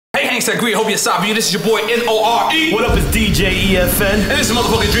Gangsta Agree, hope you're Sabi. This is your boy N-O-R-E. What up, it's DJ EFN. And this is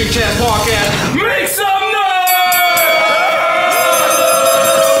motherfucking Drink Champs Podcast. Make some noise!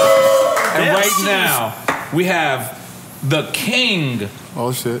 And right now, we have the king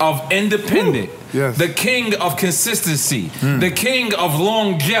of independent. Yes. The king of consistency. The king of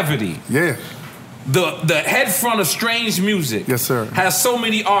longevity. Yeah. The head front of strange music. Yes, sir. Has so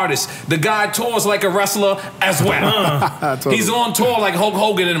many artists. The guy tours like a wrestler as well. Totally. He's on tour like Hulk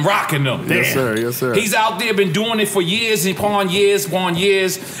Hogan and rocking them. Yes, sir. Yes, sir. He's out there, been doing it for years upon years upon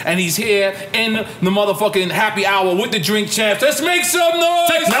years, and he's here in the motherfucking happy hour with the Drink Champs. Let's make some noise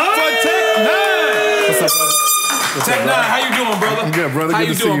for Tech9ne. What's up, brother? Tech9ne, how you doing, brother? I'm good, brother. How Good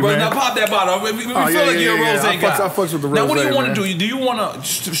you to see doing, you, brother? man. Now pop that bottle. We feel like you're a rose guy. I fucks with the rose. Now, what do you want to man. do? Do you want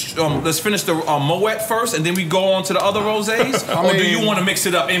to let's finish the Moet first, and then we go on to the other rosés, or do you want to mix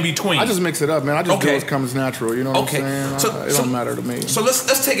it up in between? I just mix it up, man. I just do what comes natural. You know what I'm saying? It don't matter to me. So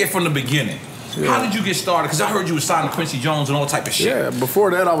let's take it from the beginning. Yeah. How did you get started? Because I heard you were signed to Quincy Jones and all type of shit. Yeah,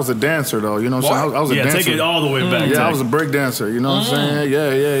 before that I was a dancer though. You know what I'm saying? I was a dancer. Take it all the way back. Yeah, I was a break dancer. You know what I'm saying?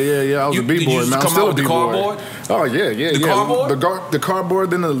 Yeah. I was a b-boy, man. I'm still a b-boy. Oh yeah. The cardboard? The cardboard,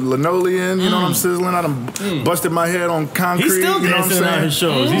 then the linoleum. You know what I'm sizzling? I done busted my head on concrete. He's still dancing on his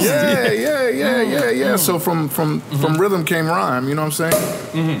shows. Yeah. So from rhythm came rhyme. You know what I'm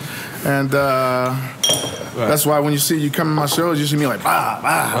saying? And that's why when you come in my shows, you see me like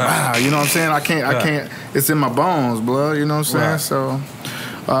bah. You know what I'm saying? I can't. It's in my bones, blood. You know what I'm saying? So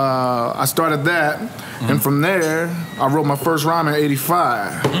I started that, and from there I wrote my first rhyme in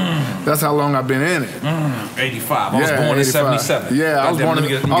 '85. That's how long I've been in it. 85. I was born in 77. Yeah, I was born in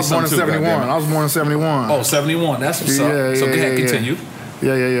 71. I was born in 71. Oh, 71. That's what's up. So go ahead, continue.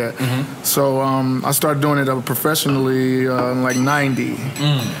 Yeah. So I started doing it professionally in like '90.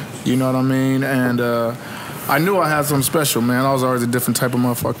 You know what I mean? And I knew I had something special, man. I was always a different type of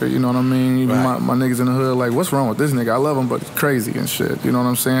motherfucker. You know what I mean? Even my niggas in the hood, like, what's wrong with this nigga? I love him, but he's crazy and shit. You know what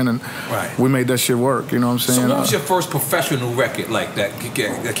I'm saying? And we made that shit work. You know what I'm saying? So what was your first professional record like that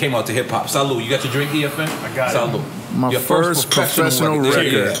came out to hip hop? Salute. You got your drink, EFN? I got Salute. it. My first professional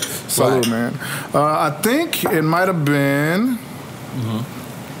record. Yeah. Salute, man. I think it might have been.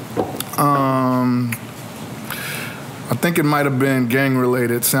 I think it might have been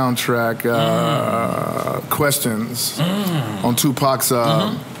gang-related soundtrack Questions on Tupac's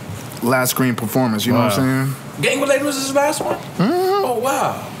last screen performance. You know what I'm saying? Gang-related was his last one? Oh,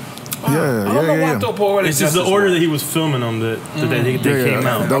 wow. Yeah. I don't know why I thought Paul It's just the order that he was filming them that they came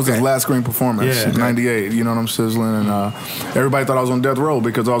out. That was his last screen performance, 98. You know what I'm sizzling? And everybody thought I was on death row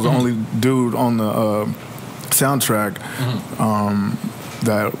because I was the only dude on the soundtrack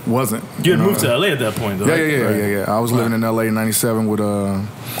that wasn't. You had moved to LA at that point, though. Yeah. I was living in LA in '97 with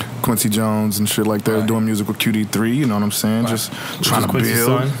Quincy Jones and shit like that, doing music with QD3. You know what I'm saying? Just trying to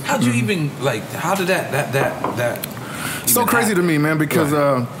build. How'd you even how did that? It's so crazy to me, man, because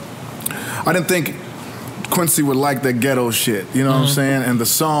I didn't think Quincy would like that ghetto shit, you know what I'm saying? And the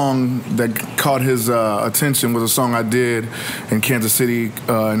song that caught his attention was a song I did in Kansas City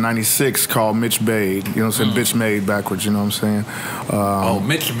in '96 called Mitch Bade. You know what I'm saying? Bitch Made backwards, you know what I'm saying?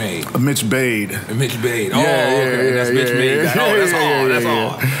 Mitch Made. Mitch Bade. Mitch Bade. That's Mitch Made. That's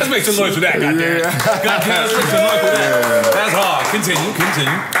hard. Let's make some noise for that, goddamn. Let's make some noise for that. That's hard. Continue.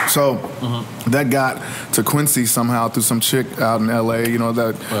 So that got to Quincy somehow through some chick out in LA, you know,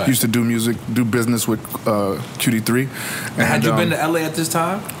 that used to do business with QD3. And had you been to LA at this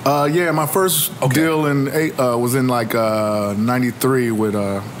time? Yeah, my first deal was in like '93 with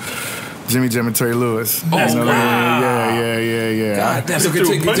Jimmy Jam and Terry Lewis. Oh, you know wow. Yeah. God, that's a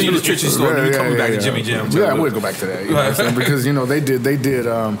continue the Trichy story. We coming back to Jimmy Jam. Yeah, we'll go back to that. You know what I'm saying? Because, you know, they did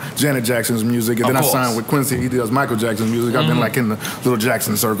Janet Jackson's music, and then I signed with Quincy. He does Michael Jackson's music. I've been like in the little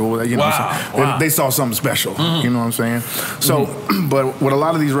Jackson circle. You know what I'm saying? They saw something special. You know what I'm saying? So, but with a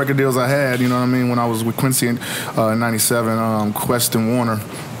lot of these record deals I had, you know what I mean, when I was with Quincy in '97, Quest and Warner,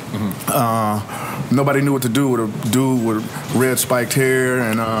 nobody knew what to do with a dude with red spiked hair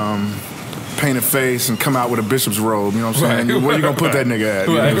and painted face and come out with a bishop's robe. You know what I'm saying? Where you gonna put that nigga at?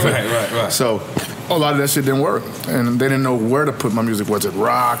 You know Right. So a lot of that shit didn't work, and they didn't know where to put my music. Was it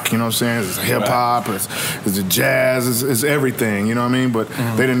rock? You know what I'm saying? Is it hip hop? Is it jazz? Is everything? You know what I mean? But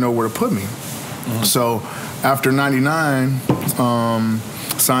they didn't know where to put me. So after '99,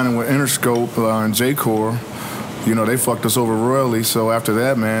 signing with Interscope and J-Core, you know, they fucked us over royally. So after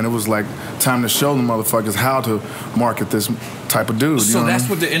that, man, it was like time to show the motherfuckers how to market this type of dude. So that's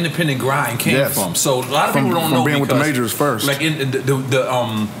what the independent grind came from. So a lot of people don't know being with the majors first. Like in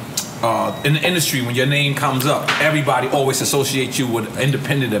in the industry, when your name comes up, everybody always associates you with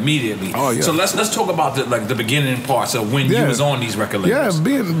independent immediately. Oh yeah. So let's talk about the beginning parts of when you was on these record labels.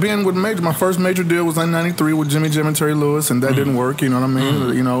 Yeah, being with major. My first major deal was in '93 with Jimmy Jam and Terry Lewis, and that didn't work. You know what I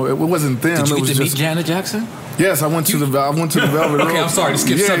mean? You know, it wasn't them. Did you it get was to just meet Janet Jackson? Yes, I went to the Velvet Rope. Okay, I'm sorry to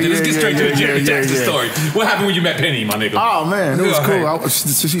skip something. Let's get straight to the Janet Jackson story. What happened when you met Penny, my nigga? Oh man, it was cool.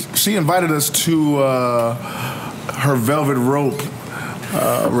 She invited us to her Velvet Rope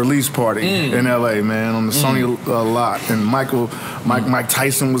release party in LA, man, on the Sony lot. And Mike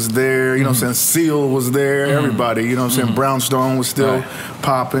Tyson was there, you know what I'm saying? Seal was there, everybody, you know what I'm saying? Brownstone was still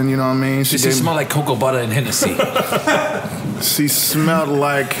popping, you know what I mean? Did she smell like cocoa butter and Hennessy? She smelled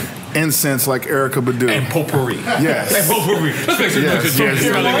like incense, like Erykah Badu. And potpourri. Yes. And potpourri. Let's make some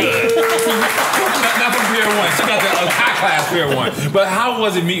really good. Not from Pier 1. She got the high class Pier 1. But how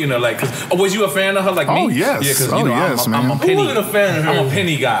was it meeting her? Like, was you a fan of her like me? Oh, yes. Yeah, because, you know, I'm a Penny. Who wasn't a fan of her? I'm a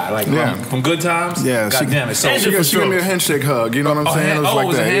Penny guy. Like, from Good Times? Yeah. God damn it. So she gave me a handshake hug, you know what I'm saying? It was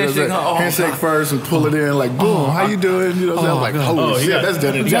like that. Handshake, handshake first and pull it in, like, boom, how you doing? You know what I'm saying? Like, holy shit, that's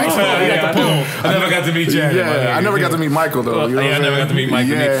Janet Jackson. I never got to meet Janet. Yeah, I never got to meet Michael, though. You know I never got to meet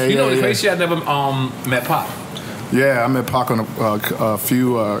Michael. You know, the crazy, I never met Pop. Yeah, I met Pac on a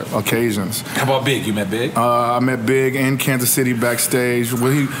few occasions. How about Big? You met Big? I met Big in Kansas City backstage.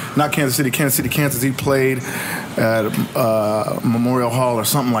 Well, not Kansas City, Kansas. He played at Memorial Hall or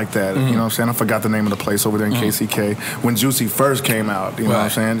something like that. You know what I'm saying? I forgot the name of the place over there in KCK. When Juicy first came out, you know what I'm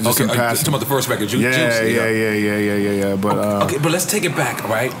saying? Just talking about the first record, Juicy. Yeah. But okay, but let's take it back,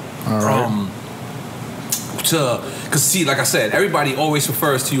 right? All right. Because see, like I said, everybody always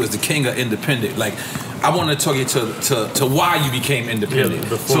refers to you as the king of independent. Like, I want to talk you to why you became independent.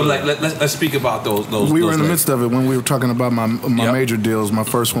 So like, let's speak about those. We were in the midst of it when we were talking about my major deals. My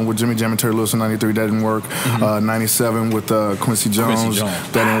first one with Jimmy Jam and Terry Lewis in '93, that didn't work. '97 with Quincy Jones,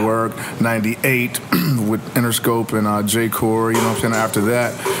 that didn't work. '98 with Interscope and J. Core. You know what I'm saying? After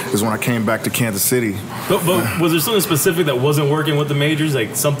that is when I came back to Kansas City. But was there something specific that wasn't working with the majors?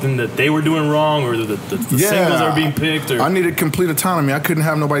 Like something that they were doing wrong, or the singles that were being picked? Or? I needed complete autonomy. I couldn't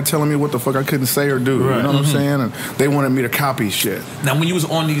have nobody telling me what the fuck I couldn't say or do. You know what I'm saying? And they wanted me to copy shit. Now, when you was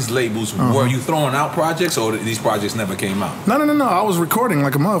on these labels, were you throwing out projects, or these projects never came out? No. I was recording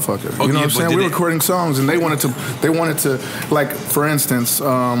like a motherfucker. You know what I'm saying? We were recording songs, and they wanted to, like, for instance,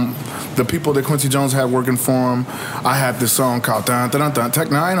 the people that Quincy Jones had working for him, I had this song called Tech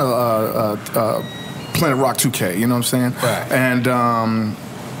N9ne, Planet Rock 2K. You know what I'm saying? Right. And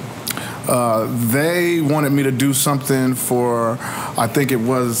they wanted me to do something for, I think it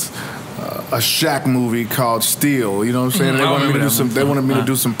was a Shaq movie called Steel. You know what I'm saying? They wanted me to do some. They wanted me to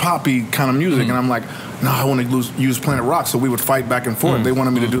do some poppy kind of music, and I'm like, no, I want to use Planet Rock. So we would fight back and forth. They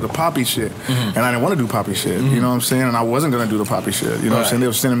wanted me to do the poppy shit, and I didn't want to do poppy shit. You know what I'm saying? And I wasn't gonna do the poppy shit. You know what I'm saying? They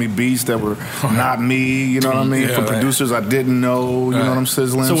were sending me beats that were not me. You know what I mean? From producers I didn't know. You know what I'm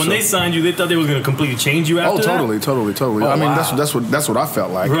sizzling? So when they signed you, they thought they were gonna completely change you after that? Totally. I mean, that's what I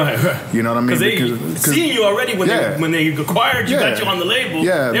felt like. Right. You know what I mean? Because they seen you already when they acquired you, got you on the label.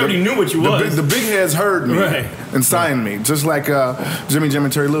 Yeah. They already knew what you was. The big heads heard me and signed me, just like Jimmy Jam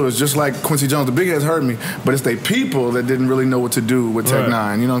and Terry Lewis, just like Quincy Jones. The big heads heard me, but it's they people that didn't really know what to do with Tech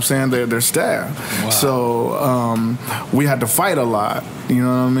N9ne. You know what I'm saying? Their staff. Wow. So we had to fight a lot. You know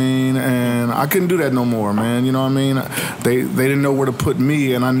what I mean? And I couldn't do that no more, man. You know what I mean? They didn't know where to put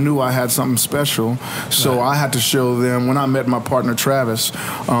me, and I knew I had something special. So I had to show them, when I met my partner Travis,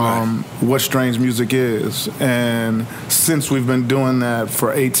 what strange music is. And since we've been doing that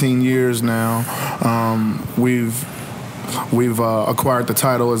for 18 years now, we've acquired the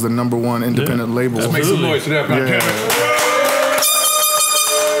title as the #1 independent label. Let's make some noise for that.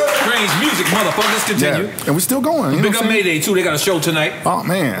 Strange music, motherfucker. Let's continue. Yeah. And we're still going. Big up Mayday, too. They got a show tonight. Oh,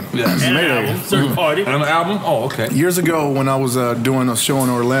 man. Yes. And an album. Certain party. And an album? Oh, okay. Years ago, when I was doing a show in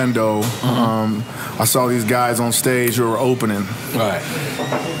Orlando, I saw these guys on stage who were opening. Right.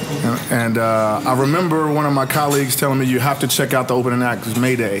 And I remember one of my colleagues telling me, you have to check out the opening act. It's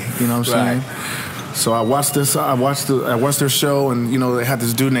Mayday. You know what I'm saying? So I watched this. I watched their show, and you know they had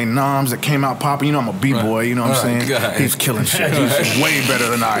this dude named Noms that came out popping. You know I'm a b-boy. You know what I'm saying? He's killing shit. He's way better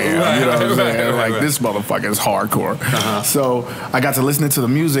than I am. You know what I'm saying? Like this motherfucker is hardcore. So I got to listening to the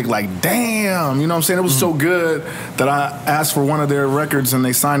music. Like damn, you know what I'm saying? It was so good that I asked for one of their records, and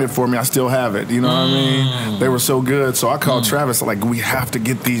they signed it for me. I still have it. You know what I mean? They were so good. So I called Travis. Like we have to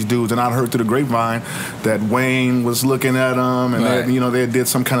get these dudes. And I'd heard through the grapevine that Wayne was looking at them, and they did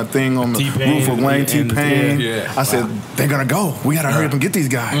some kind of thing on the roof of Wayne. T-Pain. I said, they're gonna go. We gotta hurry up and get these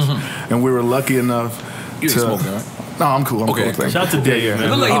guys. And we were lucky enough to smoking, right? No, I'm cool. I'm Okay. cool. Shout out to Dave, It man.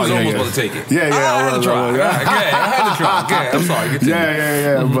 looked like he was almost about to take it. Yeah, I had to try. was. I had to try. Okay, I'm sorry. Continue.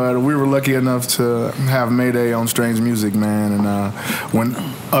 Yeah. But we were lucky enough to have Mayday on Strange Music, man. And when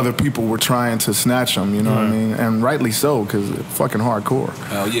other people were trying to snatch him, you know what I mean? And rightly so, because it's fucking hardcore.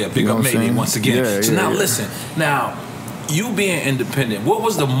 Oh, yeah. Big up Mayday once again. Yeah, so now listen. Now, you being independent, what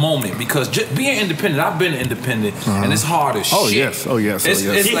was the moment? Because being independent, I've been independent, and it's hard as shit. Oh yes. It's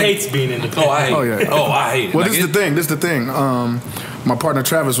He like, hates being independent. Oh, I hate it. Oh, I hate it. Well, Like, this is the thing. My partner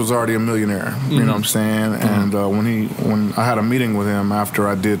Travis was already a millionaire. You know what I'm saying? And when I had a meeting with him after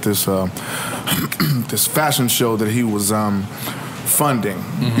I did this this fashion show that he was funding,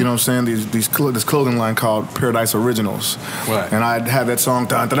 you know what I'm saying? This clothing line called Paradise Originals. Right. And I had that song,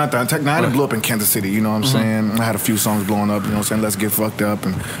 Dun, Dun, Dun, Dun, Tech-9ne, it blew up in Kansas City, you know what I'm saying? I had a few songs blowing up, you know what I'm saying? Let's Get Fucked Up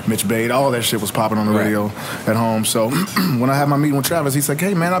and Mitch Bade, all that shit was popping on the radio at home. So when I had my meeting with Travis, he's like,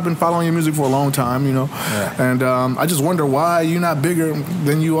 hey man, I've been following your music for a long time, you know? And I just wonder why you're not bigger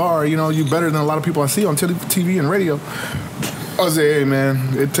than you are, you know? You're better than a lot of people I see on TV and radio. I said, hey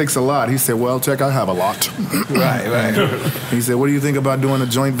man, it takes a lot. He said, well, Tech, I have a lot. Right. He said, what do you think about doing a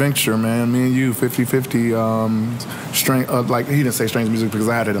joint venture, man? Me and you, 50-50, like, he didn't say Strange Music because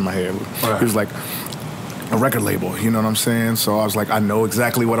I had it in my head. Right. He was like, a record label, you know what I'm saying? So I was like, I know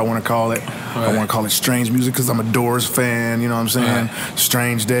exactly what I want to call it. I want to call it Strange Music because I'm a Doors fan, you know what I'm saying?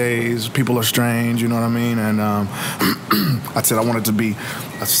 Strange days, people are strange, you know what I mean? And I said I want it to be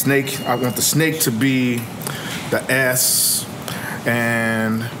a snake. I want the snake to be the S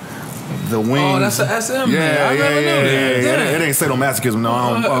and the wings. Oh, that's an SM, man. I never knew that. It ain't sadomasochism. No,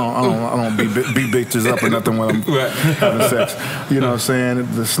 I don't beat bitches up or nothing when I'm having sex. You know what I'm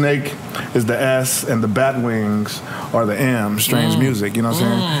saying? The snake is the S and the bat wings are the M, Strange Music, you know what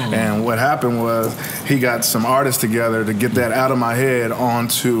I'm saying? And what happened was he got some artists together to get that out of my head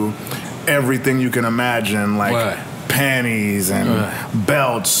onto everything you can imagine, like panties and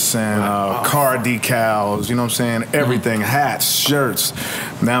belts and car decals, you know what I'm saying? Everything, hats, shirts.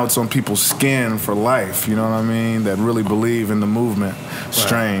 Now it's on people's skin for life, you know what I mean? That really believe in the movement.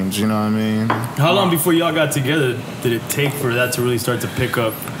 Strange, you know what I mean? How long before y'all got together did it take for that to really start to pick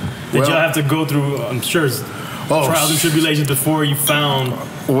up? Did y'all have to go through, I'm sure, trials and tribulations before you found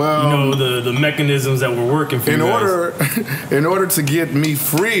the mechanisms that were working for you guys? In order to get me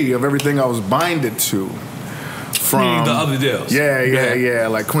free of everything I was binded to, from the other deals. Yeah,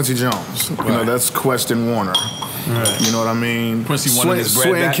 like Quincy Jones. You know, that's Quest and Warner. You know what I mean? Quincy wanted his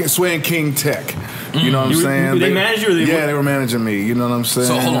bread back. Sway and King Tech. You know what I'm saying? They managed you? They were managing me. You know what I'm saying?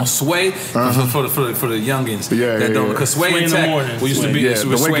 So hold on, Sway for the youngins. Because Sway and Tech used to be the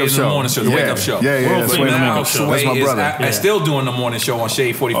Sway in the morning show, the wake up show. Yeah, So Sway in the now morning show. Sway That's my brother. is still doing the morning show on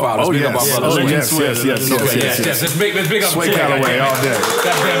Shade 45. Let's big up our brother. Yes. Let's big up Sway Calloway all day.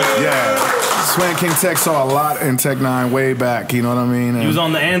 Yeah. Sway and King Tech saw a lot in Tech-9ne way back, you know what I mean? And he was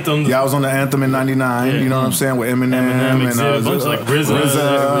on the anthem. Yeah, I was on the anthem in '99, you know what I'm saying, with Eminem and a bunch like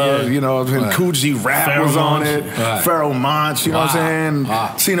RZA, you know, and Coogee Rap was on it, Pharoah Monch, you know what I'm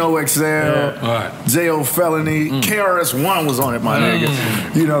saying, Chino XL, J.O. Felony, KRS-One was on it, my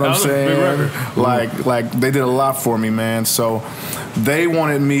nigga. You know what I'm saying? Like they did a lot for me, man. So they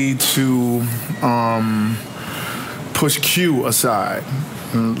wanted me to push Q aside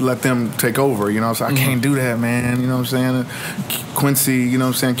and let them take over, you know. So I can't do that, man, you know what I'm saying? Quincy, you know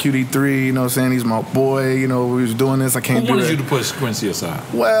what I'm saying, QD3, you know what I'm saying, he's my boy, you know, we was doing this, I can't do that. Who wanted you to push Quincy aside?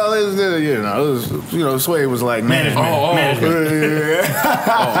 Well, Sway was like, management.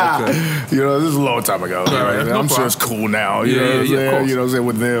 You know, this is a long time ago. I'm sure it's cool now, you know what I'm saying? You know what I'm saying,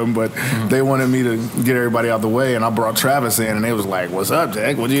 with them, but they wanted me to get everybody out the way, and I brought Travis in, and they was like, what's up,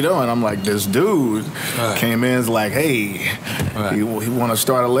 Jack, what you doing? I'm like, this dude came in, is like, hey, he want to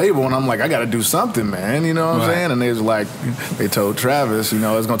start a label, and I'm like, I got to do something, man, you know what I'm saying? And they was like, they told Travis, you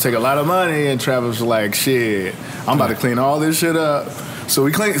know, it's gonna take a lot of money, and Travis was like, shit, I'm about to clean all this shit up. So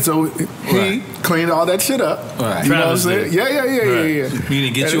he cleaned all that shit up. You know what I'm saying? Yeah. He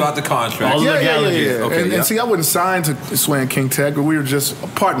didn't get you out the contract. Yeah. Okay, and see, I wasn't signed to Sway and King Tech, but we were just a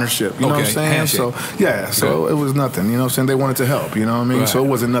partnership. You know what I'm saying? Handshake. So it was nothing. You know what I'm saying? They wanted to help. You know what I mean? So it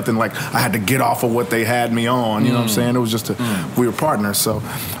wasn't nothing like I had to get off of what they had me on. You know what I'm saying? It was just we were partners. So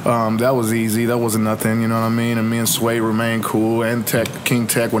that was easy. That wasn't nothing. You know what I mean? And me and Sway remained cool. And King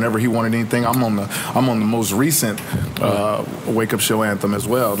Tech, whenever he wanted anything, I'm on the most recent Wake Up Show anthem as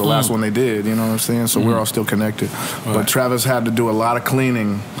well, the last one they did, you know what I'm saying? So we're all still connected. But Travis had to do a lot of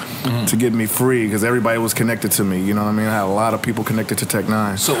cleaning to get me free because everybody was connected to me, you know what I mean? I had a lot of people connected to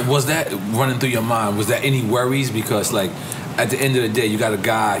Tech-9ne. So was that running through your mind? Was there any worries? Because like at the end of the day, you got a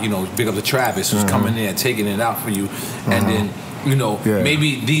guy, you know, big up to Travis, who's coming in and taking it out for you. And then, you know,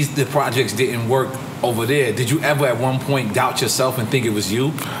 maybe the projects didn't work over there, did you ever at one point doubt yourself and think it was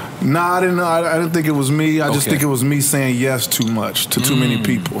you? Nah, I didn't know. I didn't think it was me. I just think it was me saying yes too much to too many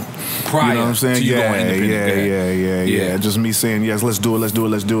people. Prior, you know what I'm saying? to you going independent. Yeah. Just me saying yes. Let's do it. Let's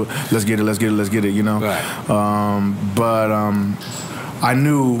get it. You know. Right. I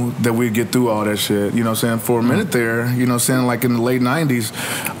knew that we'd get through all that shit, you know what I'm saying? For a minute there, you know what I'm saying? Like in the late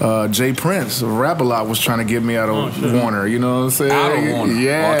 90s, Jay Prince of Rap-A-Lot was trying to get me out of Warner, you know what I'm saying? Out of Warner?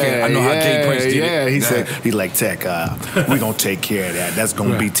 Yeah. Okay. I know how Jay Prince did it. Yeah, he said, he like, Tech, we gonna take care of that. That's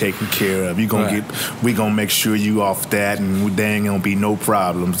gonna be taken care of. We gonna make sure you off that and there ain't gonna be no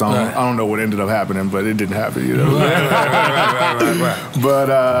problems. I don't know what ended up happening, but it didn't happen, you know? Right.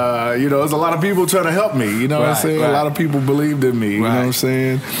 But, you know, there's a lot of people trying to help me, you know what I'm saying? A lot of people believed in me, you know what I'm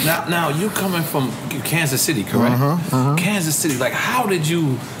saying? Now you coming from Kansas City, correct? Kansas City, like how did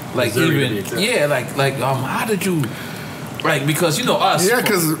you like even how did you because you know us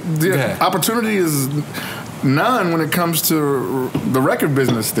because the opportunity is none when it comes to the record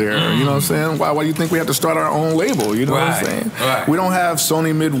business there. You know what I'm saying? Why do you think we have to start our own label? You know what I'm saying? Right. We don't have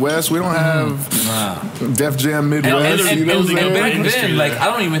Sony Midwest. We don't have Def Jam Midwest. And back then, like I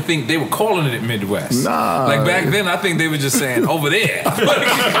don't even think they were calling it Midwest. Nah. Like back then, I think they were just saying over there. like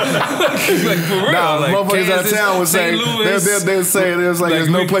for real. Nah, like motherfuckers out of town would say they'd say there's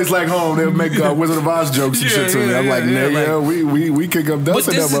no place like home. They'll make Wizard of Oz jokes and shit to me. I'm like, we kick up dust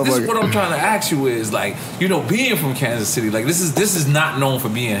in that motherfucker. This is what I'm trying to ask you is like, you know, being from Kansas City, like this is not known for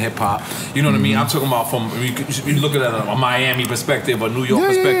being hip hop. You know what I mean? I'm talking about from you look at it a Miami perspective, a New York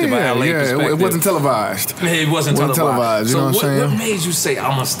perspective, a LA perspective. It wasn't televised. It wasn't televised. You know what I'm saying? What made you say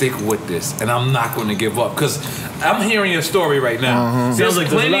I'm gonna stick with this and I'm not gonna give up? Because I'm hearing your story right now. There's like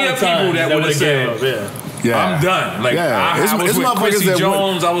plenty of people that would have said, I'm done. Like I was with Quincy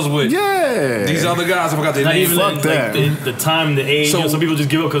Jones. I was with these other guys. I forgot their names. Fuck that. The time, the age. So some people just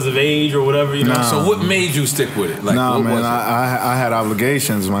give up because of age or whatever. You know. So what made you stick with it? Like, man. I had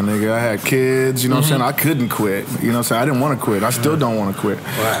obligations, my nigga. I had kids. You know what I'm saying? I couldn't quit. You know what I'm saying? I didn't want to quit. I still don't want to quit.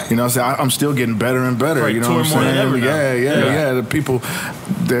 Right. You know what I'm saying? I'm still getting better and better. You know what I'm saying? Yeah. The people,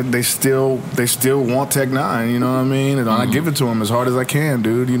 they still want Tech N9ne. You know what I mean? And I give it to them as hard as I can,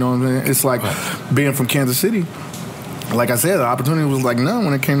 dude. You know what I mean? It's like being from Kansas City. Like I said, the opportunity was like none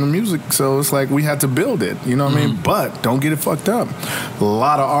when it came to music. So it's like we had to build it. You know what I mean? But don't get it fucked up. A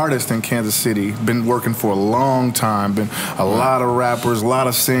lot of artists in Kansas City been working for a long time. Been a lot of rappers, a lot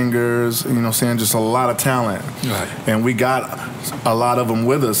of singers. You know what I'm saying? Just a lot of talent. Right. And we got a lot of them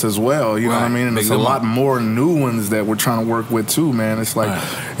with us as well. You know what I mean? And there's a lot more new ones that we're trying to work with too, man. It's like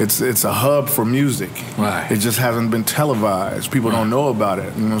it's a hub for music. Right. It just hasn't been televised. People don't know about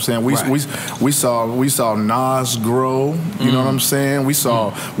it. You know what I'm saying? We saw Nas grow. You know what I'm saying? We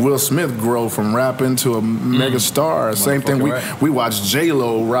saw Will Smith grow from rapping to a mega star. Same thing. We watched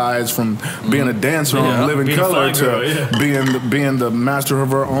J-Lo rise from being a dancer on Living Color to being the master of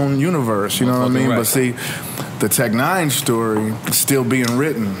her own universe. You know what I mean? But see, the Tech N9ne story is still being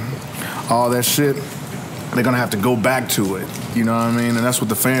written. All that shit, they're gonna have to go back to it. You know what I mean? And that's what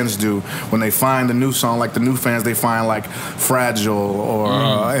the fans do. When they find a new song, like the new fans, they find like Fragile or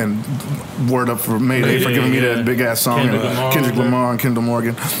and Word Up for Mayday for giving me that big ass song. Kendrick Lamar and Kendall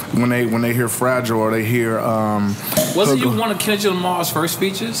Morgan. When they hear Fragile or they hear wasn't you one of Kendrick Lamar's first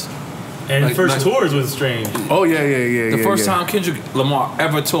features? And like, first tours with Strange. Oh yeah. The first time Kendrick Lamar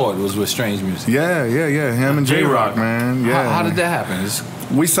ever toured was with Strange Music. Yeah. Him and J-Rock, man. Yeah. How did that happen?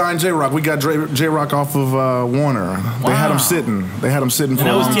 We signed J-Rock. We got J-Rock off of Warner. They had him sitting. For a long time. And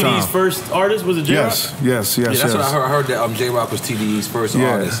that was TDE's first artist? Was it J-Rock? Yes. That's what I heard that J-Rock was TDE's first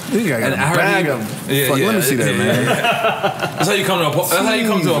artist. And I heard let me see that, man. That's how you come to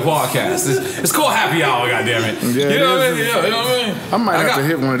a podcast. It's called Happy Hour, goddammit. You know what I mean? I might have to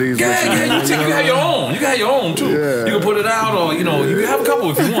hit one of these. You can have your own. You can have your own too. Yeah. You can put it out, or you can have a couple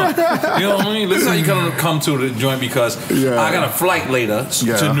if you want. You know what I mean? That's how you come to the joint because I got a flight later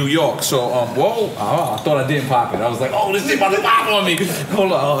to New York. So I thought I didn't pop it. I was like, this thing about to pop on me.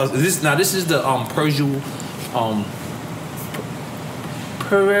 Hold on. This is the Persian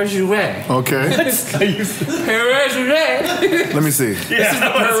Persian. Okay. Persian. Let me see. This is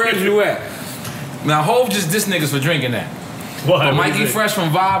the Persian. Now Hov just dissed niggas for drinking that. What? But Mikey Fresh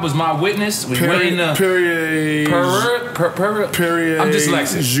from Vibe was my witness. We waiting the period. I'm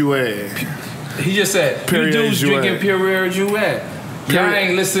dyslexic. He just said, you dudes drinking Perrier Jouet. Y'all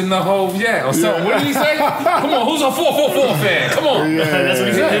ain't listening to Hov yet or something. What did he say? Come on, who's a 444 fan? Come on. That's what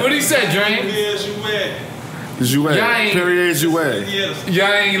he said. What did he say, Drain? Jouet. Perrier Jouet.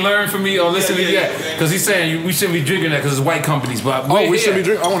 Y'all ain't learned from me or listened to me yet. Because he's saying we shouldn't be drinking that because it's white companies. But we should be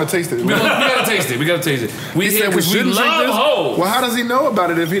drinking. I want to taste it. We gotta taste it. We gotta taste it. He said we shouldn't drink this. Hoes. Well, how does he know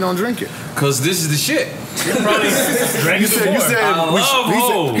about it if he don't drink it? Because this is the shit. He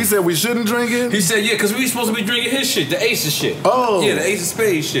said we shouldn't drink it? He said, yeah, because we supposed to be drinking his shit, the Ace of shit. Oh. Yeah, the Ace of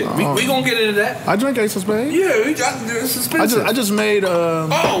Spades shit. We gonna get into that. I drink Ace of Spades? Yeah, it's expensive. I just made shit, I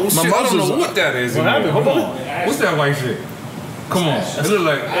don't know what that is. What happened? Hold on. What's that white shit? Come on. It look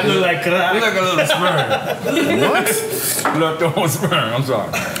like crack. It look like a little sperm. What? Look, don't sperm. I'm sorry.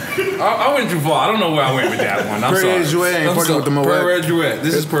 I went too far. I don't know where I went with that one. I'm sorry. Perrier Jouet ain't fucking with the Moet. Perrier Jouet.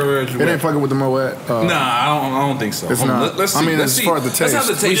 This is Perrier Jouet. It ain't fucking with the Moet. Nah, I don't think so. It's not. Let's see. As far as the taste. Let's have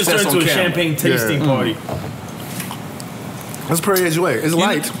the taste we just test turned on to a camera. champagne tasting party. That's Perrier Jouet. It's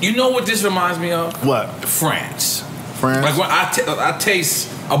light. You know what this reminds me of? What? France. France? Like when I taste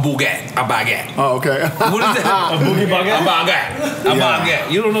a baguette. Oh, okay. What is that? A boogie baguette? A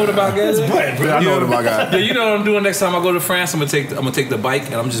baguette. You don't know what a baguette is? Bread, bro. I know what a baguette. Yeah, you know what I'm doing next time I go to France? I'm gonna take the bike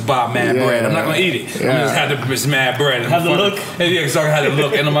and I'm just buy mad bread. I'm not gonna eat it. I'm just have this mad bread. Have the look. Yeah, so I have the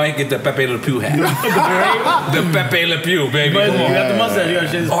look, and I might get the Pepe Le Pew hat. The Pepe Le Pew, baby. You got the mustache. You gotta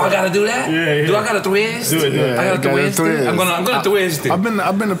shave this. Oh, I gotta do that? Yeah. Do I gotta twist? Do it. I gotta twist it. I'm gonna twist it.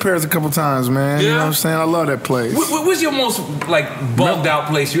 I've been to Paris a couple times, man. Yeah. You know what I'm saying? I love that place. What's your most like bugged out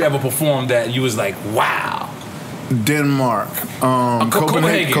place you ever performed that you was like, wow? Denmark,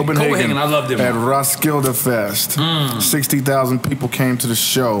 Copenhagen. I love Denmark. At Roskilde Fest, 60,000 people came to the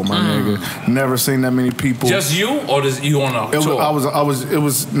show. My nigga, never seen that many people. Just you, or does you on a tour? It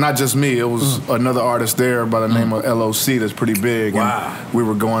was not just me. It was another artist there by the name of LOC. That's pretty big. Wow. And we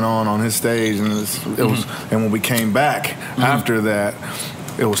were going on his stage, and it was. And when we came back after that,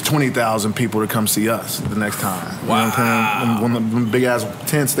 it was 20,000 people to come see us the next time. Wow. You know what I'm saying? One of the big ass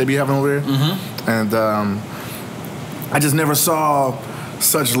tents they be having over there. And I just never saw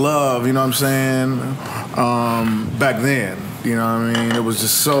such love, you know what I'm saying, back then. You know what I mean? It was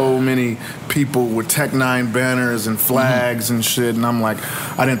just so many people with N9ne banners and flags and shit, and I'm like,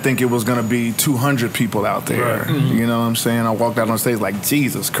 I didn't think it was gonna be 200 people out there. Right. You know what I'm saying? I walked out on stage like,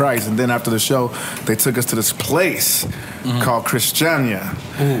 Jesus Christ. And then after the show, they took us to this place called Christiania.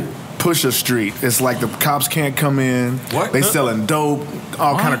 Pusher Street. It's like the cops can't come in. What? They selling dope,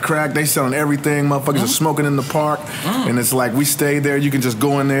 all kind of crack. They selling everything. Motherfuckers are smoking in the park. And it's like we stayed there. You can just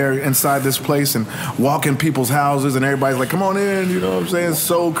go in there inside this place and walk in people's houses and everybody's like, come on in. You know what I'm saying? It's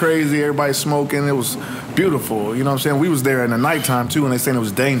so crazy. Everybody's smoking. It was beautiful. You know what I'm saying? We was there in the nighttime too and they saying it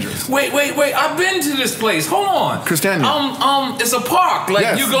was dangerous. Wait. I've been to this place. Hold on. Christiania. It's a park.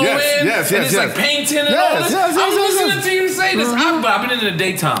 Like you go in and it's like painting and all this. I'm listening to you say this. But I've been in the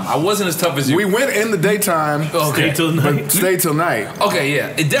daytime. I wasn't as tough as you. We went in the daytime. Okay. Stay till night. Okay, yeah.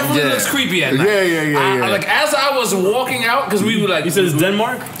 It definitely looks creepy at night. Yeah. Like as I was walking out, because we were like, you said it's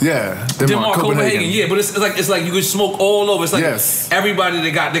Denmark? Yeah, Denmark, Copenhagen. Yeah, but it's like you could smoke all over. It's like everybody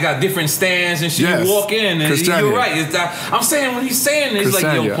they got different stands and shit. You walk in and you're right. I'm saying when he's saying it, he's like,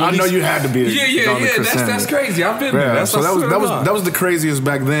 yo, police. I know you had to be. That's crazy. I've been there. So that was the craziest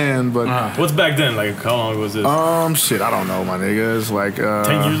back then. But what's back then? Like how long was this? Shit, I don't know, my nigga. It's like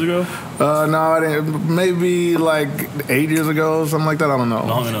 10 years ago. No, it ain't. Maybe like 8 years ago, something like that. I don't know.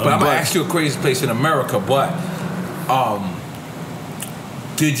 Long enough. But I'm gonna ask you a crazy place in America. But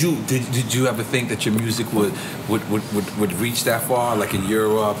did you ever think that your music would reach that far, like in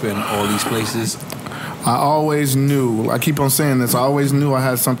Europe and all these places? I always knew. I keep on saying this. I always knew I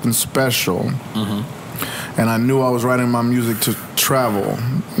had something special. And I knew I was writing my music to travel. You know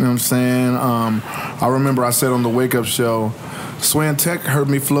what I'm saying? I remember I said on the Wake Up Show, Swan Tech heard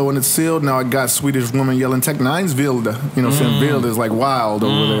me flow and it's sealed. Now I got Swedish woman yelling Tech9ne's Vilda. You know what I'm saying? Vilda is like wild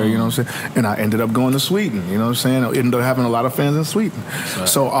over there, you know what I'm saying? And I ended up going to Sweden, you know what I'm saying? I ended up having a lot of fans in Sweden. Right.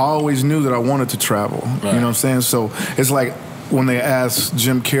 So I always knew that I wanted to travel, you know what I'm saying? So it's like when they asked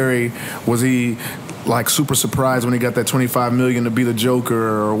Jim Carrey, was he like super surprised when he got that $25 million to be the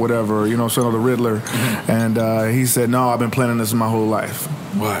Joker or whatever, you know, sort of the Riddler. And he said, no, I've been planning this my whole life.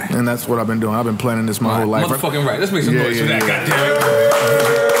 Why? And that's what I've been doing. I've been planning this my whole life. Motherfucking right. Let's make some noise for that, goddammit.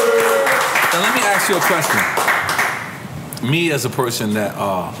 Now let me ask you a question. Me as a person that,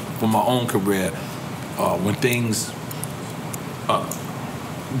 for my own career, when things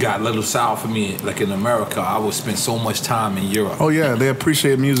got a little sour for me, like in America, I would spend so much time in Europe. Oh yeah, they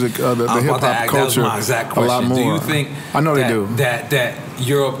appreciate music, the hip hop culture, my exact question. A lot more. Do you think? I know they do. That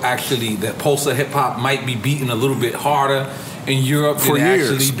Europe actually, that Pulsar hip hop might be beaten a little bit harder in Europe for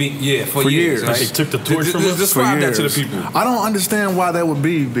years. For years. Right? They took the torch from us. Describe that to the people. I don't understand why that would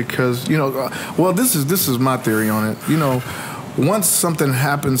be because well, this is my theory on it. You know, once something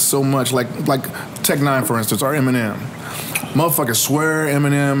happens so much, like Tech N9ne, for instance, or Eminem. Motherfuckers swear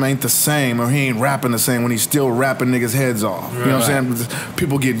Eminem ain't the same, or he ain't rapping the same when he's still rapping niggas' heads off. You know what I'm saying?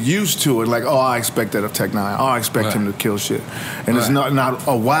 People get used to it, like, oh, I expect that of Tech N9ne. Oh, I expect him to kill shit. And it's not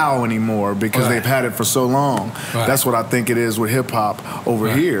a wow anymore because they've had it for so long. That's what I think it is with hip-hop over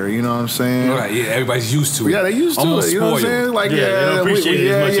here, you know what I'm saying? Yeah, everybody's used to it. Yeah, they used to it, you know what I'm saying? Like, they don't appreciate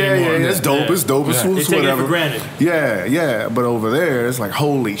it as much anymore. It's dope, it's dope, it's They take it for granted. Yeah, but over there, it's like,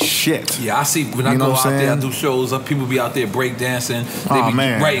 holy shit. Yeah, I see, when I go out there, I do shows, people be out there break dancing. They be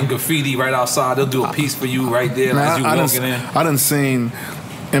writing graffiti right outside. They'll do a piece for you right there as you walking in. I done seen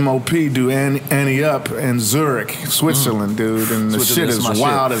MOP do Annie Up in Zurich, Switzerland, dude, and the shit is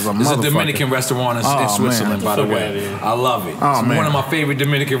wild as a motherfucker. It's a Dominican restaurant in Switzerland, by the way. I love it. It's one of my favorite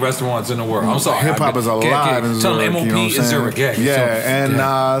Dominican restaurants in the world. I'm sorry. Hip hop is alive in Zurich. Tell them MOP in Zurich. And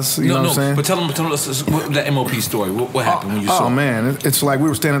Nas, you know what I'm saying? But tell them that MOP story. What happened when you saw it? Oh, man. It's like we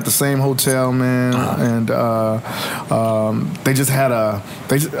were staying at the same hotel, man, and they just had I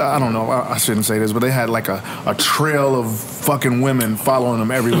don't know, I shouldn't say this, but they had like a trail of fucking women following them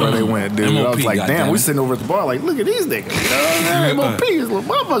everywhere they went, dude. MOP, I was like, damn, we sitting over at the bar like, look at these niggas. You know? MOP is a little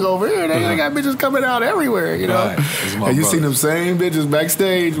motherfucker over here. They got bitches coming out everywhere, you know? And you seen them same bitches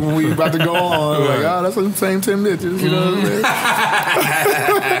backstage when we about to go on. Like, oh, that's the same 10 bitches, you know what I'm saying?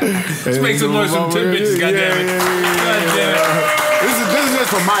 Let's make some noise from 10 bitches, goddammit. This is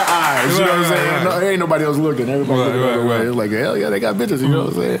just for my eyes, you know what I'm saying? No, ain't nobody else looking. Everybody looking away. It's like, hell yeah, they got bitches, you know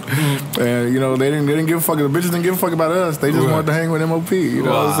what I'm saying? And, you know, they didn't give a fuck. The bitches didn't give a fuck about us. They just wanted to hang with MOP, you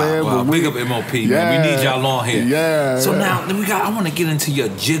know what I'm saying? Wow. Big up MOP, man. We need y'all on here. Yeah. So now, I want to get into your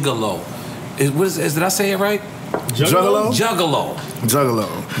gigolo. Did I say it right? Juggalo? Juggalo.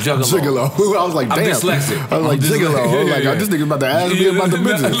 I was like, damn. I'm dyslexic. I was like, gigolo. I was like, this nigga's about to ask me about the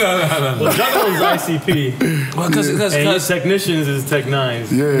bitches. Well, Juggalo is ICP. And his technicians is Tech N9ne's.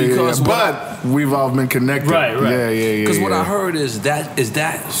 Yeah. But we've all been connected. Right. Yeah. Because what I heard is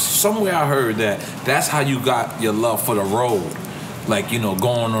that somewhere I heard that's how you got your love for the road. Like, you know,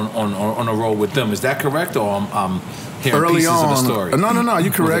 going on a road with them. Is that correct, or I'm hearing early pieces on, of the story? No,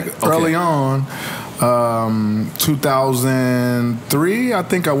 you correct. Okay. Early on, 2003, I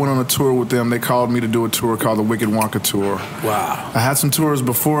think I went on a tour with them. They called me to do a tour called the Wicked Wonka Tour. Wow. I had some tours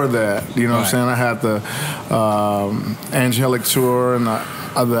before that, you know what I'm saying? I had the Angelic Tour and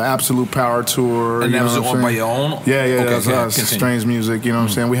the Absolute Power Tour. And that was all by your own? Yeah, that was Strange Music, you know what I'm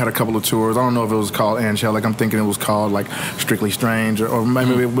saying? We had a couple of tours. I don't know if it was called Angelic. I'm thinking it was called like Strictly Strange, or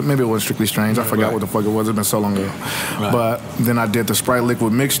maybe it was Strictly Strange. I forgot what the fuck it was. It's been so long ago. But then I did the Sprite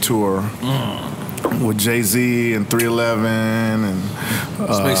Liquid Mix Tour. With Jay-Z and 311 and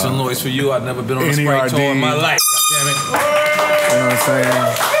let's make some noise for you. I've never been on a Sprite tour in my life. God damn it. You know what I'm saying?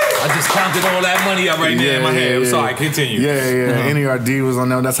 I just counted all that money up right there in my head. I'm sorry, continue. Yeah. NERD was on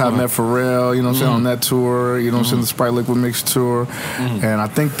there. That's how I met Pharrell, you know what I'm saying, on that tour, you know what I'm saying, the Sprite Liquid Mix Tour. And I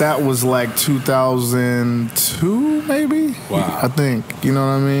think that was like 2002, maybe? Wow. I think, you know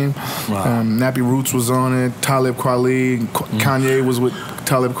what I mean? Wow. Nappy Roots was on it, Talib Kweli, Kanye was with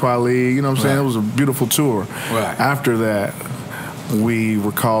Talib Kweli, you know what I'm saying? It was a beautiful tour. After that, we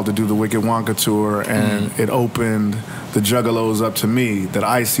were called to do the Wicked Wonka Tour, and it opened the Juggalos up to me that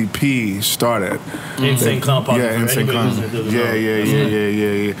ICP started. Insane Clown Posse. Yeah, Insane Clown.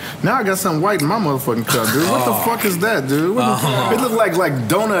 Yeah. Now I got something white in my motherfucking cup, dude. What the fuck is that, dude? It looked like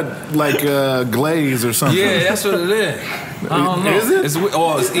donut, glaze or something. Yeah, that's what it is. I don't know. Is it? It's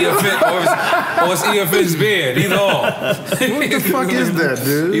EFN's beard. Either or. What the fuck is that,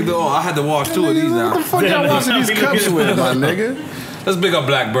 dude? Either or. I had to wash two of these now. What the fuck y'all washing these cups with, my nigga? Let's big up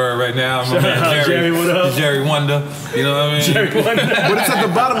Blackbird right now. My man Jerry, what up? Jerry Wonder. You know what I mean? Jerry Wonder. But it's at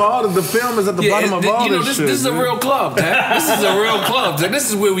the bottom of all the film is at the bottom of all this shit. This is a real club, man. This is a real club. This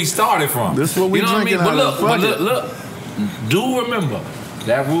is where we started from. This is what we drinking out of. But look. Do remember,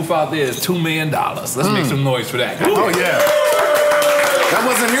 that roof out there is $2 million. Let's make some noise for that. Oh, yeah. That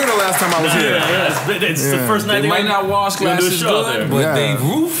wasn't here the last time I was here. It's the first night. They might not wash glasses good, but their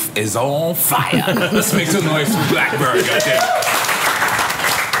roof is on fire. Let's make some noise for Blackbird, goddamn.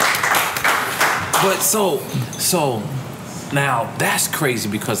 But so now that's crazy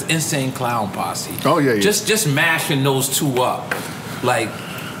because Insane Clown Posse. Oh yeah. Just mashing those two up, like.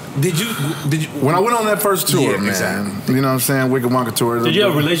 Did you? When I went on that first tour, man, exactly. You know what I'm saying? Wicked Wonka tour. Did you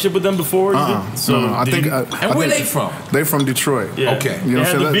have a relationship with them before? So no, I think. And where they from? They from Detroit. Yeah. Okay. You know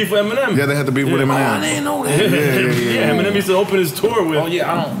they had the beef with Eminem. Yeah, they had the beef with Eminem. Oh, I didn't know that. Yeah. Eminem used to open his tour with. Oh yeah,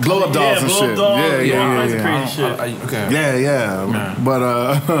 I don't. Blow up dolls and shit. Crazy shit. Okay. Yeah. But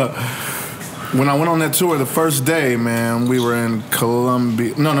when I went on that tour the first day, man, we were in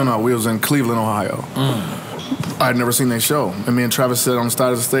Columbia. No, we was in Cleveland, Ohio. I'd never seen their show. And me and Travis said on the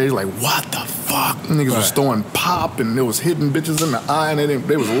side of the stage, like, what the fuck? Niggas was throwing pop and it was hitting bitches in the eye and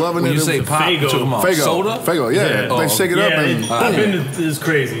they was loving it. When you say pop, Fago. Soda? Fago, yeah. They shake it up and I've been to this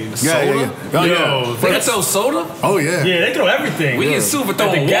crazy. Soda? Yo, they throw soda? Oh, yeah. Yeah, they throw everything. We get super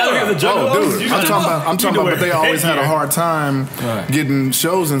throwing the gallery of the Juggalos. I'm talking about, but they always had a hard time getting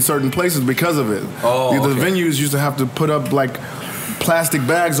shows in certain places because of it. The venues used to have to put up like plastic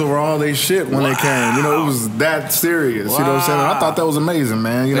bags over all their shit when they came. You know, it was that serious. You know what I'm saying? And I thought that was amazing,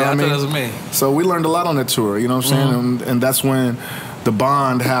 man. You know what I mean? That was amazing. So we learned a lot on that tour. You know what I'm saying? And that's when the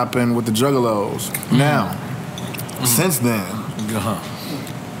bond happened with the Juggalos. Now, since then,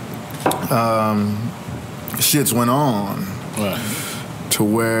 shits went on to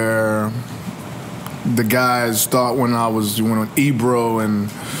where the guys thought when Ebro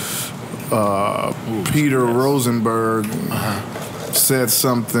and Peter Rosenberg said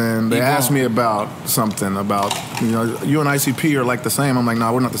something. They asked me about something about, you know, you and ICP are like the same. I'm like,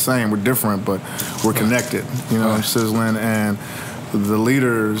 nah, we're not the same. We're different, but we're connected. You know, Sizzling and the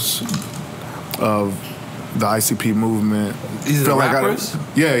leaders of the ICP movement felt like rappers?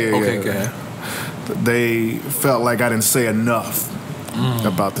 Okay. They felt like I didn't say enough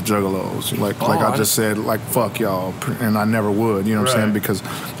about the Juggalos. Like I just said, like, fuck y'all. And I never would, you know what I'm saying? Because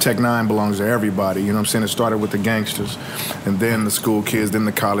Tech N9ne belongs to everybody, you know what I'm saying? It started with the gangsters, and then the school kids, then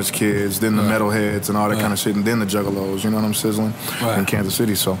the college kids, then the metalheads and all that kind of shit, and then the Juggalos, you know what I'm sizzling? In Kansas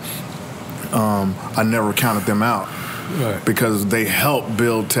City. So I never counted them out. Because they helped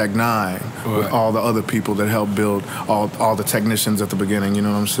build Tech N9ne with all the other people that helped build all the technicians at the beginning, you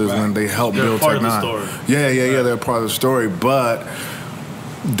know what I'm saying? They helped build Tech N9ne. Yeah, they're part of the story, but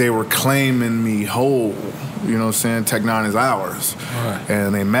they were claiming me whole, you know what I'm saying? Tech N9ne is ours.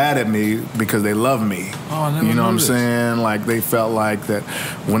 And they mad at me because they love me. You know what I'm saying? Like they felt like that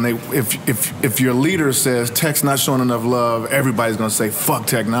when if your leader says Tech's not showing enough love, everybody's gonna say fuck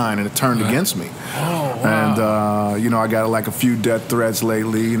Tech N9ne, and it turned against me. And you know, I got like a few death threats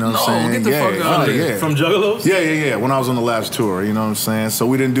lately, you know what I'm saying? Get the fuck out of here. From Juggalos? Yeah. When I was on the last tour, you know what I'm saying? So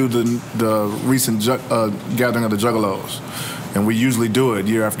we didn't do the recent gathering of the Juggalos. And we usually do it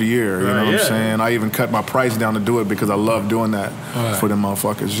year after year, you know what I'm saying? I even cut my price down to do it because I love doing that for them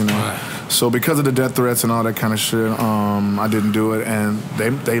motherfuckers, you know? So because of the death threats and all that kind of shit, I didn't do it, and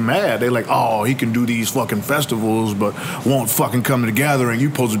they mad. They like, oh, he can do these fucking festivals, but won't fucking come to the gathering. You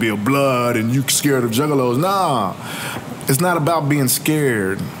supposed to be a blood, and you scared of Juggalos. Nah, it's not about being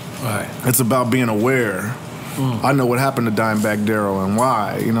scared. It's about being aware. I know what happened to Dimebag Darrell and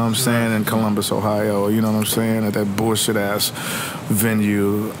why, you know what I'm saying, in Columbus, Ohio, you know what I'm saying, at that bullshit-ass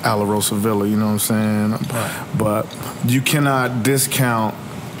venue, Alarosa Villa, you know what I'm saying? But you cannot discount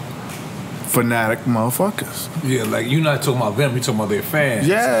fanatic motherfuckers. Yeah, like you're not talking about them, you're talking about their fans.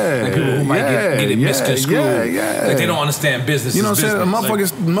 Like people who might get it misconstrued. Like they don't understand business. You know what I'm saying?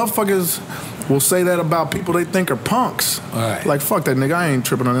 Business. Motherfuckers will say that about people they think are punks. Like, fuck that nigga, I ain't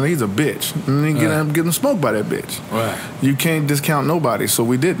tripping on him, he's a bitch. And then getting smoked by that bitch. You can't discount nobody, so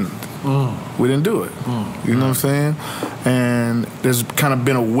we didn't. We didn't do it. You know what I'm saying? And there's kind of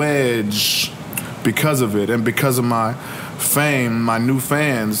been a wedge because of it, and because of my fame, my new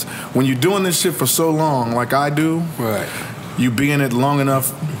fans. When you're doing this shit for so long, like I do, you be in it long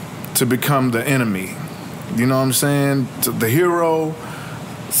enough to become the enemy. You know what I'm saying? The hero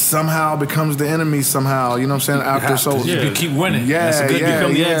somehow becomes the enemy somehow, you know what I'm saying? You keep winning. That's a good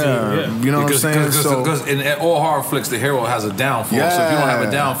You know what I'm saying? Because in all horror flicks, the hero has a downfall. So if you don't have a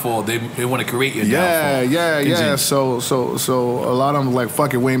downfall, they want to create your downfall. So a lot of them like,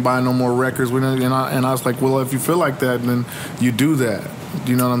 fuck it, we ain't buying no more records. And I was like, well, if you feel like that, then you do that.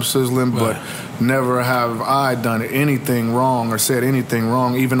 You know what I'm sizzling? But never have I done anything wrong or said anything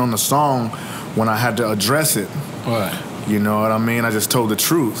wrong, even on the song when I had to address it. You know what I mean? I just told the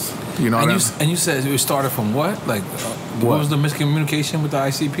truth. You know and you said it started from what? Like, what was the miscommunication with the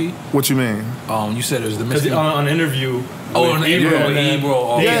ICP? What you mean? You said it was the miscommunication. On an interview. On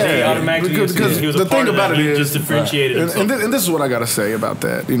Ebro. He automatically because he was the a part thing of about that. it He is, just differentiated himself. And this is what I got to say about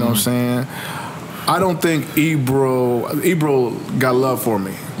that. You know what I'm saying? I don't think Ebro got love for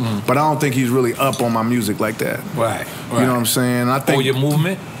me, but I don't think he's really up on my music like that. You know what I'm saying? I think your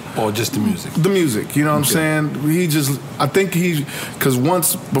movement. Or just the music? The music, you know what I'm saying? I think because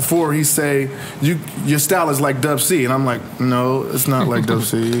once before he say, your style is like Dub C, and I'm like, no, it's not like Dub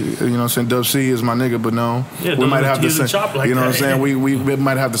C. You know what I'm saying? Dub C is my nigga, but no. We might have the same, you know what I'm saying? We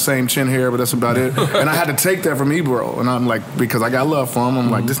might have the same chin hair, but that's about it. And I had to take that from Ebro, and I'm like, because I got love for him,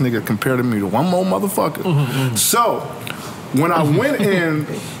 I'm like, this nigga compared to me to one more motherfucker. So, when I went in,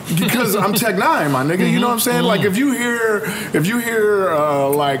 because I'm Tech-9, my nigga, you know what I'm saying? Like if you hear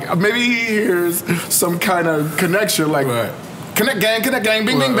like maybe he hears some kind of connection, like connect gang,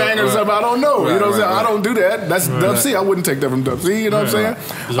 bing, bing, bang, or something. I don't know. You know what I'm saying? I don't do that. That's Dub C. I wouldn't take that from Dub C. You know what I'm saying?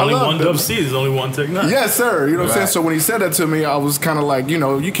 There's only one Dub C. There's only one Tech-9. Yes, sir. You know what I'm saying? So when he said that to me, I was kind of like, you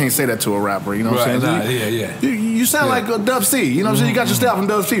know, you can't say that to a rapper. You know what I'm saying? You sound like a Dub C. You know what I'm saying? You got your style from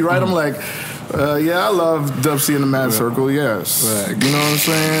Dub C, right? I'm like, yeah, I love Dub C in the Mad Circle, yes. You know what I'm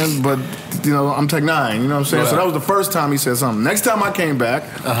saying? But, you know, I'm Tech-9, you know what I'm saying? So that was the first time he said something. Next time I came back,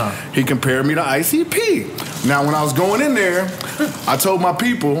 he compared me to ICP. Now, when I was going in there, I told my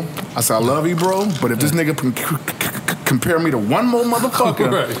people, I said, I love you, bro, but if this nigga compare me to one more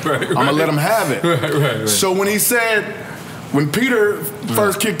motherfucker, I'm gonna let him have it. So when he said, when Peter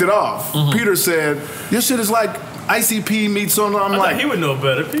first kicked it off, Peter said, your shit is like ICP meets on. I'm like, he would know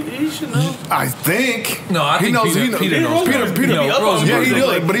better. He should know. I think. No, I think Peter knows. Peter knows. Yeah, he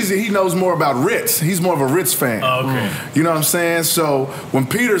does. But he knows more about Ritz. He's more of a Ritz fan. Oh, okay. You know what I'm saying? So when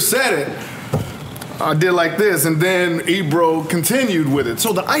Peter said it, I did like this, and then Ebro continued with it.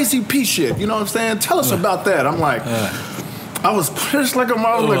 So the ICP shit, you know what I'm saying? Tell us about that. I'm like, I was pissed like a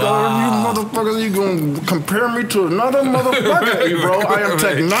mother. Like, oh, you motherfuckers, you gonna compare me to another motherfucker, Ebro? I am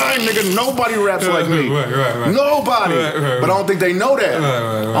Tech-9, nigga. Nobody raps like me. Nobody. But I don't think they know that.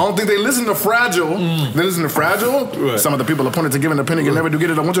 I don't think they listen to Fragile. They listen to Fragile. Some of the people appointed to giving a penny can never do get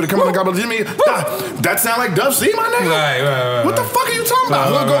it. I want you to come on and gobble Jimmy. That sound like Dub C, my nigga? What the fuck are you talking about?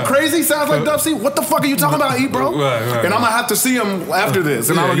 Who'll go crazy? Sounds like Dub C? What the fuck are you talking about, Ebro? And I'm gonna have to see him after this,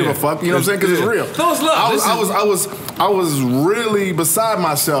 and I don't give a fuck. You know what I'm saying? Because it's real. No, it's love. I was really beside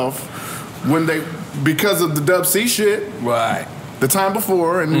myself when because of the Dub C shit. The time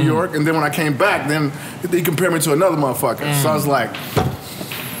before in New York, and then when I came back, then he compared me to another motherfucker. So I was like,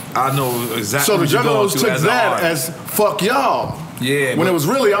 I know exactly. So the Juggalos took that as fuck y'all. Yeah. When it was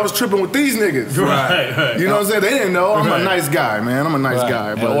really, I was tripping with these niggas. Right. You know what I'm saying? They didn't know. I'm a nice guy, man. I'm a nice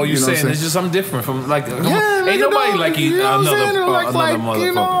guy. But all you're saying is just something different from like. Yeah, ain't nobody like you. Another motherfucker.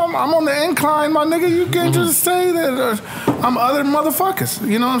 You know, I'm on the incline, my nigga. You can't just say that I'm other motherfuckers.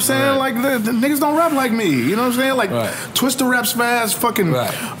 You know what I'm saying? Like the niggas don't rap like me. You know what I'm saying? Like Twista raps fast, fucking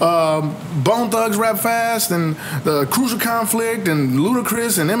Bone Thugs rap fast, and the Crucial Conflict and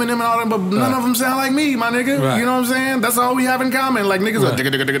Ludacris and Eminem and all that. But none of them sound like me, my nigga. You know what I'm saying? That's all we have in common. Like niggas are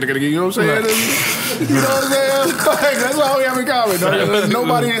you know what I'm saying? You know what I'm saying? Like, that's all we have in common.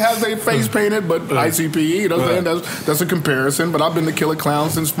 Nobody has their face painted but ICP. You know what I'm saying? That's a comparison. But I've been the Killer Clown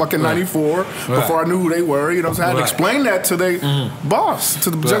since fucking 94 before I knew who they were. You know what I'm saying? I had to explain that to their boss, to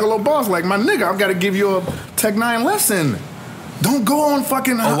the Juggalo boss. Like, my nigga, I've got to give you a Tech-9 lesson. Don't go on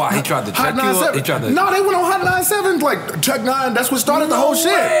fucking he tried to check you? No, they went on Hot 97. Like, Tech-9, that's what started the whole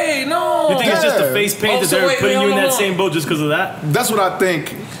shit. You think it's just the face paint that they're putting you in that same boat just because of that? That's what I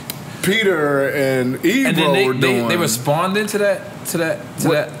think Peter and Ebro were doing. They responded to that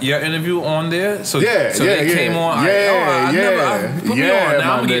your interview on there. So they came on. Put me on.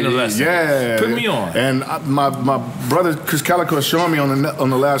 Now I'm getting a lesson. Put me on. And my brother Chris Calico is showing me on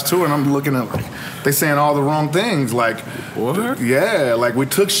the last tour, and I'm looking at like they saying all the wrong things. Like like we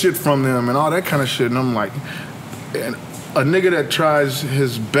took shit from them and all that kind of shit. And I'm like, and a nigga that tries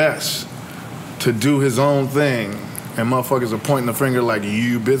his best to do his own thing. And motherfuckers are pointing the finger like,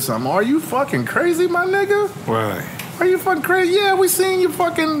 you bit something. Are you fucking crazy, my nigga? Are you fucking crazy? Yeah, we seen you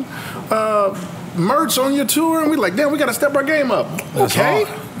fucking merch on your tour, and we like, damn, we gotta step our game up. Okay.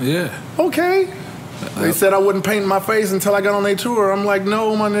 Okay. They said I wouldn't paint my face until I got on their tour. I'm like,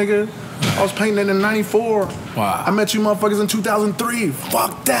 no, my nigga. I was painting it in 94. I met you motherfuckers in 2003.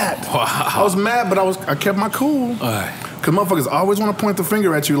 Fuck that. I was mad, but I kept my cool. Because motherfuckers always want to point the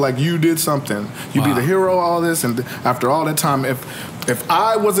finger at you like you did something. You be the hero, all this, and after all that time, if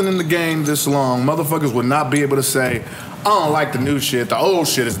I wasn't in the game this long, motherfuckers would not be able to say, I don't like the new shit. The old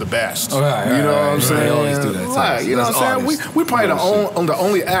shit is the best. You know what I'm saying? They always do that. You know what I'm saying? We probably the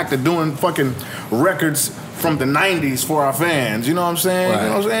only act of doing fucking records from the 90s for our fans. You know what I'm saying? You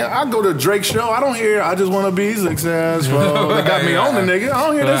know what I'm saying? I go to Drake's show. I don't hear I just want to be successful. They got me on the nigga. I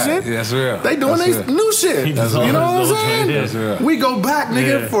don't hear that shit. That's real. They doing their new shit. You know what I'm saying? That's real. We go back,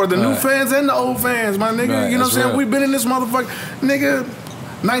 nigga, for the new fans and the old fans, my nigga. You know what I'm saying? We've been in this motherfucker. Nigga,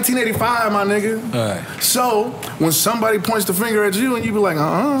 1985, my nigga. So when somebody points the finger at you and you be like,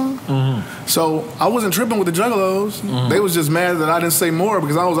 So I wasn't tripping with the Juggalos. They was just mad that I didn't say more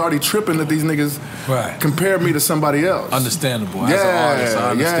because I was already tripping that these niggas compared me to somebody else. Understandable. As an artist, I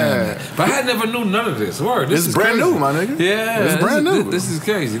understand that. But I never knew none of this. This is brand new, my nigga. Yeah. It's brand new. This is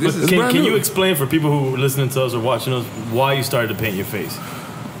crazy. Can you explain for people who are listening to us or watching us why you started to paint your face?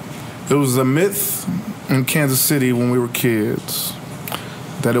 It was a myth in Kansas City when we were kids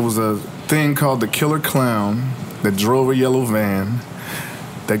that it was a thing called the Killer Clown that drove a yellow van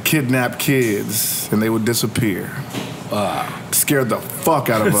that kidnapped kids and they would disappear. Scared the fuck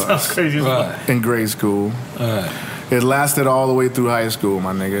out of us in grade school. It lasted all the way through high school,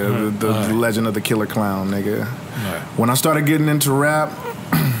 my nigga. The legend of the Killer Clown, nigga. When I started getting into rap,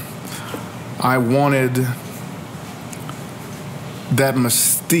 I wanted that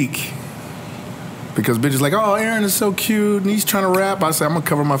mystique. Because bitches like, oh, Aaron is so cute and he's trying to rap. I said, I'm gonna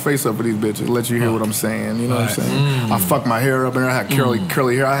cover my face up with these bitches, let you hear what I'm saying. You know what I'm saying? I fucked my hair up and I had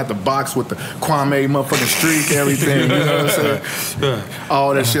curly hair. I had the box with the Kwame motherfucking streak, everything. You know what I'm saying?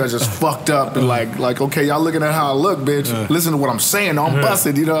 All that shit I just fucked up and like, okay, y'all looking at how I look, bitch. Listen to what I'm saying. I'm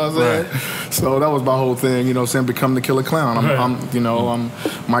busted, you know what I'm saying? So that was my whole thing, you know what I'm saying? Become the Killer Clown. I'm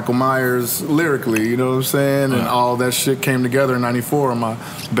Michael Myers lyrically, you know what I'm saying? And all that shit came together in '94. My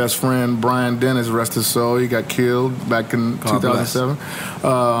best friend, Brian Dennis, rest his soul, he got killed back in 2007.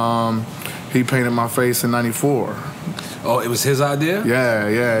 He painted my face in '94. Oh, it was his idea?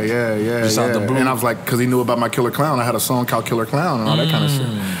 Yeah. Just out the blue? And I was like, because he knew about my Killer Clown. I had a song called Killer Clown and all that kind of shit.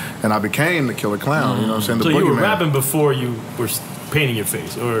 And I became the Killer Clown, you know what I'm saying? The so you were boogeyman. rapping before you were painting your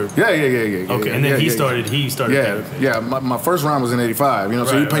face, or Yeah. Okay, and then he started. Yeah. My first rhyme was in '85, you know,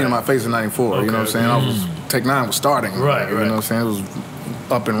 so he painted my face in '94. You know what I'm saying? I was Tech 9 was starting, you know what I'm saying? It was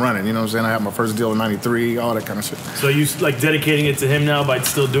up and running, you know what I'm saying? I had my first deal in '93, all that kind of shit. So you like dedicating it to him now by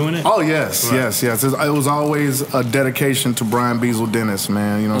still doing it? Oh yes. It was always a dedication to Brian Beazle Dennis,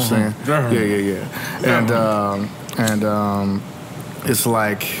 man. You know what I'm saying? Yeah. And it's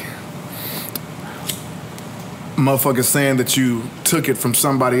like motherfuckers saying that you took it from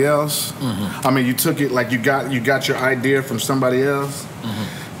somebody else. I mean, you took it like you got your idea from somebody else.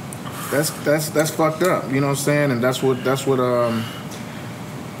 That's fucked up. You know what I'm saying? And that's what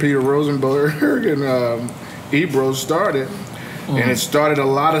Peter Rosenberg and Ebro started. And it started a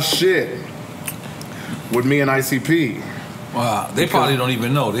lot of shit with me and ICP. Wow, they probably don't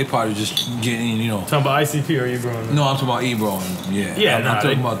even know. They probably just getting, you know. Talking about ICP or Ebro? No, I'm talking about Ebro. I'm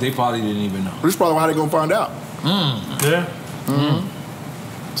talking about they probably didn't even know. This is probably how they gonna find out. Yeah.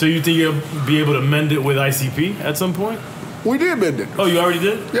 So you think you'll be able to mend it with ICP at some point? We did mend it. Oh, you already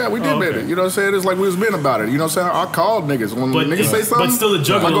did? Yeah, we did mend it. You know what I'm saying? It's like we was been about it. You know what I'm saying? I called niggas when niggas say something. But still, the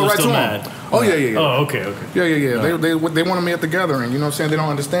juggler was still mad. Oh yeah. Oh, okay. Yeah. They wanted me at the gathering. You know what I'm saying? They don't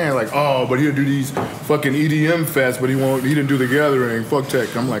understand. Like, oh, but he'll do these fucking EDM fests, but he didn't do the gathering. Fuck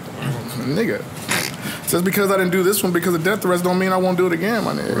Tech. I'm like, nigga. Just because I didn't do this one because of death threats don't mean I won't do it again,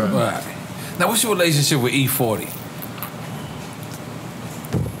 my nigga. Right. Now, what's your relationship with E40?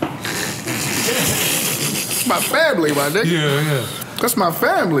 It's my family, my nigga. Yeah. That's my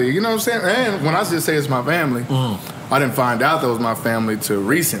family, you know what I'm saying? And when I just say it's my family, I didn't find out that was my family till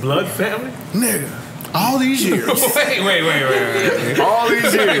recently. Blood family? Nigga, all these years. Wait. All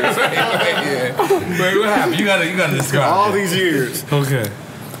these years. Wait, what happened? You gotta describe all these years. Okay.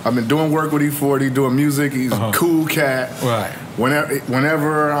 I've been doing work with E40, doing music. He's a cool cat. Right.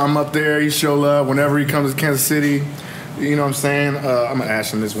 Whenever I'm up there, he show up. Whenever he comes to Kansas City, you know what I'm saying? I'm gonna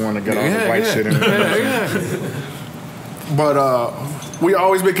ask him this one to get all the white shit in it. But we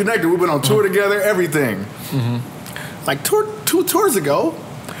always been connected. We've been on tour together, everything. Like two tours ago,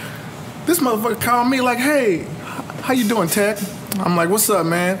 this motherfucker called me like, hey, how you doing, Tech? I'm like, what's up,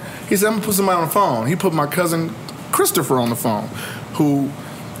 man? He said, I'm gonna put somebody on the phone. He put my cousin Christopher on the phone, who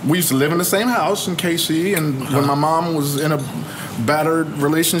we used to live in the same house in KC, and when my mom was in a battered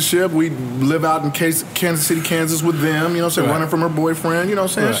relationship, we'd live out in Kansas City, Kansas with them, you know what I'm saying, running from her boyfriend, you know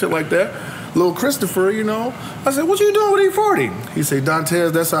what I'm saying, shit like that. Little Christopher, you know. I said, what you doing with E40? He said,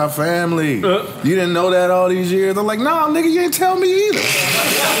 Dantes, that's our family. You didn't know that all these years? I'm like, nah, nigga, you ain't tell me either.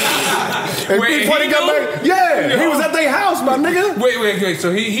 Wait, E40 got back, he was at their house, my nigga. Wait.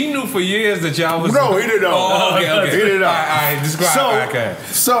 So he knew for years that y'all was... No, he didn't know. Oh, okay. He didn't know. All right, describe.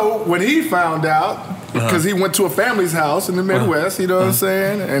 So when he found out, because he went to a family's house in the Midwest, you know what I'm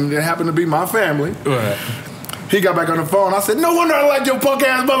saying? And it happened to be my family. He got back on the phone. I said, no wonder I like your punk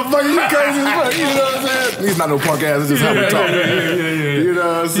ass motherfucker. You crazy as fuck. You know what I'm saying? He's not no punk ass. It's just how we talk. You know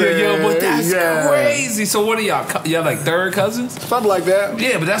what I'm saying? But that's crazy. So what are y'all? Y'all like third cousins? Something like that.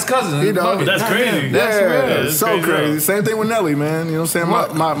 Yeah, but that's cousins. You know, that's crazy. That's so crazy. Same thing with Nelly, man. You know what I'm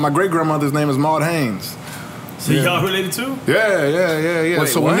saying? My great grandmother's name is Maud Haynes. So y'all related too? Yeah. Wait,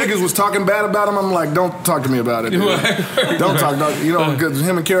 so what? when niggas was talking bad about him, I'm like, don't talk to me about it. Don't talk, because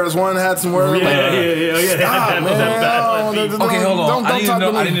him and Karis One had some words. Yeah. Stop, man. Okay, hold on.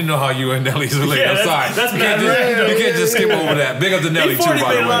 I didn't know how you and Nelly's related. I'm sorry. That's you can't just skip over that. Big up to Nelly too,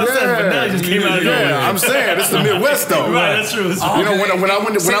 by the way. But Nelly just came out of nowhere. Yeah, I'm saying it's the Midwest though. Right, that's true. You know, when I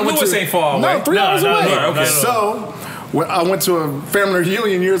went to ain't far away. No, 3 hours away. Okay. So when I went to a family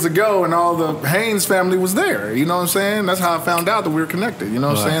reunion years ago, and all the Haynes family was there. You know what I'm saying? That's how I found out that we were connected. You know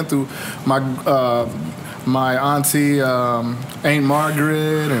what I'm saying? Through my auntie Aunt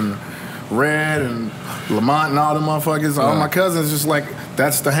Margaret and Red and Lamont and all them motherfuckers. All my cousins, just like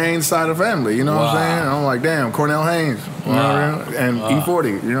that's the Haynes side of the family. You know what I'm saying? And I'm like, damn, Cornell Haynes, you know what I mean? And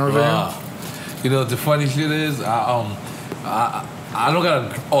E40. You know what I'm saying? You know the funny shit is, I don't got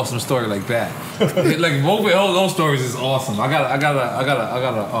an awesome story like that. Like both of those stories is awesome. I got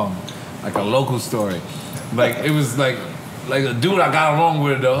like a local story. Like it was like a dude I got along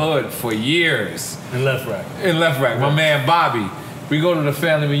with in the hood for years. In Left Rack. My man Bobby. We go to the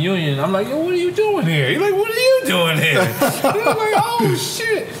family reunion. I'm like, yo, what are you doing here? He's like, what are you doing here? I'm like, oh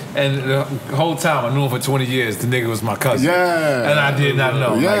shit. And the whole time I knew him for 20 years. The nigga was my cousin. Yeah. And I did not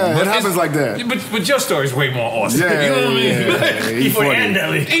know. Yeah, it happens like that. But your story's way more awesome. Yeah, you know what I mean? Yeah. E40 and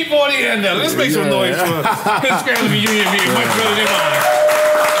Nelly. E40 and Nelly. Let's make some noise for his family reunion being much better than mine.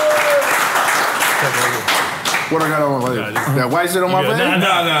 What I got on my face? That white shit on my face?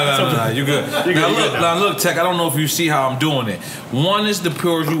 No. You good. Now look, Tech, I don't know if you see how I'm doing it. One is the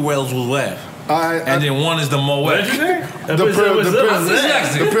Pure Wells was left. And then one is the Moet. What did you say? The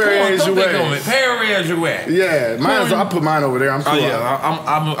Perrier Jouet. Yeah, I put mine over there. I'm cool. Oh yeah,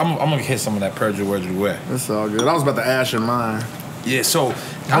 I'm gonna hit some of that Perrier Jouet. That's all good. I was about to ash in mine. Yeah, so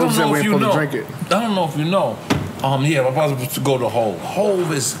I don't know if you know. Drink it. I don't know if you know. Yeah, I'm about to go to Hove.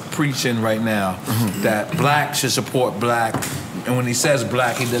 Hove is preaching right now that black should support black, and when he says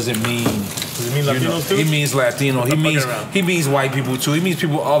black, he doesn't mean. Does it mean Latinos too? He means Latino. He means white people too. He means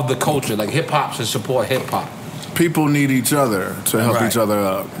people of the culture. Like hip hop should support hip hop. People need each other to help each other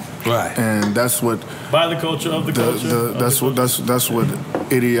up. Right. And that's what by the culture of the culture. That's what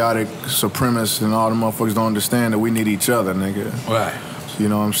idiotic supremacists and all the motherfuckers don't understand, that we need each other, nigga. Right. You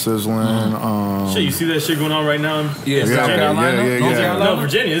know, I'm sizzling. Shit, you see that shit going on right now? Yeah, South Carolina? Yeah. No,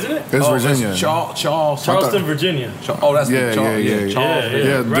 Virginia, isn't it? It's Virginia. It's Charleston, Virginia. That's Charleston.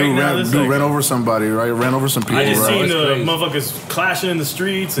 Yeah, dude ran over somebody, right? Ran over some people. I just seen the motherfuckers clashing in the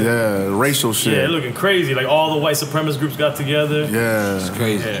streets. And, racial shit. Yeah, looking crazy. Like all the white supremacist groups got together. Yeah. It's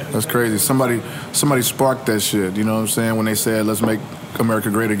crazy. Yeah. That's crazy. Somebody sparked that shit, you know what I'm saying? When they said, let's make America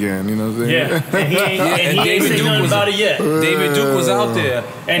great again, you know what I'm saying? Yeah, and he ain't saying nothing about it yet. David Duke was out there,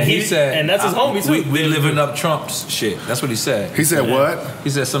 and he said, and that's his homie too. We living up Trump's shit. That's what he said. He said what? He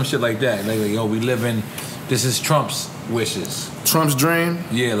said some shit like that. Like yo, we living. This is Trump's wishes. Trump's dream?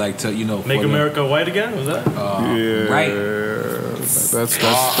 Yeah, like to make America white again. Was that? Right. That's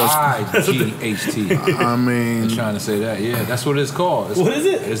RIGHT. I mean, I'm trying to say that. Yeah, that's what it's called. What is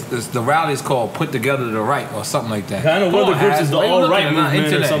it? It's the rally is called "Put Together the Right" or something like that. I know one of the groups is the All Right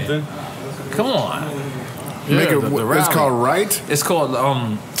movement or something. Come on. It's called Right. It's called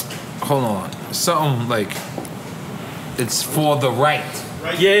hold on, something like it's for the right.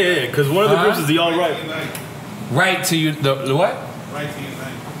 Yeah, because one of the groups is the All Right. Right to you. The what?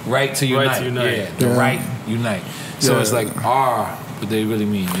 Right to unite. Yeah, the right unite. So it's like R, but they really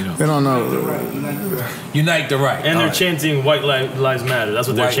mean, you know. They don't know. Unite the right. And they're chanting White Lives Matter. That's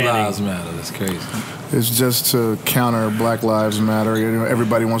what they're chanting. White Lives Matter. That's crazy. It's just to counter Black Lives Matter. You know,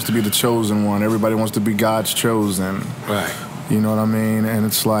 everybody wants to be the chosen one. Everybody wants to be God's chosen. Right. You know what I mean? And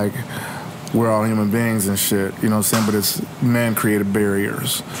it's like, we're all human beings and shit. You know what I'm saying? But it's man-created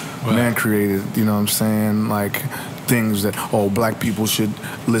barriers. Right. Man-created, you know what I'm saying? Like, things that, black people should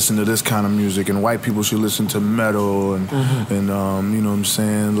listen to this kind of music, and white people should listen to metal, and you know what I'm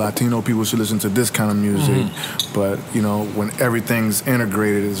saying, Latino people should listen to this kind of music. But you know, when everything's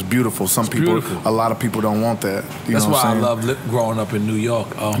integrated, it's beautiful. A lot of people don't want that. That's why I love growing up in New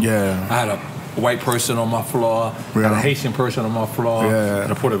York. I had a white person on my floor, I had a Haitian person on my floor, and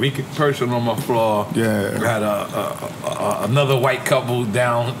a Puerto Rican person on my floor. I had another white couple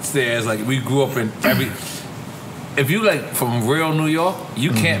downstairs. Like, we grew up in every. If you from real New York,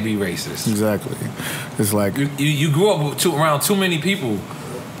 you can't be racist. Exactly. It's like you grew up around too many people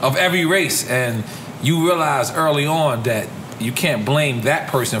of every race, and you realize early on that you can't blame that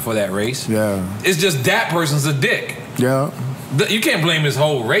person for that race. Yeah. It's just that person's a dick. Yeah. You can't blame his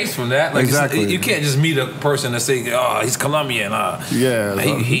whole race from that. Like, exactly. You can't just meet a person and say, "Oh, he's Colombian."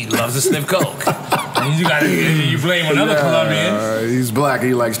 He loves to sniff coke. And you blame another Colombian. He's black.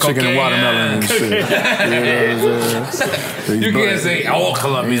 He likes chicken and watermelon and shit. You can't say all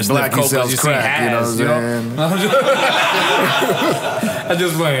Colombians black. He sells crack. You know what I'm saying? I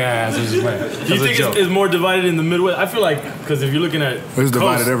just play ass. Do you think it's more divided in the Midwest? I feel like because if you're looking at it's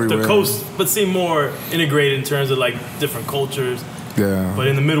divided everywhere. The coast, but seem more integrated in terms of like different cultures. Yeah. But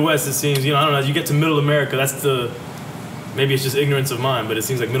in the Midwest, it seems, you know, I don't know. As you get to Middle America, that's maybe it's just ignorance of mine, but it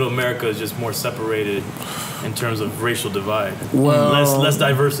seems like Middle America is just more separated in terms of racial divide. Well, less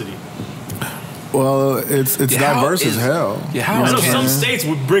diversity. Well, it's diverse as hell. Yeah, I know some states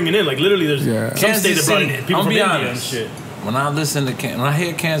would bring it in. Like literally, there's some states that brought in people from India and shit. When I listen to when I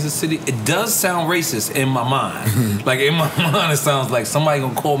hear Kansas City, it does sound racist in my mind. Like in my mind, it sounds like somebody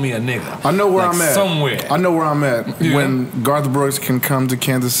gonna call me a nigga. I know where like I'm at. Somewhere. I know where I'm at. Yeah. When Garth Brooks can come to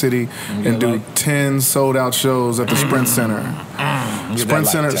Kansas City and do 10 sold out shows at the Sprint Center. Sprint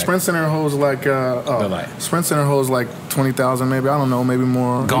Center holds like Sprint Center holds like 20,000 maybe. I don't know, maybe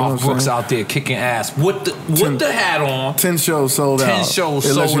more. Garth Brooks out there kicking ass with the hat on. 10 shows sold out. 10 shows sold out.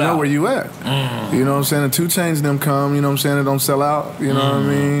 It lets you know where you at. You know what I'm saying? The 2 Chainz them come. You know what I'm saying? It don't sell out. You know what I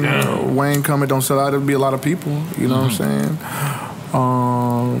mean? Wayne come, it don't sell out. It'll be a lot of people. You know what I'm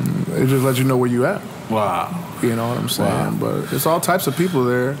saying? It just lets you know where you at. Wow. You know what I'm saying? Wow. But it's all types of people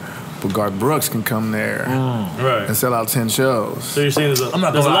there. But Garth Brooks can come there and sell out 10 shows. So you're saying there's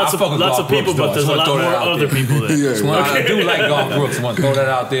lots of people, but there's a lot more other people there. I do like Garth Brooks. I want to throw that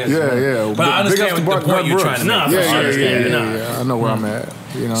out there. Yeah. But I understand the point you're trying to make. Yeah. I know where I'm at.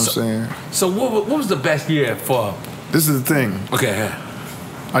 You know what I'm saying? So what was the best year for? This is the thing. Okay.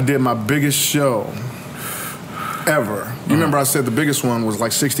 I did my biggest show ever. You remember I said the biggest one was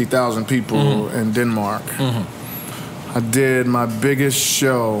like 60,000 people in Denmark. I did my biggest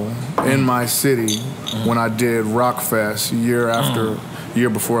show in my city when I did Rockfest year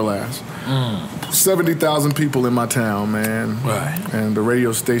before last. 70,000 people in my town, man. Right. And the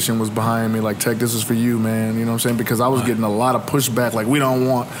radio station was behind me like, Tech, this is for you, man. You know what I'm saying? Because I was getting a lot of pushback. Like, we don't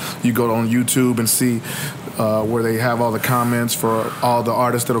want, you go on YouTube and see where they have all the comments for all the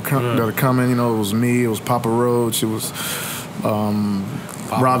artists that are coming. You know, it was me, it was Papa Roach, it was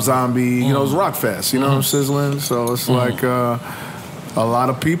Rob Zombie, you know, it was Rockfest, you know what I'm sizzling? So it's like a lot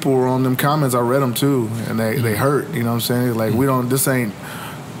of people were on them comments. I read them too, and they hurt, you know what I'm saying? Like, this ain't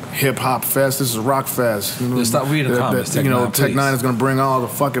hip-hop fest, this is rock fest. Stop reading comments, you know, Tech9ne is going to bring all the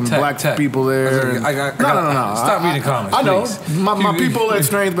fucking black people there. No. Stop reading comments, I know. My people at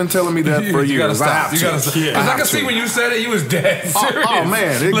Strange been telling me that for years. You gotta stop. Because I can see when you said it, you was dead serious. Oh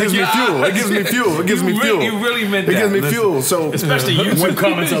man, it gives me fuel. It gives me fuel. It gives me fuel. You really meant that. It gives me fuel. So especially YouTube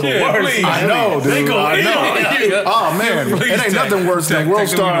comments are the worst. I know, dude. I know. Oh man, it ain't nothing worse than World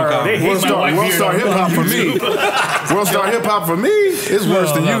Star Hip Hop for me. World Star Hip Hop for me is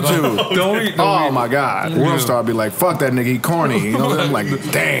worse than YouTube. Oh my God, World Star be like, fuck that nigga, he corny. You know what I'm like,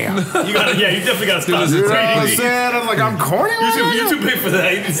 damn. You definitely gotta stop. You know what I'm saying? I'm like, I'm corny. You too big for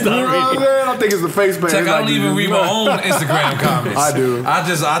that. You can stop reading. You know what I'm saying? I think it's the face band. I don't even read my own Instagram comments. I do. I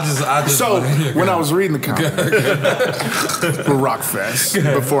just. So when I was reading the comments for Rockfest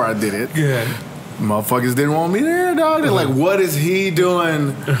before I did it. Motherfuckers didn't want me there, dog. They're like, what is he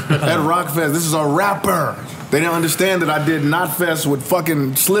doing at Rockfest? This is a rapper. They didn't understand that I did Knotfest with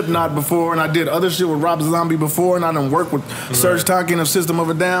fucking Slipknot before, and I did other shit with Rob Zombie before, and I done worked with Serge Tankian of System of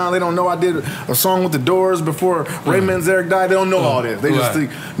a Down. They don't know I did a song with the Doors before Ray Manzarek died. They don't know all this. They just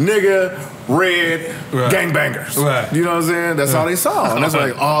think, nigga, Red, gangbangers. You know what I'm saying? That's all they saw. And that's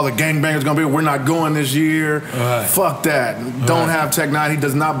like, oh, the gangbangers gonna be, we're not going this year. Fuck that. Don't have Tech9ne. He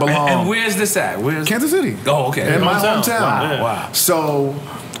does not belong. And where's this at? Kansas City. Oh, okay. In my hometown. Wow. So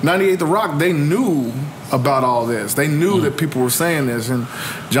 98 The Rock, they knew about all this. They knew that people were saying this, and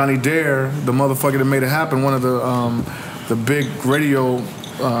Johnny Dare, the motherfucker that made it happen, one of the big radio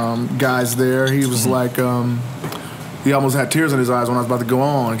guys there, he was like, he almost had tears in his eyes when I was about to go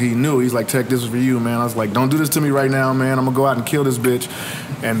on. He knew. He's like, Tech, this is for you, man. I was like, don't do this to me right now, man. I'm gonna go out and kill this bitch.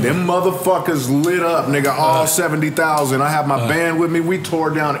 And them motherfuckers lit up, nigga, all 70,000. I have my band with me. We tore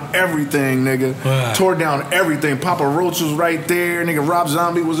down everything, nigga. Tore down everything. Papa Roach was right there. Nigga, Rob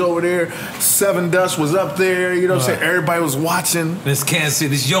Zombie was over there. Seven Dust was up there. You know what I'm saying? Everybody was watching. This Kansas City,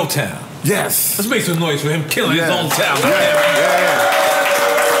 this is your town. Yes. Let's make some noise for him killing his own town. And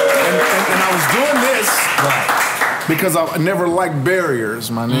I was doing this because I never liked barriers,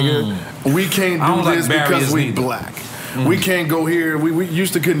 my nigga. We can't do this because we black. We can't go here. We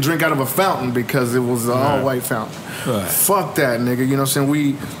used to couldn't drink out of a fountain because it was an all-white fountain. Fuck that, nigga. You know what I'm saying?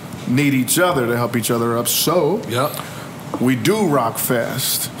 We need each other to help each other up. So we do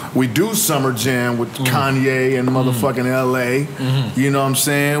Rockfest. We do Summer Jam with Kanye and motherfucking LA. You know what I'm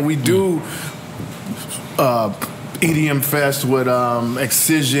saying? We do EDM Fest with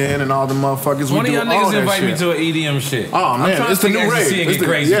Excision and all the motherfuckers. One of y'all niggas invite me to an EDM shit. Oh man, it's the new rave. It's the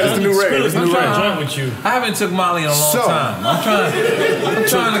crazy. Yeah, it's the new rave. I'm trying to join with you. I haven't took Molly in a long time. I'm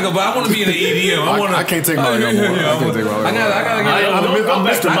trying to go, but I want to be in the EDM. I can't take Molly no more. I can't take Molly. I gotta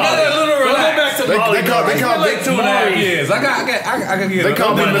Mr. Molly. I got a little relax. They call like 2.5 years. I gotta get. They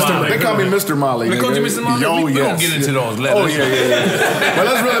call me Mr. Molly. They call you Mr. Molly. We don't get into those letters. Oh yeah. But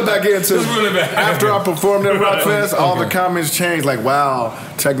let's reel it back into. After I performed at Rock Fest, all the comments changed. Like, wow,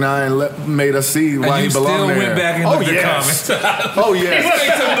 Tech9 made us see why he belonged there. And you still went back and looked at comments. Oh yes.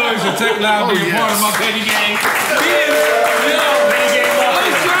 Make some noise for Tech9 being part of my petty gang.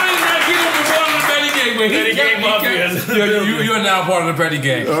 You're now part of the petty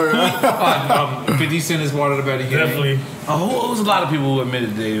gang. 50 Cent is part of the petty gang. Definitely. Who's a lot of people who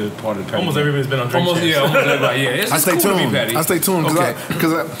admitted they were part of the petty gang. Almost everybody's been on Drink Almost everybody. Yeah, I stay tuned. I stay tuned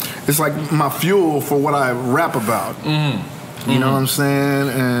because it's like my fuel for what I rap about. You know what I'm saying?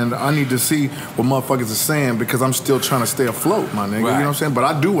 And I need to see what motherfuckers are saying because I'm still trying to stay afloat, my nigga. You know what I'm saying? But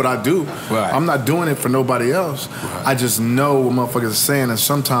I do what I do. I'm not doing it for nobody else. I just know what motherfuckers are saying, and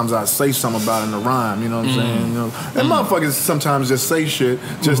sometimes I say something about it in the rhyme. You know what I'm saying? You know? And motherfuckers sometimes just say shit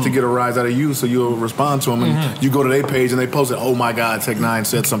just to get a rise out of you, so you'll respond to them, and you go to their page and they post it. Oh my God, Tech9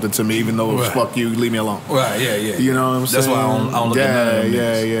 said something to me, even though it was fuck you, leave me alone. You know what I'm saying? That's why I don't look at none of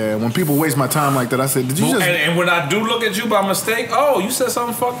them. Yeah. When people waste my time like that, I said, did you just? And when I do look at you by mistake, oh, you said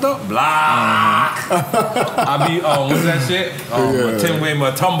something fucked up? Blah. I be, what's that shit? Timway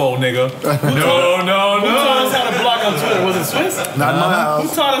Matumbo, nigga. No. Who taught us how to block on Twitter? Was it Swiss? Not my house.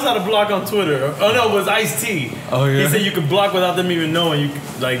 Who taught us how to block on Twitter? Oh no, it was Ice-T. Oh yeah. He said you could block without them even knowing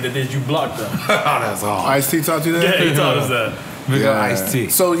that you blocked them. That's all. Ice-T taught you that? Yeah, he taught us that. Ice-T.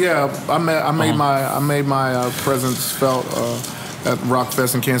 So yeah, I made my presence felt at Rock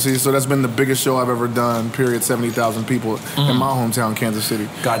Fest in Kansas City. So that's been the biggest show I've ever done, period. 70,000 people in my hometown, Kansas City.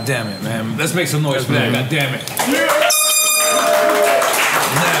 God damn it, man. Let's make some noise for that. God damn it.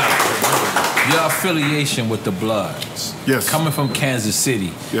 Now, your affiliation with the Bloods. Yes. Coming from Kansas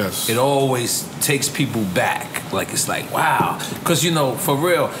City. Yes. It always takes people back. Like, it's like, wow. Because, you know, for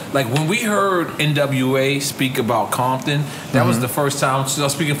real, like when we heard NWA speak about Compton, that was the first time, so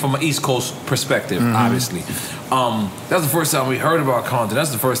speaking from an East Coast perspective, obviously. That was the first time we heard about Compton.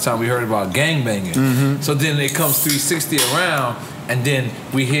 That's the first time we heard about gangbanging. So then it comes 360 around, and then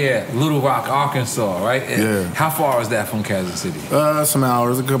we hear Little Rock, Arkansas, right? And how far is that from Kansas City? Some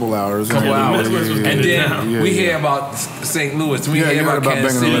hours, a couple hours. And then we hear about St. Louis, we hear about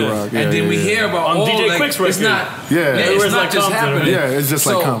Kansas City, and then we hear about on all DJ Quick's record. It's not, it's not just happening. Yeah, it's just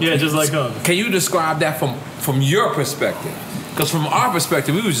like Compton. Yeah, just like Compton. Can you describe that from your perspective? Because from our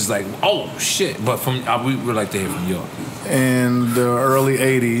perspective, we was just like, oh shit. But we would like to hear from yours. In the early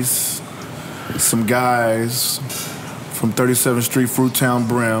 80s, some guys from 37th Street, Fruittown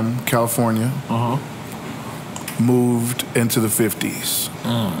Brim, California, moved into the 50s.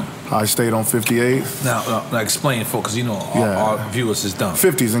 I stayed on 58th. Now explain, folks, because you know our viewers is dumb.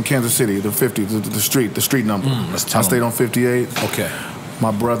 50s in Kansas City, the 50s, the street number. I stayed on 58th. Okay.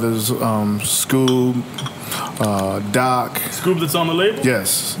 My brothers, Scoob, Doc. Scoob that's on the label?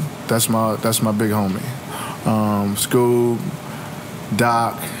 Yes, that's my big homie. Scoob,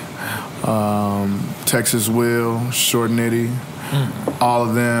 Doc, Texas Will, Short Nitty, all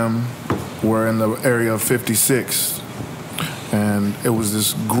of them were in the area of 56. And it was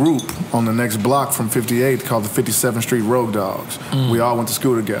this group on the next block from 58 called the 57th Street Road Dogs. We all went to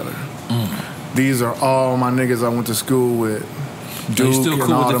school together. These are all my niggas I went to school with. Duke, you still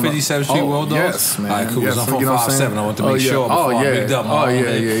cool with the 57th Street Road Dogs? Yes, man. All right, cool. Yes, I'm from 5'7". I want to make sure before I picked up my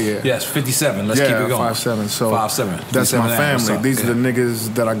Yes, 57. Let's keep it going. 5'7". So 5'7". That's my family. These are the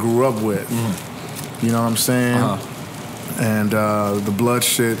niggas that I grew up with. You know what I'm saying? And the blood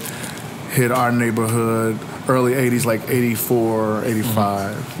shit hit our neighborhood early 80s, like 84,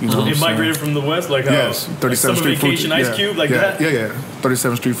 85. You know it migrated from the west, like how? Yes, 37th Street Vacation Ice Cube, like that? Yeah.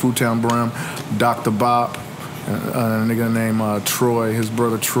 37th Street, Fruittown Brim, Dr. Bop, a nigga named Troy, his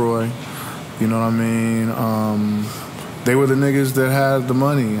brother Troy. You know what I mean? They were the niggas that had the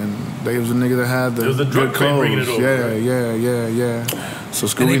money, and they was the nigga that had the good clothes. Yeah. So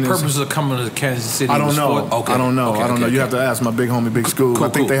Any purpose of coming to Kansas City? I don't know. Okay. I don't know. You have to ask my big homie, Big Scoob. I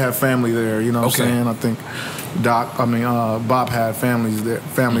think they have family there. You know what I'm saying? I think Bob had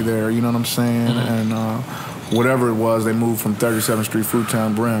family there. You know what I'm saying? And whatever it was, they moved from 37th Street,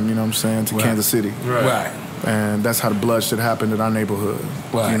 Fruittown Brim. You know what I'm saying, to Kansas City. Right. And that's how the blood shit happened in our neighborhood.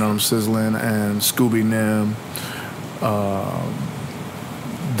 Right. You know what I'm sizzling and Scooby Nim.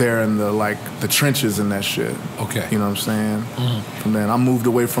 They're in the trenches in that shit. Okay. You know what I'm saying? From then I moved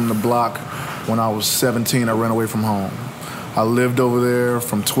away from the block when I was 17, I ran away from home. I lived over there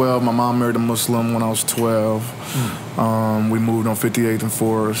from 12. My mom married a Muslim when I was 12. We moved on 58th and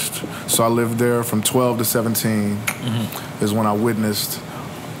Forest. So I lived there from 12 to 17 is when I witnessed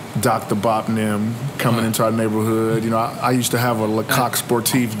Dr. Bop and them coming into our neighborhood. You know, I used to have a Lecoq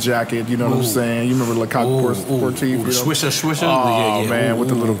Sportif jacket, you know what I'm saying? You remember Lecoq Sportif? You know? Swisher. Oh, man, with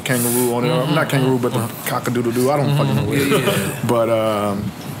the little kangaroo on it. Not kangaroo, but the cock-a-doodle-doo. I don't fucking know what it is. But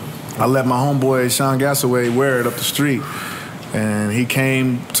I let my homeboy, Sean Gassaway, wear it up the street. And he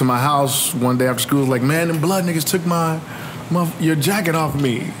came to my house one day after school, was like, man, them blood niggas took your jacket off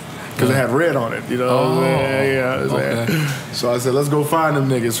me. Because it had red on it, you know. So I said, let's go find them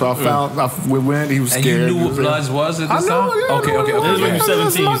niggas. So we went, he was scared. And you knew what Bloods was at this time? Okay. This is when you're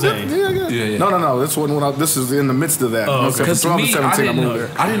 17, you saying? Yeah. No. This is in the midst of that. Because I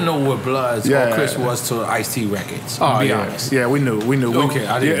didn't know what Bloods or Chris was till Ice-T records. To be honest. Yeah, we knew. Okay,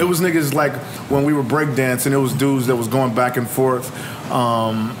 I didn't. It was niggas like when we were breakdancing, it was dudes that was going back and forth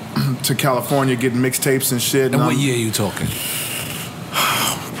to California getting mixtapes and shit. And what year are you talking?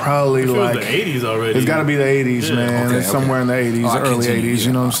 Probably like the 80s already. It's got to be the 80s, man. It's somewhere in the 80s, early 80s.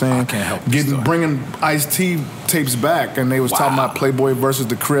 You know what I'm saying? I can't help bringing Ice-T tapes back, and they was talking about Playboy versus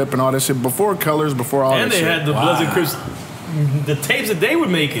the Crip and all that shit before Colors, before all that shit. And they had the Bloods and Crips. The tapes that they were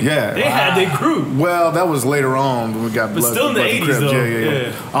making, they had their crew. Well, that was later on when we got But still in the 80s, though.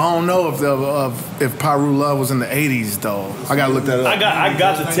 Yeah. I don't know if Pyru Love was in the 80s, though. I gotta look that up. I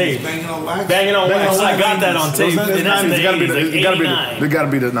got the tape. Banging on Wax. I got that on tape. It gotta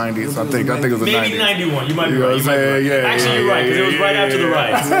be the 90s. I think it was the 90s. Maybe 91. You might be right. Actually, you're right, because it was right after the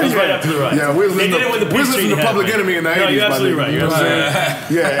riots. Yeah, we was listening to Public Enemy in the 80s. No, you're absolutely right.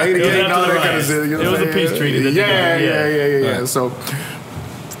 Yeah, 88 and all that kind of shit. It was a peace treaty. Yeah. So,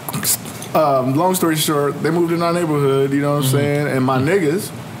 long story short, they moved in our neighborhood, you know what I'm saying? And my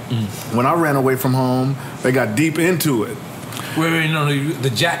niggas, when I ran away from home, they got deep into it. Wait, no, the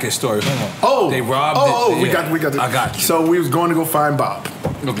jacket story. Hold on. They robbed it. We got I got you. So we was going to go find Bob,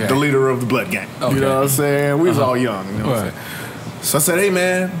 the leader of the Blood Gang. You know what I'm saying? We was all young. You know what I'm saying? So I said, hey,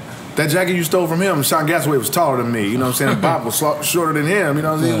 man, that jacket you stole from him, Sean Gassaway was taller than me. You know what I'm saying? Bob was shorter than him. You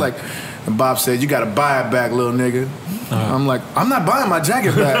know what I'm saying? And Bob said, you got to buy it back, little nigga. I'm like, I'm not buying my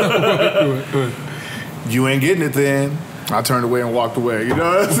jacket back. You ain't getting it then. I turned away and walked away. You know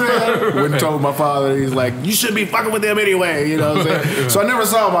what I'm saying? Went and told my father. He's like, you should be fucking with them anyway. You know what I'm saying? So I never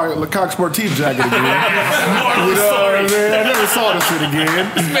saw my Lecoq Sportif jacket again. You know what I'm saying? I never saw this shit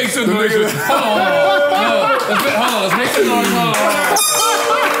again. Let's make some noise. Hold on. Let's make some noise.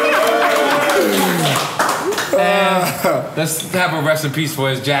 And let's have a rest in peace for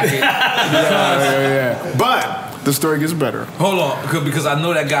his jacket. Yeah. But the story gets better. Hold on, because I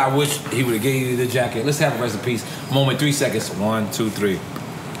know that guy wish he would have gave you the jacket. Let's have a rest in peace. Moment, 3 seconds. 1, 2, 3.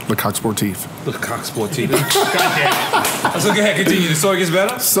 Lecoq Sportif. Lecoq Sportif. So go ahead, continue. The story gets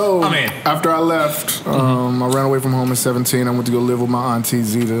better? So, after I left, I ran away from home at 17. I went to go live with my auntie,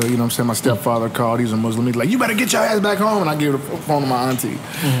 Zita. You know what I'm saying? My stepfather called. He's a Muslim. He's like, you better get your ass back home. And I gave the phone to my auntie.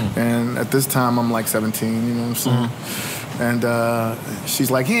 And at this time, I'm like 17. You know what I'm saying? And she's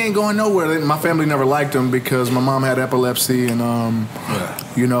like, he ain't going nowhere. My family never liked him because my mom had epilepsy, and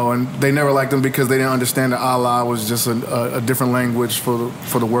you know, and they never liked him because they didn't understand that Allah was just a different language for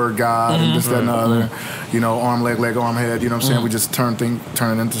the word God and this, that, and the other. You know, arm, leg, arm, head. You know what I'm saying? We just turn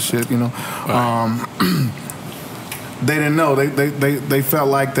it into shit. You know. They didn't know. They felt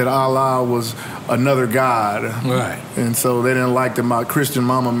like that Allah was another God. Right. And so they didn't like that my Christian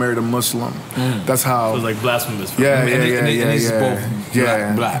mama married a Muslim. That's how. So it was like blasphemous. Yeah.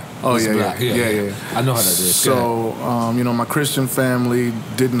 Both black. Oh, yeah. I know how that is. So, you know, my Christian family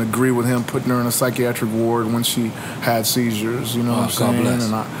didn't agree with him putting her in a psychiatric ward when she had seizures. You know what I'm saying? Bless.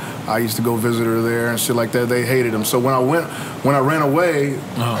 And I used to go visit her there and shit like that. They hated him. So when I ran away,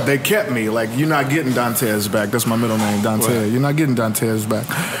 they kept me. Like, you're not getting Dantes back. That's my middle name, Dante. Right. You're not getting Dantes back.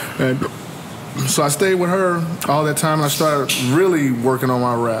 And so I stayed with her all that time, and I started really working on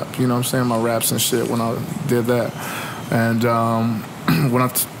my rap. You know what I'm saying? My raps and shit when I did that. And when I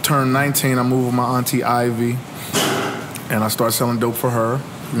turned 19, I moved with my auntie Ivy, and I started selling dope for her.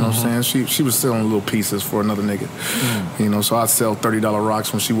 You know what I'm saying? She was selling little pieces for another nigga. You know, so I'd sell $30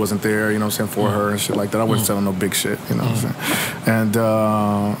 rocks when she wasn't there, you know what I'm saying, for her and shit like that. I wasn't selling no big shit, you know what I'm saying? And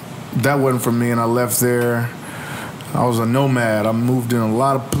that wasn't for me, and I left there. I was a nomad. I moved in a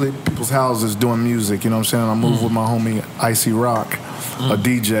lot of people's houses doing music, you know what I'm saying? I moved with my homie Icy Rock, a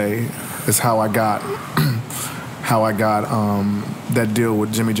DJ. Is how I got that deal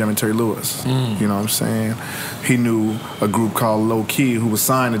with Jimmy Jam and Terry Lewis. You know what I'm saying? He knew a group called Low Key who was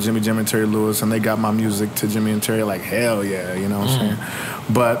signed to Jimmy Jam and Terry Lewis, and they got my music to Jimmy and Terry like, hell yeah, you know what I'm saying?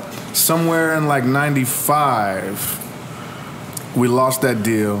 But somewhere in like 95, we lost that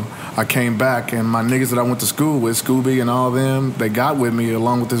deal. I came back, and my niggas that I went to school with, Scooby and all of them, they got with me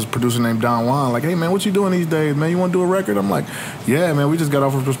along with this producer named Don Juan. Like, hey, man, what you doing these days, man? You want to do a record? I'm like, yeah, man, we just got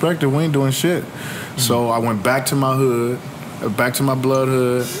off of Perspective. We ain't doing shit. So I went back to my hood, back to my blood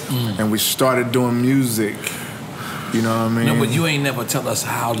hood, and we started doing music. You know what I mean? No, but you ain't never tell us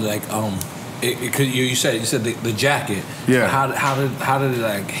how, like, you said the jacket. Yeah. How did it,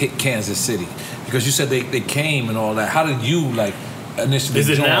 like, hit Kansas City? Because you said they came and all that. How did you, like, initially Is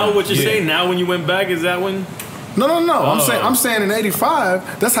it join? now what you're saying? Now when you went back, is that when? No. I'm saying in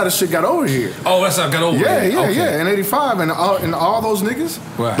 '85, that's how the shit got over here. Oh, that's how it got over here. Yeah. In '85, and all those niggas,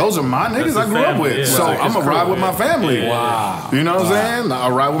 those are my niggas I grew up with. Yeah. So I'm gonna ride with my family. Wow. You know what I'm saying? I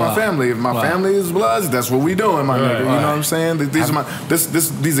ride with my family. If my family is bloods, that's what we doing, my nigga. You know what I'm saying?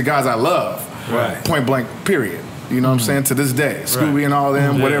 These are guys I love. Right. Point blank. Period. You know what I'm saying? To this day, Scooby and all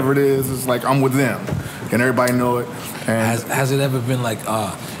them, whatever it is, it's like I'm with them, and everybody know it. And has it ever been like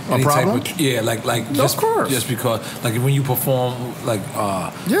a problem? Like of course. Just because like when you perform like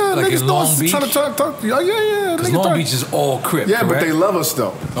niggas in Long Beach, trying to talk. Yeah. Because Long Beach is all Crip. Yeah, correct? but they love us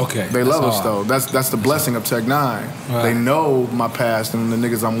though. Okay, they love us though. That's the blessing of Tech N9ne. Right. They know my past and the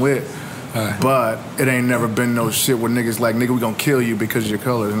niggas I'm with. Right. But it ain't never been no shit where niggas like, nigga, we gonna kill you because of your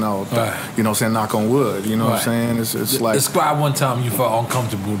colors. No, you know what I'm saying? Knock on wood. You know what I'm saying? It's like. Describe one time you felt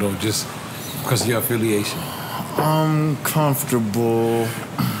uncomfortable though, just because of your affiliation. Uncomfortable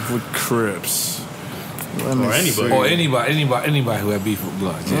with Crips. Or anybody who had beef with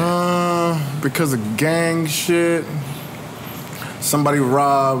Bloods. Yeah. Because of gang shit. Somebody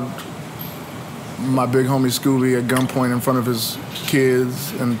robbed my big homie Scooby at gunpoint in front of his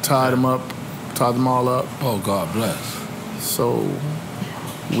kids and tied them all up. Oh, God bless. So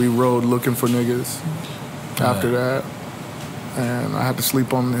we rode looking for niggas after that. And I had to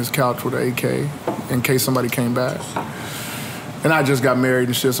sleep on his couch with an AK in case somebody came back. And I just got married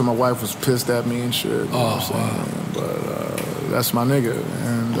and shit, so my wife was pissed at me and shit. You know what I'm saying? But that's my nigga.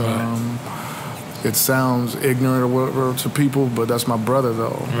 And it sounds ignorant or whatever to people, but that's my brother,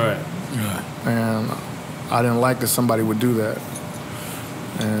 though. Right. And I didn't like that somebody would do that.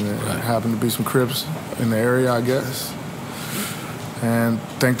 And it happened to be some Crips in the area, I guess. And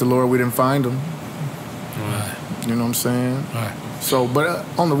thank the Lord we didn't find them. Right. You know what I'm saying? Right. So, but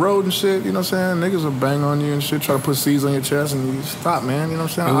on the road and shit, you know what I'm saying? Niggas will bang on you and shit, try to put C's on your chest, and you stop, man. You know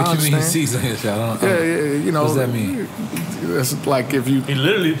what I'm saying? What you mean C's on your chest? Yeah, you know. What does that mean? It's like if you... He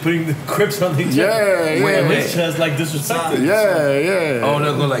literally putting the Crips on his chest. Yeah. On his chest, like disrespected. Yeah. Oh,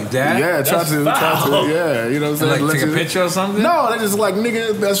 they'll go like that? Yeah, try to. Yeah, you know what I'm saying? Like take a picture or something? No, they just like,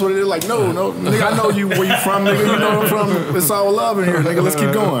 nigga, that's what it is. Like, no, nigga, I know you where you from, nigga. You know where I'm from. It's all love in here, nigga. Let's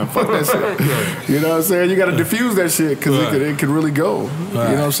keep going. Fuck that shit. You know what I'm saying? You got to diffuse that shit because it could really go. You know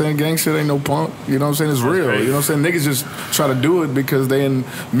what I'm saying? Gang shit ain't no punk. You know what I'm saying? It's real. You know what I'm saying? Niggas just try to do it because they in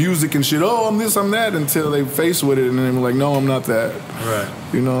music and shit. Oh, I'm this, I'm that, until they face with it and then they're like, no, I'm not that. Right.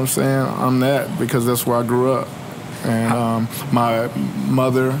 You know what I'm saying? I'm that because that's where I grew up. And my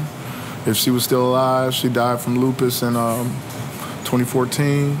mother, if she was still alive, she died from lupus in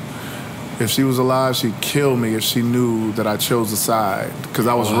 2014. If she was alive, she'd kill me if she knew that I chose a side. Because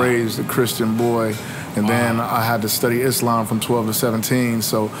I was raised a Christian boy. And then I had to study Islam from 12 to 17.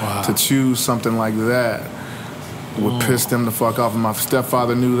 So to choose something like that would piss them the fuck off. And my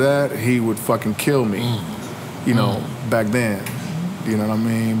stepfather knew that, he would fucking kill me. You know, back then. You know what I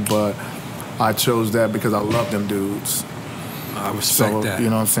mean? But I chose that because I love them dudes. I respect that. You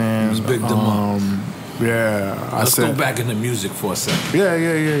know what I'm saying? It was big them up. Yeah. Let's go back into music for a second.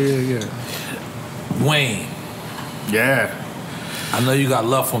 Yeah. Wayne. Yeah. I know you got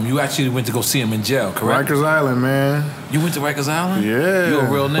love for him. You actually went to go see him in jail, correct? Rikers Island, man. You went to Rikers Island? Yeah. You're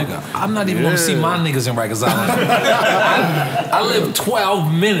a real nigga. I'm not even going to see my niggas in Rikers Island. I live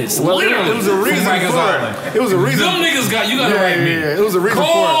 12 minutes, literally. It was a reason for it. It was a reason. Them niggas you got to write me. Yeah, it was a reason for it.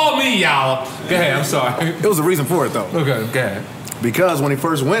 Call me, y'all. Go ahead, I'm sorry. It was a reason for it, though. Okay, go ahead. Because when he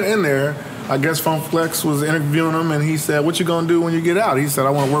first went in there, I guess Funk Flex was interviewing him, and he said, what you gonna do when you get out? He said, I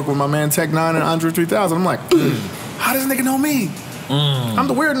want to work with my man Tech N9ne and Andre 3000. I'm like, how does this nigga know me? I'm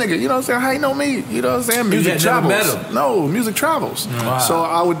the weird nigga, you know what I'm saying? How you know me? You know what I'm saying? Music travels. No, music travels. Wow.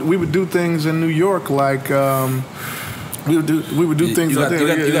 So we would do things in New York like we would do things like that. You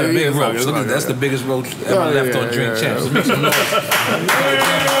got a big roach. Look at that's the biggest roach ever left on Drink Champs. Make some noise.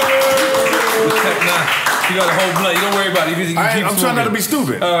 You got a whole blunt. You don't worry about it. I'm trying not to be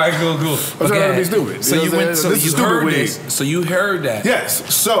stupid. All right, cool. I'm trying not to be stupid. So you went. So you heard this. So you heard that.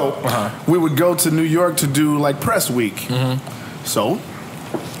 Yes. So we would go to New York to do like press week. So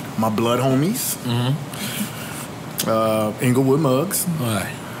my blood homies, Inglewood Muggs. All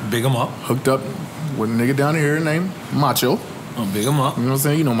right. Big them up. Hooked up with a nigga down here named Macho. Oh, big them up. You know what I'm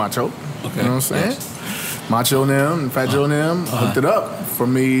saying? You know Macho. Okay. You know what I'm saying? Yes. Macho and them and Fat Joe and them hooked it up for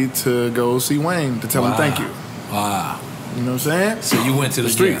me to go see Wayne to tell him thank you. Wow. You know what I'm saying? So you went to the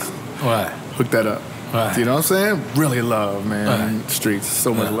streets. Right. Hooked that up. Right. You know what I'm saying? Really love, man. Streets.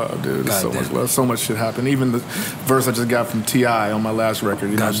 So much love, dude. So much love. So much shit happened. Even the verse I just got from T.I. on my last record,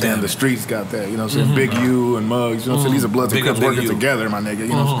 you know what I'm saying? The streets got that. You know what I'm saying? Big U and Muggs. You know what I'm saying? These are Bloods and Crips working together, my nigga.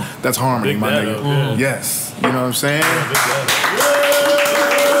 You know, that's harmony, my nigga. Yes. You know what I'm saying?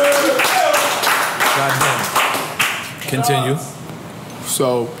 Goddamn. Continue.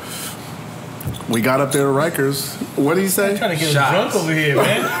 So we got up there to Rikers. What did he say? I'm trying to get drunk over here,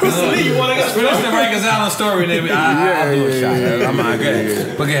 man. You want to go? Finish the Rikers Island story, nigga. I'll do a shot. I'm not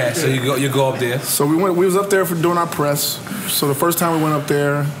good. But yeah, so you go up there. So we was up there for doing our press. So the first time we went up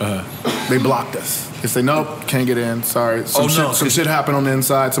there, they blocked us. They say nope, can't get in. Sorry, some shit happened on the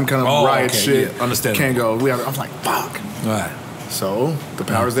inside. Some kind of riot shit. Yeah, understand. Can't go. I was like, fuck. Right. So the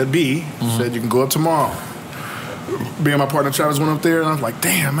powers that be said you can go up tomorrow. Me and my partner Travis went up there, and I was like,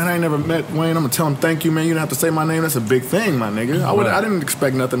 damn, man, I ain't never met Wayne. I'm going to tell him thank you, man. You don't have to say my name. That's a big thing, my nigga. I didn't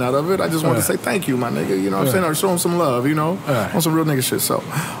expect nothing out of it. I just wanted to say thank you, my nigga. You know what I'm saying? Or show him some love, you know? On some real nigga shit. So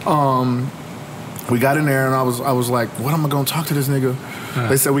we got in there, and I was like, what am I going to talk to this nigga?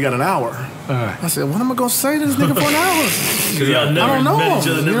 They said, we got an hour. I said, what am I going to say to this nigga for an hour? I don't know him.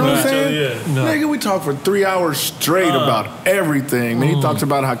 You know what I'm saying? Nigga, we talked for 3 hours straight about everything. Man, he talked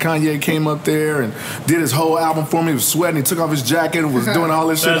about how Kanye came up there and did his whole album for me. He was sweating. He took off his jacket and was doing all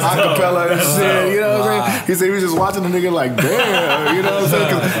this shit acapella and shit. You know what I'm saying? He said he was just watching the nigga like, damn. You know what I'm saying?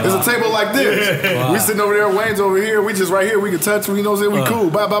 'Cause there's a table like this. We sitting over there, Wayne's over here. We just right here. We can touch. You know what I'm saying? We cool.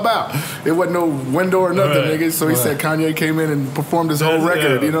 Bow, bow, bow. It wasn't no window or nothing, nigga. So he said Kanye came in and performed his whole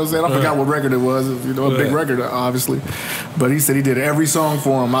record. You know what I'm saying? I forgot what record it was. You know, a big record, obviously. But he said he did every song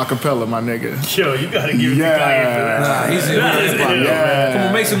for him, acapella, my nigga. Yo, you gotta give it to Kanye for that. Nah, he's Come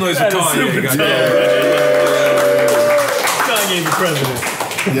on, make some noise for Kanye. Kanye's the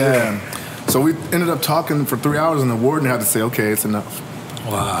president. Yeah. So we ended up talking for 3 hours, and the warden had to say, okay, it's enough.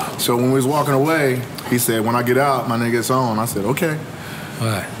 Wow. So when we was walking away, he said, when I get out, my nigga, it's on. I said, okay.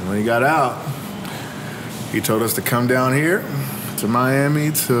 Right. When he got out, he told us to come down here to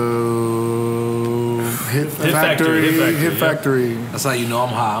Miami to Hit Factory. That's how you know I'm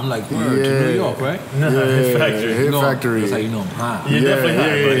high. I'm like, to New York, right? Hit Factory. Hit Factory. That's how you know I'm high. You're definitely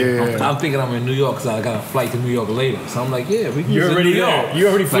high, buddy. I'm thinking I'm in New York because I got a flight to New York later. So I'm like, we can You're already there. You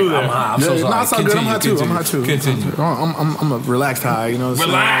already flew there. I'm high. I'm so sorry. No, it's all good. I'm high too. Continue. I'm a relaxed high, you know.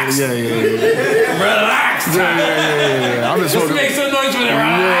 Relax. Yeah. Relax. Yeah. I'm just Let's make some noise for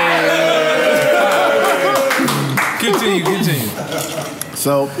that. Continue.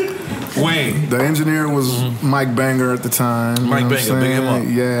 So, Wayne. the engineer was Mike Banger at the time. Mike Banger, big him up.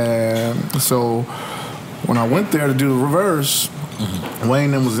 Yeah. So, when I went there to do the reverse,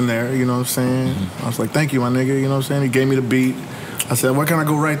 Wayne was in there, you know what I'm saying? I was like, thank you, my nigga, you know what I'm saying? He gave me the beat. I said, where can I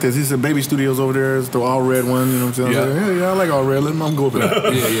go write this? He said, Baby Studios over there. It's the all red one, you know what I'm saying? I said, yeah, I like all red. Let me go with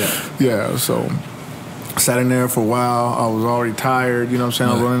that. Yeah, so sat in there for a while. I was already tired, you know what I'm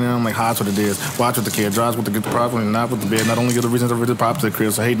saying? I was running in. I'm like, watch what it is. Watch what the kid drives with the good prop and not with the bed. Not only get the reasons to the prop to the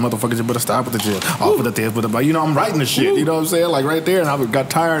crib. So hate motherfuckers, you better stop with the jail. Off with the test, with the you know, I'm writing the shit. You know what I'm saying? Like right there, and I got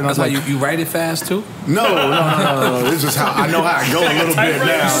tired. And That's I was like, you write it fast too? No. It's just how I know how I go a little bit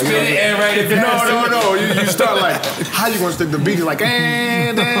now. Spit it and write it fast. No. You start like, how you gonna stick the beat? You're like,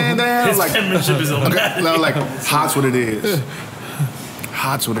 and. His like, penmanship is on that. No, like, hot's what it is.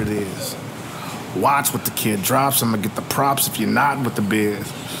 Hot's what it is. Watch what the kid drops. I'm gonna get the props if you're not with the bid.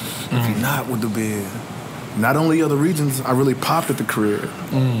 If you're not with the bid. Not only other regions, I really popped at the crib.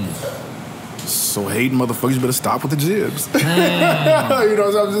 So hating motherfuckers, you better stop with the jibs. You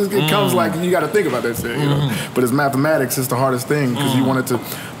know, so it comes like, you gotta think about that shit, you know. But it's mathematics, it's the hardest thing, because you want it to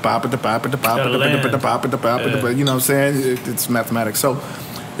pop it, you know what I'm saying? It's mathematics. So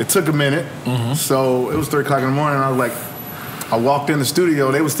it took a minute. So it was 3 o'clock in the morning, and I was like, I walked in the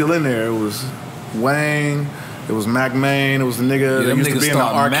studio, they were still in there. It was Wayne, it was Mac Main, it was the nigga that used to be in the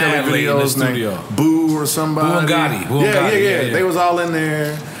R. Kelly videos named Boo or somebody. Boo and Gotti. Yeah. They was all in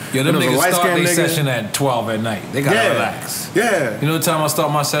there. Yeah, them niggas start their session at 12 at night. They gotta relax. Yeah. You know what time I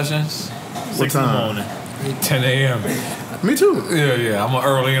start my sessions? 6 in the morning. 10 a.m. Me too. Yeah. I'm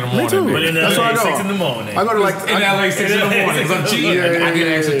early in the morning. Me too. But in That's where I go. 6 in the morning. I go to like in LA 6 in the morning. I'm cheating. I get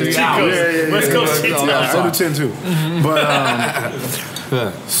an extra 3 hours. West Coast cheat time. I do 10 too.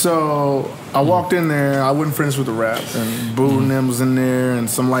 But so I walked in there. I wasn't finished with the rap, and Boo and them was in there, and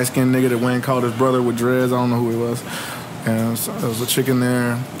some light skinned nigga that Wayne called his brother with dreads. I don't know who he was. And so there was a chick in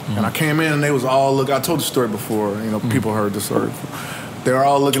there, and I came in, and they was all look. I told the story before. You know, people heard the story. They were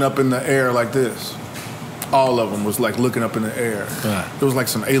all looking up in the air like this. All of them was like looking up in the air. It was like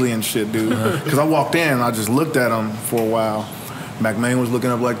some alien shit, dude. Because I walked in, and I just looked at them for a while. McMahon was looking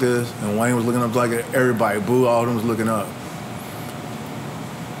up like this, and Wayne was looking up like everybody. Boo, all of them was looking up.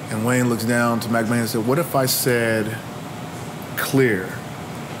 And Wayne looks down to McMahon and said, "What if I said clear?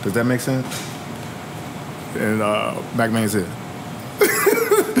 Does that make sense?" And McMahon said,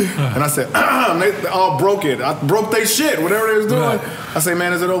 and I said, they all broke it. I broke their shit, whatever they was doing. Right. I say,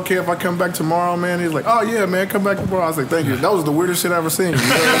 man, is it okay if I come back tomorrow, man? He's like, oh, yeah, man, come back tomorrow. I was like, thank you. That was the weirdest shit I ever seen. You know,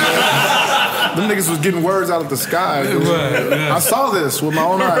 them niggas was getting words out of the sky. I saw this with my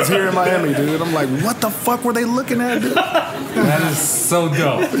own eyes here in Miami, dude. I'm like, what the fuck were they looking at, dude? That is so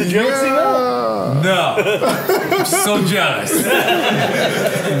dope. Did you ever see that? No. I'm so jealous.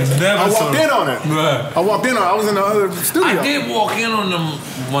 I walked in on it. Right. I walked in on it. I was in the other studio. I did walk in on them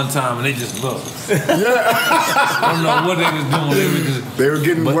one time, and they just looked. I don't know what they was doing. They were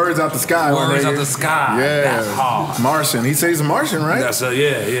getting words out the sky. Words out the sky. Yeah. That's hard. Martian. He says he's a Martian, right? That's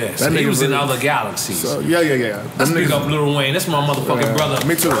yeah. So he was in other galaxies. So, yeah. Let's pick up Lil Wayne. That's my motherfucking brother.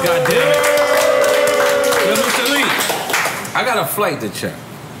 Me too. God damn it. Mr. Lee, I got a flight to check.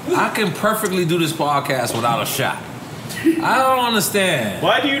 I can perfectly do this podcast without a shot. I don't understand.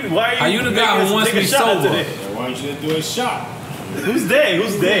 Why are you the guy who wants me sober? Why don't you do a shot? Who's they?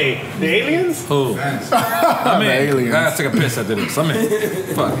 The aliens? Who? I'm in. Aliens. I gotta take a piss after this. I'm in.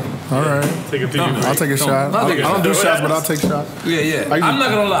 Fuck it. All right. Take a picture. I'll take a shot. I don't do shots, but I'll take shots. Yeah. I'm not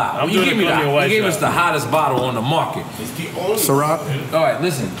gonna lie. You gave us the hottest bottle on the market. Ciroc. All right,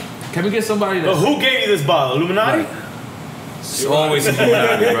 listen. Can we get somebody that... Who gave you this bottle? Illuminati? Right. It's always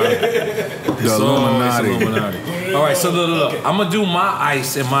Illuminati, bro. It's always Illuminati. All right, so look. I'm gonna do my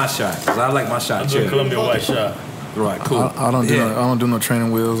ice and my shot because I like my shot. I'm doing Columbia White shot. Right, cool. I don't do no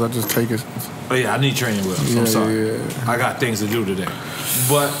training wheels. I just take it. Oh yeah, I need training wheels. I'm sorry. I got things to do today,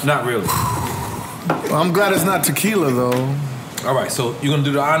 but not really. I'm glad it's not tequila though. All right, so you're gonna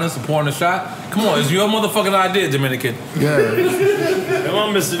do the honors of pouring the shot? Come on, it's your motherfucking idea, Dominican. Yeah. Come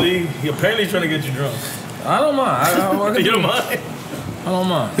on, Mr. Lee. You're apparently trying to get you drunk. I don't mind. You don't mind? I don't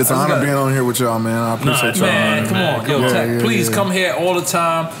mind. It's an honor being on here with y'all, man. I appreciate y'all. Man, come on. Yo, please come here all the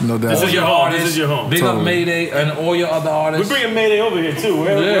time. No doubt. This is your home. This is your home. Big up Mayday and all your other artists. We're bringing Mayday over here, too.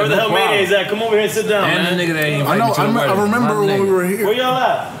 Wherever the hell Mayday is at, come over here and sit down, and man. the nigga that ain't I remember when we were here. Where y'all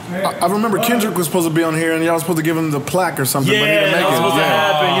at? I remember Kendrick was supposed to be on here, and y'all was supposed to give him the plaque or something. Yeah, but he didn't make that was supposed to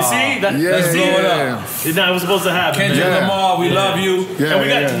happen. You see? Let's blow it up. That was supposed to happen. Kendrick Lamar, we love you.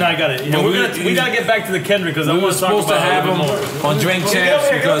 I got it. We got to get back to the Kendrick because I want to talk about supposed to have him on Drink Champs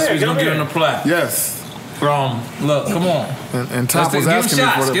because he's going to give him the plaque. Yes. Look, come on. And Top was asking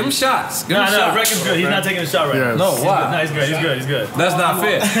me for it. Give him shots. No, Record's good. He's not taking a shot right now. No, why? No, he's good. That's not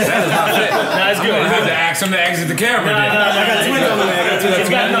fair. That is not fair. No, it's good. I have to ask him to exit the camera. No, I got twins on the way. He's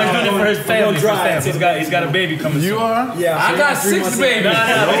doing it for his family. He's got a baby coming. You are? Yeah. I got 6 babies.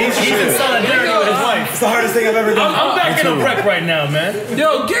 No, he's in solidarity with his wife. It's the hardest thing I've ever done. I'm back in a wreck right now, man.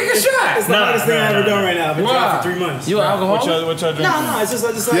 Yo, get a shot. It's the hardest thing I've ever done right now. I've been dry for 3 months. You an alcoholic? What y'all drinking? No, it's just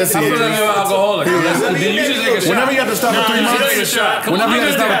like. Yes, I feel like you're an alcoholic. Then you should take a shot. Whenever you have to stop for 3 months. Whenever you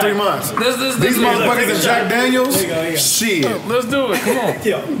have to stop for 3 months. These motherfuckers are Jack Daniels. Shit. Let's do it. Come on.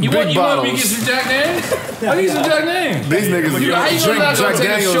 You want me to get some Jack Daniels? I need some Jack Daniels. These niggas drink Jack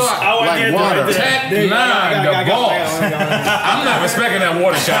Daniels like water. N9ne, the boss. I'm not respecting that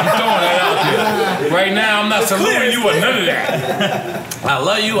water shot. I'm throwing that out there. Right now, I'm not saluting you or none of that. I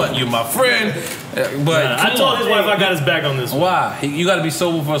love you. You're my friend. But I told his wife I got his back on this one. Why? You got to be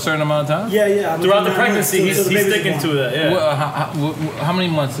sober for a certain amount of time? Yeah. Throughout the pregnancy, he's sticking to that. Yeah. Well, how many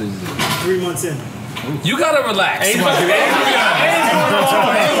months is it? 3 months in. You gotta relax. Be honest.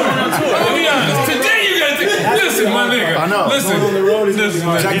 Today you gotta think. Listen, my nigga. I know. Listen. On the road,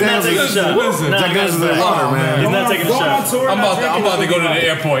 Jack Daniels is Jack Daniels is water, man. He's not taking a shot. I'm about to go to the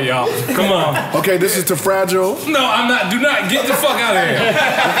airport, y'all. Come on. Okay, this is to Fragile. No, I'm not. Do not get the fuck out of here.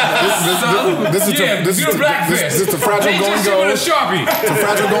 This is to Fragile Go and Go. With a Sharpie. To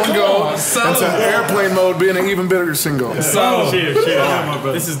Fragile Go and Go. And to Airplane Mode being an even bigger single. Cheers.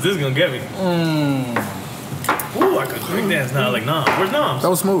 This is gonna get me. Ooh, I breakdance now, like Nam. Where's Nam? That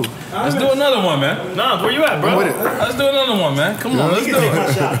was smooth. Let's do another one, man. Nam, where you at, bro? I'm with it. Let's do another one, man. Come on, let's do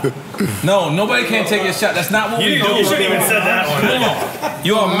it. No, nobody can't take your shot. That's not what we do. You shouldn't even said that one. Come on.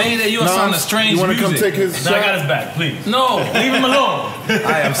 You are made that. You are sounding strange. You want to come music. take his shot? No, I got his back, please. No, leave him alone.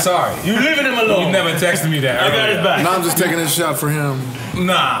 I am sorry. You leaving him alone. You never texted me that. I got his back. Now I'm just taking his shot for him.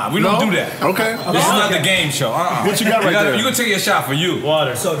 Nah, we don't do that. Okay. This is not the game show. What you got right there? You can take your shot for you.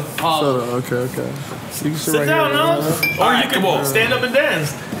 Water. Soda. Okay. So you can sit right down, here. no? Or you can on. stand up and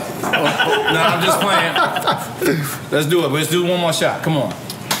dance. Nah, I'm just playing. Let's do it. Let's do one more shot. Come on.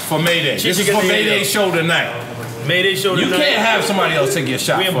 For Mayday. This is for Mayday show tonight. Mayday show tonight. You can't have somebody else take your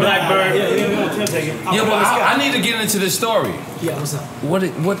shot. We in Blackbird. Yeah, but I need to get into this story. Yeah, what's up?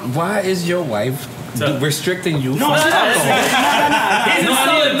 Why is your wife restricting you from He's alcohol? in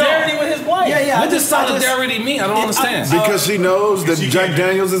solidarity with his wife. Yeah. What does solidarity mean? I don't understand. Because she knows that Jack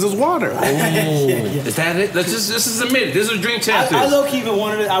Daniels is his water. Is that it? Let's just admit it. This is a drink champ. I low-key even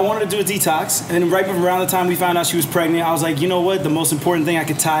wanted to do a detox, and then right around the time we found out she was pregnant, I was like, you know what? The most important thing I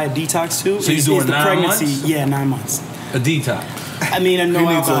could tie a detox to is the 9 pregnancy. months? Yeah, 9 months. A detox. I mean, and no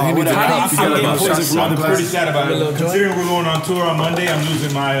alcohol, whatever. How do you feel about shots? I'm pretty sad about it. Considering we're going on tour on Monday, I'm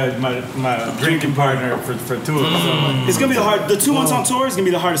losing my drinking partner for tour. It's gonna be the 2 months on tour is gonna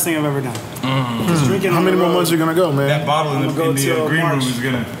be the hardest thing I've ever done. Drinking. How many more months are you gonna go, man? That bottle in the green room is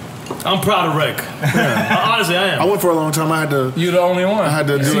gonna. I'm proud of Rick. Honestly, I am. I went for a long time. I had to. You're the only one. I had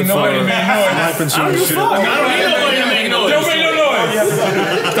to do See, it for nobody made noise. life insurance shit. I don't need nobody to make noise. Don't make no noise.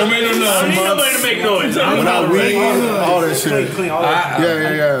 Don't make no I don't need noise. nobody to make noise. I'm When I proud of Rick. read all that shit. Clean all that.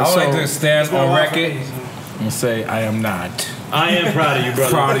 Yeah. I would like to So stand on record and say I am not I am proud of you,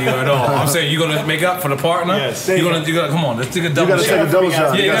 brother. proud of you at all. I'm saying you're gonna make up for the partner. Yes. You're gonna come on. Let's take a you double gotta shot. take a double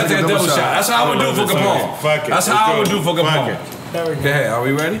shot. Yeah, you gotta take a double shot. That's how I would do for Capone. Fuck it. That's how I would do for Capone. Okay, are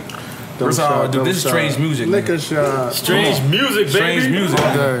we ready? That's how I would do. This is strange music. Liquor shot. Strange music, baby. Strange music.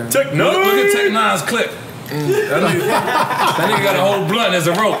 Okay. No. Look at Tech Nine's clip. That nigga got a whole blunt as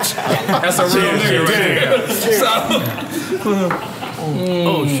a roach. That's a real nigga right there.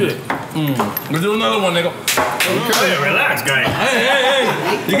 Oh, shit. Let's do another one, nigga. Hey, relax, guy. Hey.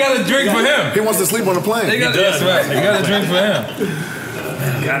 You gotta drink for him. He wants to sleep on the plane. That's right. You gotta drink for him.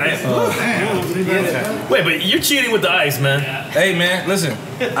 Wait, but you're cheating with the ice, man. Hey, man, listen.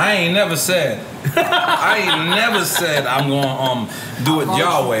 I ain't never said I'm gonna do it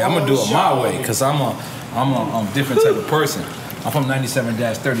your way. I'm gonna do it my way, cause I'm a different type of person. I'm from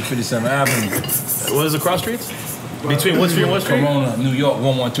 97-30 57th Avenue. What is the cross streets? Between what street and what street? Corona, New York,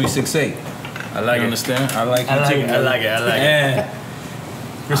 11368. I like You it. understand? I like it. I like it. And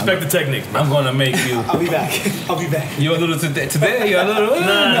Respect the technique, man. I'm gonna make you. I'll be back. You're a little today. You're a little.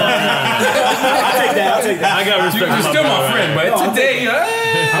 Nah. I'll take that. I got respect You're for still my brother, friend, right? but today,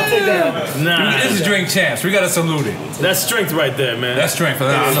 I'll take that. Nah. this is drink champs. We gotta salute it. That's strength right there, man. That's strength.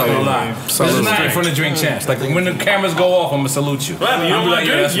 I'm not gonna lie. This is not in front of drink champs. Like when the cameras go off, I'm gonna salute you. What happened? You I'm don't like,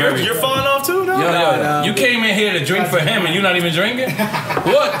 want to that's drink? very. You're falling off too, no? Yo. You came in here to drink for him and you're not even drinking?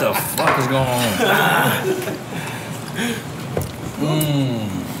 What the fuck is going on?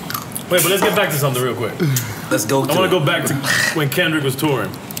 Wait, but let's get back to something real quick. Let's go. I want to go back to when Kendrick was touring.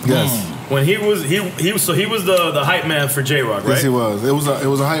 Yes. When he was the hype man for J-Rock, right? Yes, he was. It was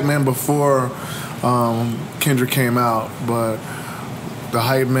a hype man before Kendrick came out, but the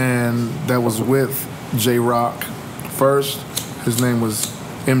hype man that was with J-Rock first, his name was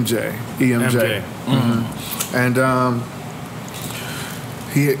EMJ. Mm-hmm. And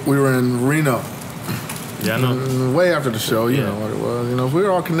we were in Reno. Yeah, I know. Way after the show, you know what it was. You know, we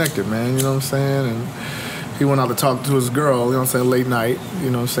were all connected, man. You know what I'm saying? And he went out to talk to his girl. You know what I'm saying? Late night. You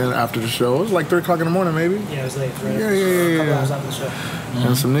know what I'm saying? After the show, it was like 3:00 in the morning, maybe. Yeah, it was late. Right? Yeah. A couple hours after the show.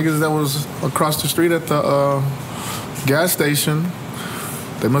 And some niggas that was across the street at the gas station,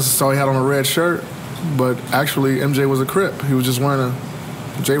 they must have saw he had on a red shirt, but actually MJ was a Crip. He was just wearing a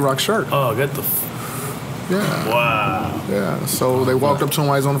J-Rock shirt. Oh, get the. Yeah. Wow. Yeah. So they walked up to him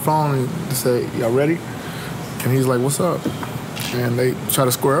while he's on the phone and they say, "Y'all ready?" And he's like, "What's up?" And they try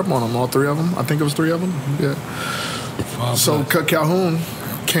to square up on him, all three of them. I think it was 3 of them. Yeah. So Cut Calhoun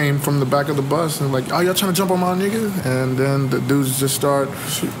came from the back of the bus and like, "Oh, y'all trying to jump on my nigga?" And then the dudes just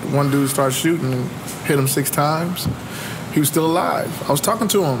one dude started shooting and hit him 6 times. He was still alive. I was talking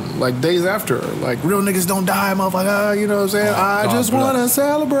to him like days after, like, "Real niggas don't die, motherfucker." You know what I'm saying? I just want to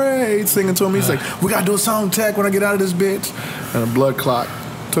celebrate. Singing to him. He's like, "We got to do a song tech when I get out of this bitch." And a blood clot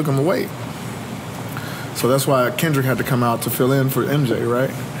took him away. So that's why Kendrick had to come out to fill in for MJ,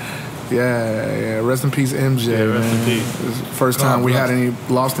 right? Yeah. Rest in peace, MJ. Yeah, rest man. in peace. First time we had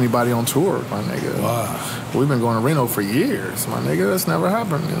lost anybody on tour, my nigga. Wow. We've been going to Reno for years, my nigga. That's never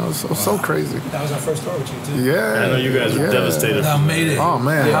happened. You know, it's so crazy. That was our first tour with you too. Yeah. I know you guys were devastated. I made it. Oh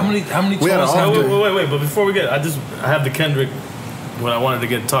man. How many We had tours? Wait. But before we get, I have the Kendrick. What I wanted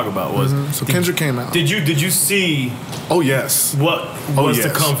to talk about was So Kendrick came out. Did you see? Oh yes. What was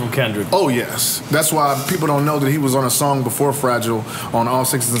to come from Kendrick? Oh yes. That's why people don't know that he was on a song before Fragile on all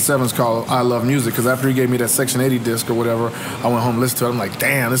 6s and 7s called I Love Music. Because after he gave me that Section 80 disc or whatever, I went home and listened to it. I'm like,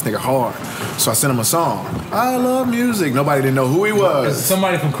 damn, this nigga hard. So I sent him a song. I Love Music. Nobody didn't know who he was. It's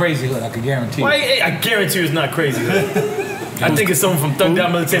somebody from Crazy Hood, I could guarantee. Well, I guarantee you it's not Crazy Hood. I think it's someone from Thugged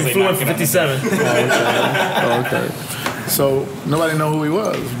Out Military Fluent for 57. Okay. So nobody know who he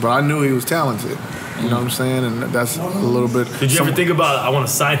was, but I knew he was talented. You know what I'm saying? And that's a little bit. Did you ever think about I want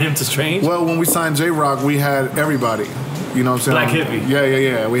to sign him to Strange? Well, when we signed J-Rock, we had everybody. You know what I'm saying? Black Hippie.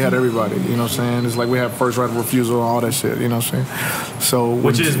 Yeah. We had everybody. You know what I'm saying? It's like we had first right of refusal and all that shit. You know what I'm saying? So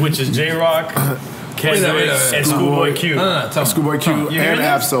which is J-Rock, Kendrick, and Schoolboy Q. Schoolboy Q and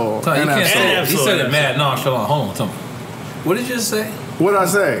Absol. He said it mad nonchalant. Hold on, tell me. What did you just say? What did I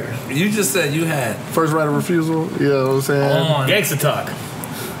say? You just said you had first right of refusal. You know what I'm saying? On Gangsta Talk.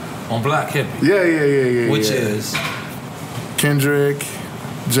 On Black Hippie. Yeah. Which is Kendrick,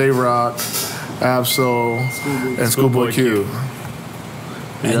 J-Rock, Absol, and Schoolboy Q.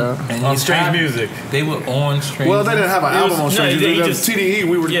 And on Strange Music. They were on Strange. Well, they didn't have an album on Strange Music. Just TDE,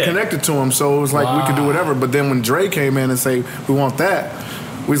 we were connected to him, so it was like we could do whatever. But then when Dre came in and say we want that,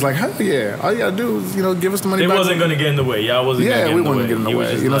 we was like, hell yeah! All you gotta do is give us the money. They back. wasn't gonna get in the way. Y'all wasn't. Yeah, gonna we get wasn't getting in the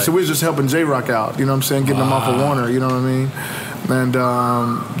way. You know, so we was just helping J-Rock out. You know what I'm saying? Getting him off of Warner. You know what I mean? And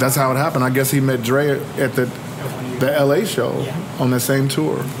that's how it happened. I guess he met Dre at the LA show on that same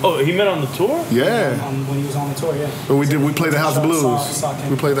tour. Oh, he met on the tour? Yeah. When he was on the tour, yeah. But we played the House of Blues.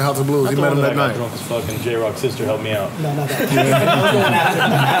 We played the House of Blues. He met him that night. Drunk as fucking J-Rock's sister helped me out. No, not that.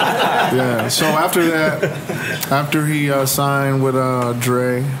 Yeah. So after that, after he signed with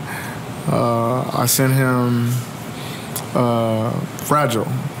Dre, I sent him Fragile.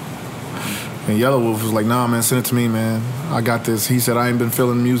 And Yellow Wolf was like, nah, man, send it to me, man. I got this. He said, I ain't been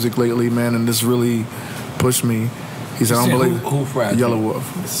feeling music lately, man, and this really pushed me. He said, I don't believe who Fragile? Yellow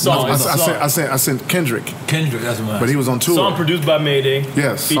Wolf. I sent Kendrick. Kendrick, that's what I But he was on tour. Song produced by Mayday.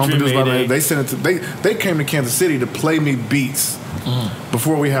 Yes, song produced by Mayday. They sent it to they came to Kansas City to play me beats.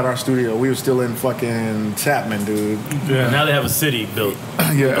 Before we had our studio, we were still in fucking Chapman, dude. Yeah. Now they have a city built.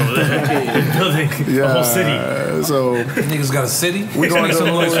 Yeah. They're building a whole city. So niggas got a city? We're going to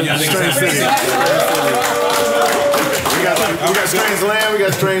Strange City. We got Strange Land, we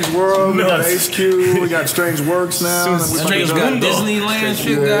got Strange World, we got HQ, we got Strange Works now. Strange got Disneyland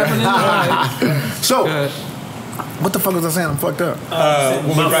shit happening. So, what the fuck was I saying? I'm fucked up.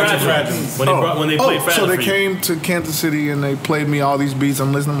 When they played Fragile. So they came to Kansas City and they played me all these beats.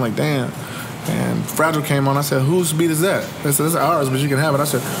 I'm listening. I'm like, damn. And Fragile came on. I said, whose beat is that? They said, it's ours, but you can have it. I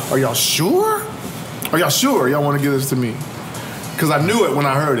said, are y'all sure? Are y'all sure y'all want to give this to me? Because I knew it when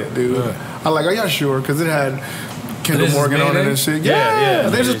I heard it, dude. I'm like, are y'all sure? Because it had Kendall Morgan on it and shit. Yeah.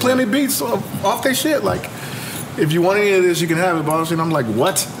 They just playing me beats off their shit. Like, if you want any of this, you can have it, boss. And I'm like,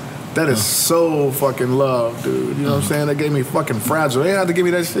 what? That is so fucking love, dude. You know what I'm saying? They gave me fucking Fragile. They had to give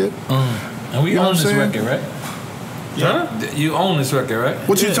me that shit. And we own this record, right? Yeah. You own this record, right?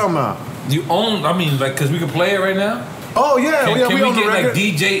 What you talking about? You own, I mean, like, because we can play it right now? Oh, yeah. Can we we own the get, like, record.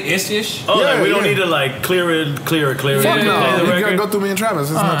 DJ-ish? Oh, like, we don't need to, like, clear it. Fuck no. You gotta go through me and Travis.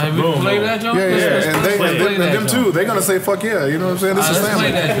 It's nothing. We can play that joint? Yeah. And them too. They're gonna say fuck yeah. You know what I'm saying? This is let's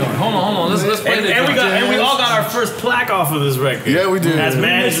family. play that joint. Hold on. Let's play that joint. And we all got our first plaque off of this record. Yeah, we did. As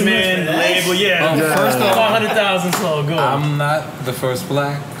management, label, First off, 100,000 so go. I'm not the first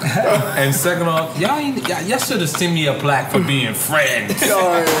plaque. And second off, y'all should have sent me a plaque for being friends.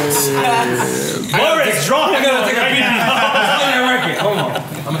 Morris, draw him. I gotta take a picture. Record. Hold on.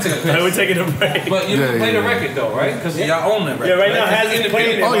 I'm gonna take a picture. We're taking a break. But you can play the record though, right? Because y'all own that record. Yeah, right now has it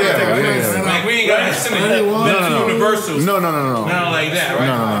played it. Oh yeah. Like we ain't got to send it. Universals. No. Not like that, right?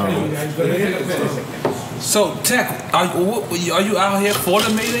 No. So Tech, are you out here for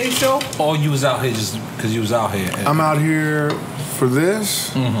the Mayday show, or you was out here just because you was out here? I'm out here for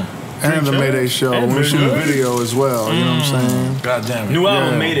this. And the Mayday show. We're shooting a video as well. You know what I'm saying? God damn it. New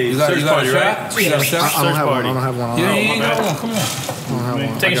album Mayday. You got a shot? You got a shot? I don't have one. Yeah, you ain't got one. Come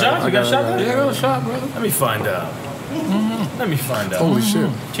on. Take a shot? You got a shot? Yeah, I got a shot, brother. Let me find out. Let me find out. Holy shit.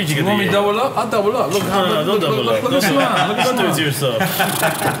 You want me to double up? I'll double up. Look, no, don't double up. Look at Solange. Look at Don't do it to yourself.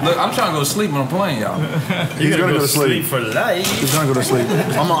 Look, I'm trying to go to sleep when I'm playing, y'all. He's gonna go to sleep for life. He's gonna go to sleep.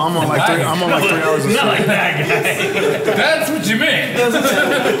 I'm on like 3 hours of sleep. Not like that guy. That's what you meant.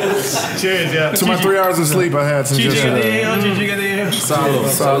 Cheers, yeah. To my 3 hours of sleep I had since yesterday.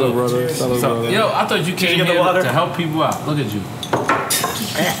 Salud, brother. Salud, brother. Yo, I thought you came here to help people out. Look at you.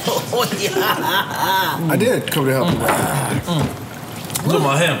 I did come to help you. Look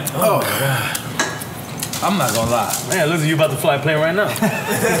at him. Oh, God. I'm not gonna lie. Man, looks like you about to fly a plane right now. I've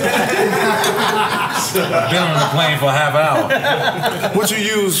been on the plane for half an hour. What you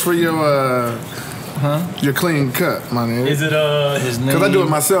use for your clean cut, my nigga? Is it his name? Because I do it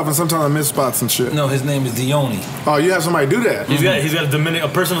myself, and sometimes I miss spots and shit. No, his name is Dione. Oh, you have somebody do that? He's got a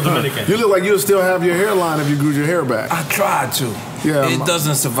personal Dominican. You look like you'll still have your hairline if you grew your hair back. I tried to. Yeah, it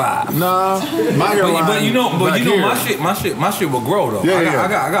doesn't survive. Nah, my hairline. But you know, my shit will grow though. Yeah, I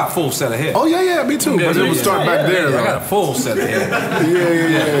got a full set of hair. Oh yeah, me too. But it will start back there. I got a full set of hair.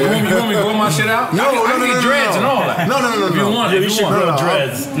 Yeah. You want me to grow my shit out? No, I get dreads and all that. No. If you want, you should grow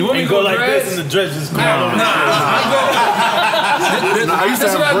dreads. You want me to go like this and the dreads just come out. I used to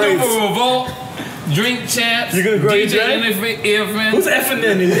have braids. This is what I do for Revolt. Drink champs. You gonna grow your DJ dread? Infant. Who's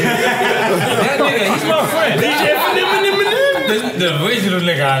N9ne? That nigga, he's my friend. DJ N9ne. The original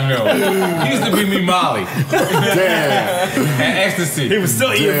nigga I know. He used to be me Molly. Damn. And Ecstasy. He was still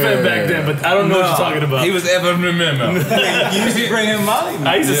EFN back then, but I don't know what you're talking about. He was ever remember. You used to bring him Molly?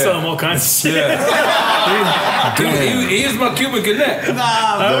 I used to sell him all kinds of shit. He is my Cuban Connect. I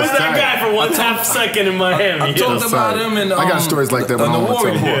was that guy for 1 half second in Miami. I talked about him in I got stories like that when I the War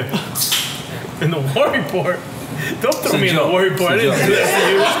Report. In the War Report? Don't throw me in the War Report. I didn't do that to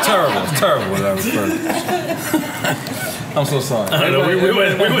you. It's terrible. I'm so sorry. I don't know. We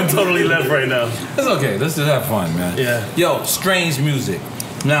went totally left right now. It's okay. Let's just have fun, man. Yeah. Yo, strange music.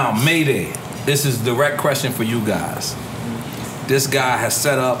 Now, Mayday. This is a direct question for you guys. This guy has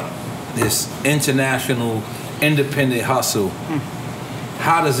set up this international independent hustle.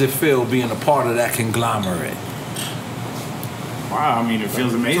 How does it feel being a part of that conglomerate? Wow, I mean, it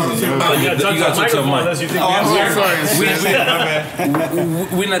feels amazing. You got to talk to the mic.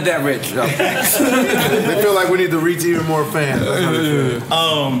 We're not that rich. They feel like we need to reach even more fans.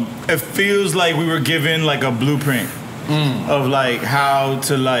 It feels like we were given like a blueprint of like how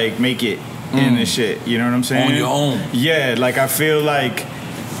to like make it in this shit. You know what I'm saying? On your own. Yeah, like I feel like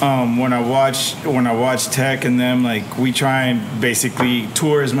when I watch Tech and them, like we try and basically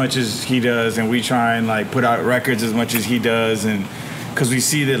tour as much as he does, and we try and like put out records as much as he does, and because we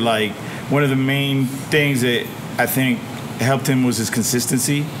see that like one of the main things that I think helped him was his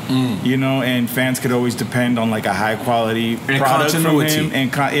consistency, you know, and fans could always depend on like a high quality product from him.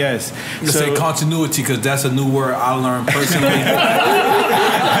 And yes, you say continuity because that's a new word I learned personally, and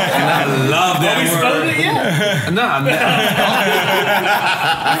I love that word. Nah,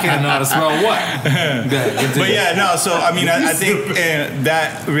 I can't know how to spell what. But yeah, no. So I mean, I think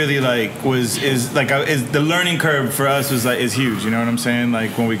that really like is the learning curve for us was like is huge. You know what I'm saying?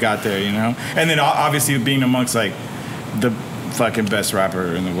 Like when we got there, you know, and then obviously being amongst like the fucking best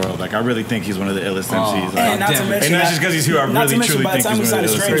rapper in the world. Like I really think he's one of the illest MCs. Like, and not to mention, and not just because he's who I really truly think he's one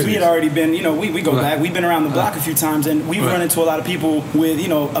of the illest MCs. We had already been, you know, we go back. We've been around the block a few times, and we've run into a lot of people with, you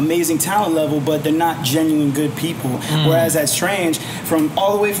know, amazing talent level, but they're not genuine good people. Whereas at Strange, from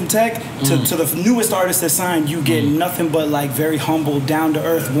all the way from Tech to the newest artists that signed, you get nothing but like very humble, down to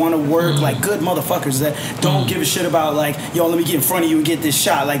earth, want to work, like good motherfuckers that don't give a shit about like, yo, let me get in front of you and get this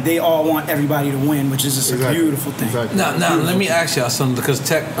shot. Like they all want everybody to win, which is just a beautiful thing. Now, let me ask y'all something, because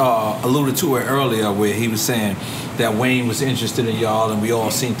Tech alluded to it earlier where he was saying that Wayne was interested in y'all, and we all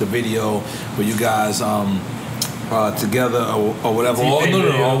seen the video where you guys together or whatever.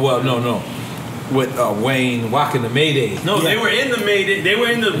 No. With Wayne rocking the Mayday. No, they were in the Mayday. They were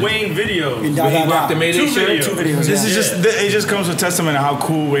in the Wayne video. He rocked the Mayday shirt. Two videos. This is just it just comes with testament of how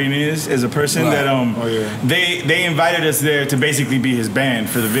cool Wayne is as a person. That they invited us there to basically be his band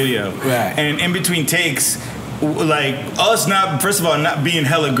for the video. Right. And in between takes, like us not being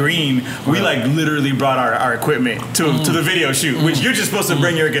hella green, we like literally brought our equipment to the video shoot, which you're just supposed to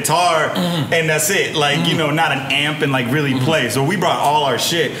bring your guitar and that's it, like you know, not an amp and like really play. So we brought all our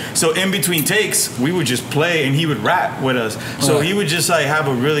shit. So in between takes, we would just play and he would rap with us. So he would just like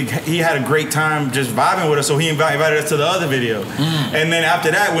he had a great time just vibing with us. So he invited us to the other video, and then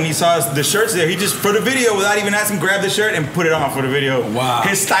after that, when he saw us, the shirts there, he just for the video without even asking, grabbed the shirt and put it on for the video. Wow.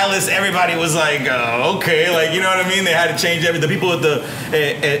 His stylist, everybody was like, okay, like. like, you know what I mean? They had to change everything. The people at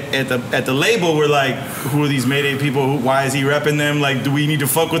the label were like, who are these Mayday people? Why is he repping them? Like, do we need to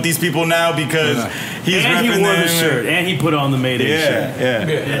fuck with these people now because he's repping them? And he wore the shirt, and he put on the Mayday shirt.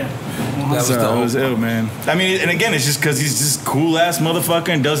 Yeah. That was ill, man. I mean, and again, it's just because he's just cool ass motherfucker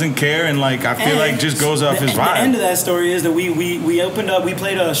and doesn't care, and like I feel like just goes off his vibe. The end of that story is that we opened up. We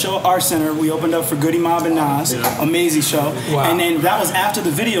played a show at Art Center. We opened up for Goody Mob and Nas. Amazing show. Wow. And then that was after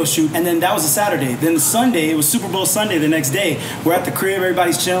the video shoot, and then that was a Saturday. Then the Sunday, it was Super Bowl Sunday. The next day, we're at the crib.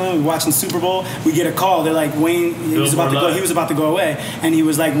 Everybody's chilling. We're watching Super Bowl. We get a call. They're like, Wayne. He was about to go away, and he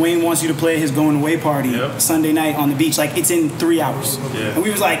was like, Wayne wants you to play his going away party Sunday night on the beach. Like it's in 3 hours. Yeah. And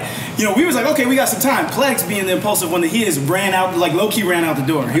we was like, okay, we got some time. Plex, being the impulsive one that he is, ran out, like low-key ran out the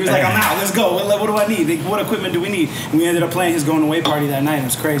door. He was like, I'm out, let's go. What do I need? What equipment do we need? And we ended up playing his going away party that night. It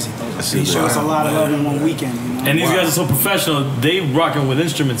was crazy. He showed us a lot of love in one weekend. You know? And these guys are so professional, they rocking with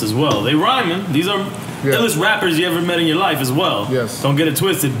instruments as well. They rhyming. These are illest rappers you ever met in your life as well. Yes. Don't get it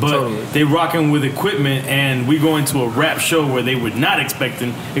twisted, but they rocking with equipment, and we go into a rap show where they were not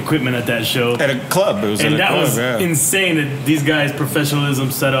expecting equipment at that show. At a club. It was at a club, was insane that these guys' professionalism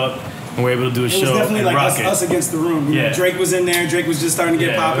set up. And we're able to do a show. It was definitely like us against the room. You know, Drake was in there. Drake was just starting to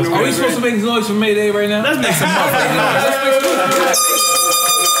get popping. Are we supposed to make noise for Mayday right now? Let's make some fucking noise.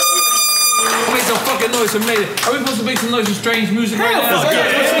 Make some fucking noise for Mayday. Are we supposed to make some noise for strange music right now?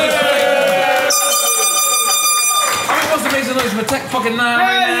 Are we supposed to make some noise for Tech fucking 9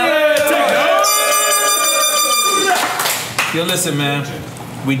 right now? Yo, listen, man.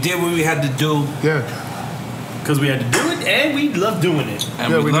 We did what we had to do. Yeah. Because we had to do it, and we love doing it.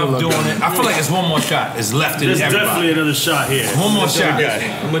 And we love doing it. I feel like it's one more shot. It's left in everybody. There's definitely another shot here. One more shot.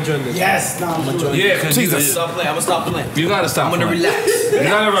 I'm going to join this. Yes. I'm going to join this. Yeah, because I'm going to stop playing. You got to stop playing. I'm going to relax. You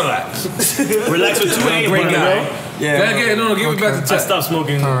got to relax. Relax with 2 a.m. Great guy. Yeah. No, give it back to Tech. I stopped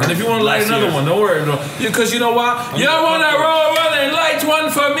smoking. And if you want to light another one, don't worry. Because you know why? You want to roll one and light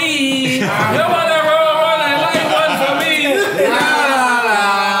one for me. You want to roll one and light one for me.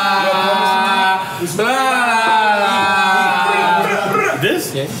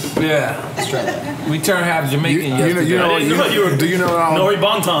 This? Yeah. We turn half Jamaican. Do you know Nore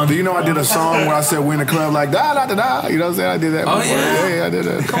Bonton. Do you know I did a song where I said we in the club like da da da da? You know what I'm saying? I did that. Oh yeah, I did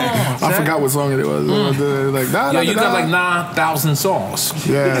that. Come on, I forgot what song it was. Like da da da. You got like 9,000 songs.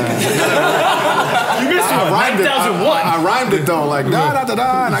 Yeah. You missed one. 9,001. I rhymed it though, like da da da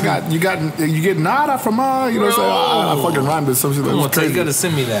da, and you get nada from you know what I'm saying? I fucking rhymed it. Some shit that was crazy. You gotta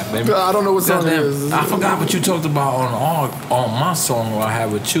send me that, baby. I don't know what song it is. I forgot what you talked about on my song I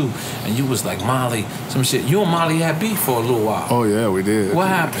had with you, and you was like Molly, some shit. You and Molly had beef for a little while. Oh yeah, we did. What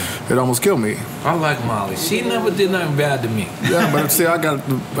happened? It almost killed me. I like Molly. She never did nothing bad to me. Yeah, but see, I got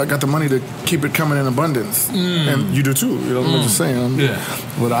the money to keep it coming in abundance, and you do too. You know what I'm just saying? Yeah.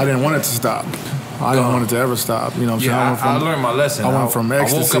 But I didn't want it to stop. I didn't want it to ever stop. You know what I'm saying? I learned my lesson. I went from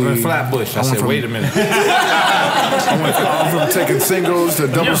ecstasy. I woke up in Flatbush. I said, wait a minute. I went from taking singles to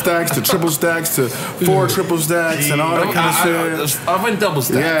double stacks to triple stacks to 4 triple stacks and all that kind of shit. I went double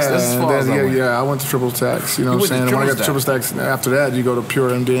stacks. Yeah, I went to triple stacks. You know what I'm saying? And when I got to triple stacks, after that, you go to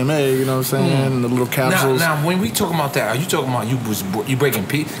pure MDMA. You know what I'm saying? And the little capsules. Now, when we talking about that, are you talking about you breaking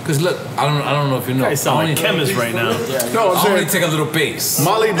P? Because look, I don't know if you know. I sound like a chemist right now. No, I only take a little base.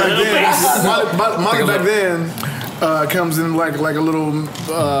 Molly back then comes in like a little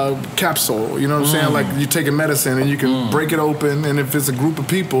capsule. You know what I'm saying? Like you take a medicine and you can break it open, and if it's a group of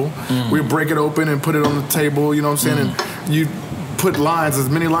people, we break it open and put it on the table. You know what I'm saying? And you put lines, as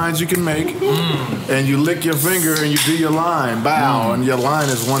many lines you can make, and you lick your finger and you do your line, bow, and your line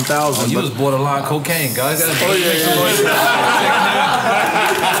is 1,000. You was borderline cocaine, guys. He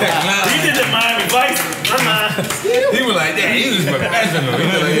did the Miami Vice. He was like that. He was professional. He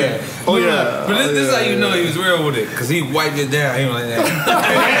was like that. Oh yeah. But this is how you know he was real with it, because he wiped it down. He was like that.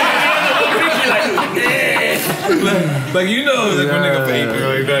 Like you know, like when nigga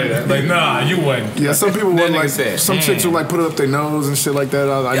paper, like nah, you wasn't. Yeah, some people were like, some chicks would like put it up their nose and shit like that.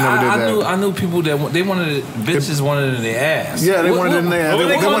 I never did that. I knew people that they wanted bitches wanted it in their ass. Yeah, they wanted it in their ass.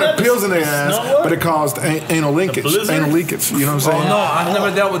 They wanted pills in their ass, but it caused anal leakage. Anal leakage. You know what I'm saying? Oh no, I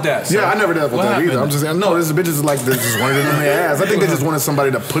never dealt with that. Yeah, I never dealt with that either. I'm just saying, no, this bitches like they just wanted it in their ass. I think they just wanted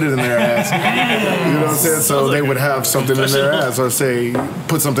somebody to put it in their ass. You know what I'm saying? So they would have something in their ass, or say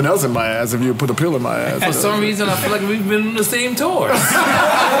put something else in my ass if you put a pill in my ass. For some reason, I feel like we've been on the same tours. It's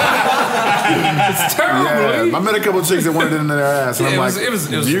terrible. Yeah, I met a couple of chicks that wanted it in their ass, and I'm like,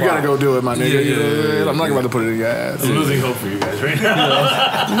 you gotta go do it, my nigga. Yeah. I'm not about to put it in your ass. I'm losing hope for you guys right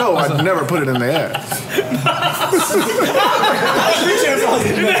now. No, I'd never put it in their ass.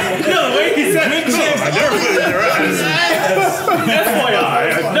 No, wait, he said I never put it in their ass.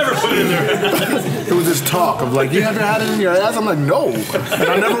 FYI, I never put it in their ass. It was just talk of like, you ever had it in your ass? I'm like, no, and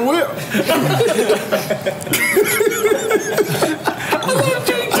I never will.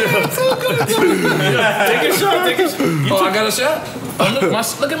 Take a shot. Oh, I got a shot?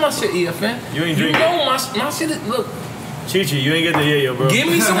 Oh, look at my shit, EFN. You ain't drinking. You know my shit is, look. Chi-Chi, you ain't get the yayo, bro. Give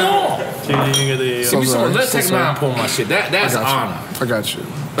me some more. Chi-Chi, you ain't get the yayo. Give me some more. Let's take N9ne pull my shit. That's an honor. I got you.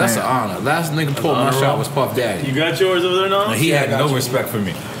 That's an honor. Last nigga pulled my shot was Puff Daddy. You got yours over there now? He had no respect for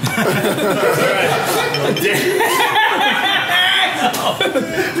me.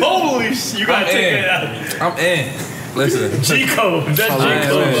 Holy shit, you gotta take it out. I'm in. Listen. G-Code. That's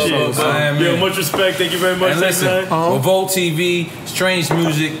G-Code. Yo, much respect. Thank you very much. And listen, REVOLT TV, Strange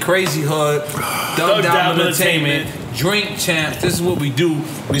Music, Crazy Hood, Thug Down Entertainment, Drink Champs. This is what we do.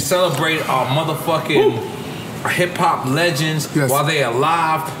 We celebrate our motherfucking hip-hop legends while they are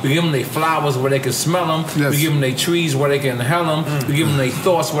alive. We give them their flowers where they can smell them. We give them their trees where they can inhale them. We give them their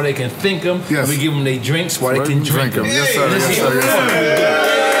thoughts where they can think them. And we give them their drinks where they can drink them. Yes, sir. Yes, sir. Yes,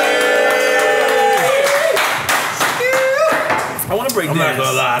 sir. I want to break down. I'm not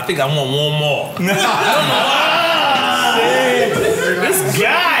gonna lie. I think I want one more. This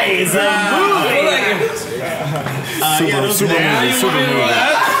guy is a movie. Super movie.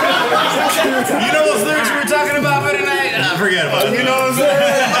 You know those lyrics we were talking about for tonight? Forget about it. You know what I'm saying?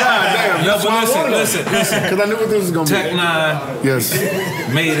 God damn. No, but listen. Because I knew what this was going to be. N9ne. Yes.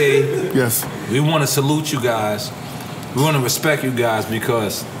 Mayday. Yes. We want to salute you guys. We want to respect you guys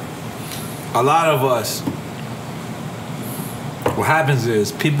because a lot of us, what happens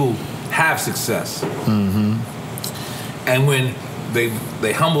is people have success. And when they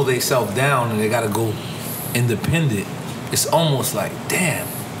humble themselves down and they got to go independent, it's almost like, damn,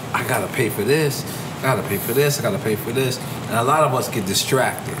 I got to pay for this. I got to pay for this. I got to pay for this. And a lot of us get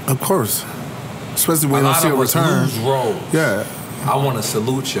distracted. Of course. Especially when you don't see a return. Lose roles. Yeah. I want to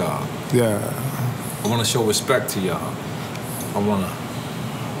salute y'all. Yeah. I want to show respect to y'all. I want to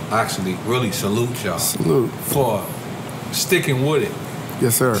actually really salute y'all. Salute. For sticking with it.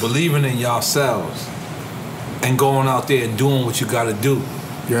 Yes, sir. Believing in yourselves. And going out there and doing what you got to do.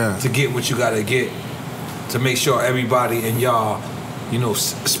 Yeah. To get what you got to get. To make sure everybody in y'all,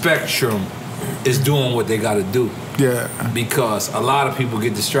 spectrum is doing what they got to do. Yeah. Because a lot of people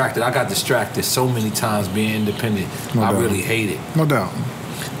get distracted. I got distracted so many times being independent. I really hate it. No doubt.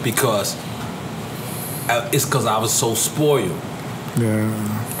 Because it's because I was so spoiled. Yeah.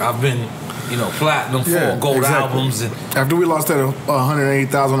 I've been, platinum for gold albums. And after we lost that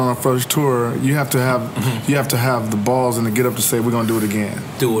 180,000 on our first tour, you have to have the balls and the get up to say we're gonna do it again.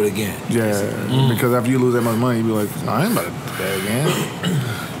 Do it again. Yeah. Because after you lose that much money, you be like, no, I ain't about to do that again.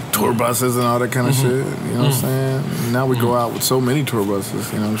 Tour buses and all that kind of shit. You know what I'm saying? Now we go out with so many tour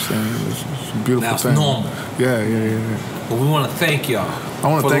buses. You know what I'm saying? It's a beautiful That's thing. normal. Yeah. But we want to thank y'all. I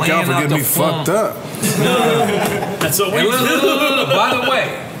want to thank y'all for getting me fucked up. That's what we do. Look, by the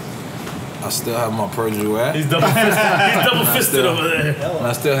way, I still have my perjury at. He's double fisted over there. And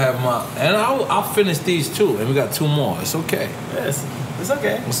I still have my, and I'll finish these too, and we got two more. It's okay. Yes, it's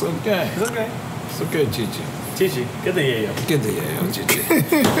okay. It's okay. It's okay. It's okay, Chichi. Chichi, get the yayo. Get the yayo, Chichi.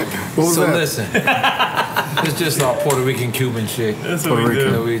 What was that? Listen, it's just our Puerto Rican Cuban shit. That's what we do.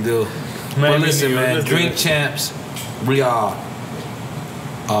 That we do. But listen, man, Drink Champs, we are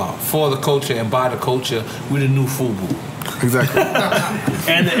for the culture and by the culture. We the new FUBU. Exactly.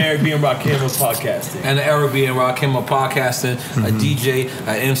 And the Eric B. and Rakim of podcasting. And the Eric B. and Rakim of podcasting. A DJ,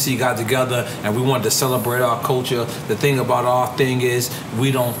 a MC got together, and we wanted to celebrate our culture. The thing about our thing is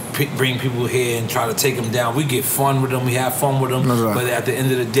we don't bring people here and try to take them down. We get fun with them. We have fun with them. But at the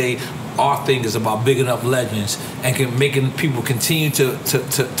end of the day, our thing is about bigging up legends and making people continue to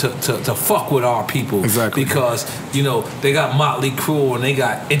fuck with our people. Exactly. Because, they got Motley Crue and they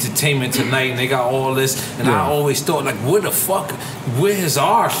got Entertainment Tonight and they got all this. And I always thought, like, where's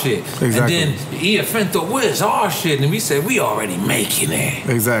our shit? Exactly. And then EFN thought, where's our shit? And we said, we already making it.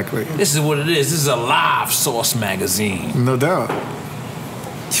 Exactly. This is what it is. This is a live Source magazine. No doubt.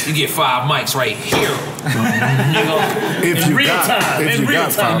 You get 5 mics right here. If you real time. If you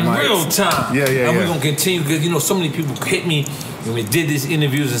got 5 mics. In real time. Yeah. And we're going to continue because, so many people hit me when we did these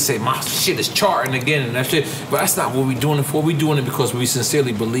interviews and say, my shit is charting again and that shit. But that's not what we're doing it for. We're doing it because we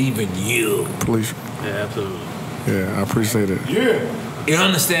sincerely believe in you. Please. Yeah, absolutely. Yeah, I appreciate it. Yeah. You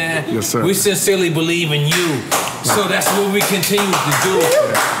understand? Yes, sir. We sincerely believe in you. So that's what we continue to do.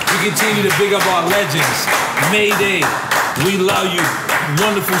 We continue to big up our legends. Mayday. We love you.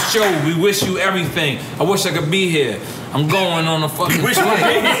 Wonderful show. We wish you everything. I wish I could be here. I'm going on a fucking Wish we could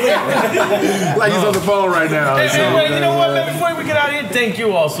be here. Like he's on the phone right now. Hey, you know what, man? Before we get out of here, thank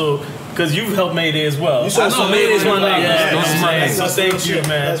you also. Because you've helped Mayday as well. I know Mayday's my name. Yeah, my name. so thank you,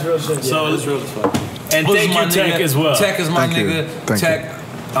 man. That's real shit. So That's real as fuck. And thank you, Tech, as well. Tech is my nigga. Tech,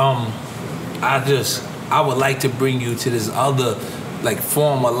 I would like to bring you to this other like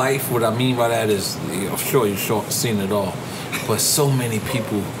form of life. What I mean by that is, I'm sure you've seen it all, but so many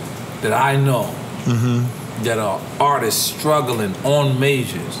people that I know that are artists struggling on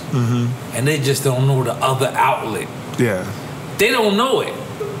majors, and they just don't know the other outlet. Yeah, they don't know it.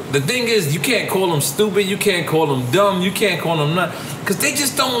 The thing is, you can't call them stupid, you can't call them dumb, you can't call them nothing, because they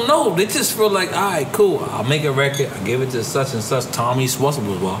just don't know. They just feel like, all right, cool, I'll make a record, I give it to such and such, Tommy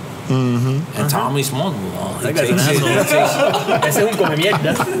Swassable. And Tommy Swassable. That guy's an asshole. Ese es un come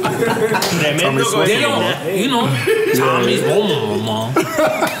mierda. Tremendo come mierda. You know, Tommy's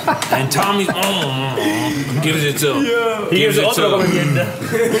and Tommy's gives it to he gives it to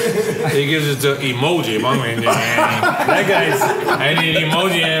he gives it to emoji. That guy's I need an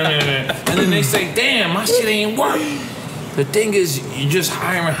emoji and then they say, damn, my shit ain't work. The thing is, you're just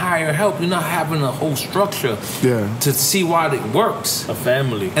hiring help. You're not having a whole structure to see why it works. A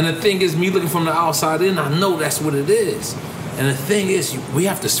family. And the thing is, me looking from the outside in, I know that's what it is. And the thing is, we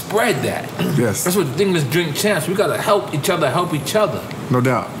have to spread that. Yes. That's what the thing is, Drink Champs. We got to help each other. No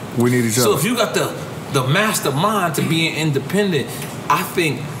doubt. We need each other. So if you got the mastermind to being independent, I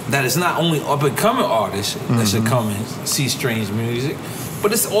think that it's not only up-and-coming artists that should come and see strange music,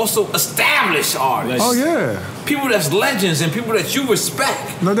 but it's also established artists. Oh, yeah. People that's legends and people that you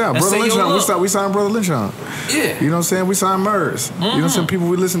respect. No doubt. Brother Lynch, we signed Brother Lynch on. Yeah. You know what I'm saying? We signed Murs. You know what I'm saying? People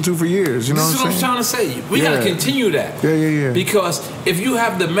we listened to for years. You know this is what I'm trying to say. We got to continue that. Yeah. Because if you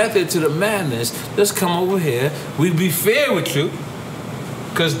have the method to the madness, let's come over here. We be fair with you.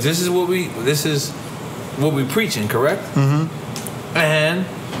 Because this is what we preaching, correct? And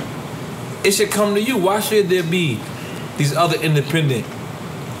it should come to you. Why should there be these other independent?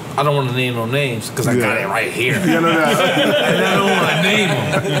 I don't want to name no names because I got it right here. And I don't want to name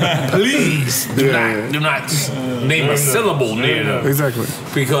them. Please do not name a syllable near them. Exactly.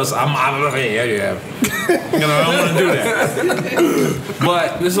 Because I don't want to do that.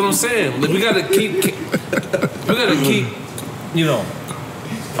 But that's what I'm saying. We got to keep,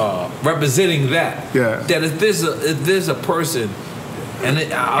 representing that. Yeah. That if there's a person, and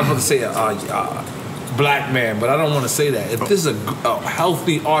I was going to say black man, but I don't want to say that. If this is a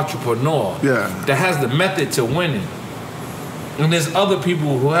healthy entrepreneur that has the method to winning, and there's other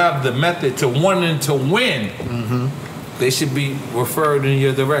people who have the method to wanting to win, they should be referred in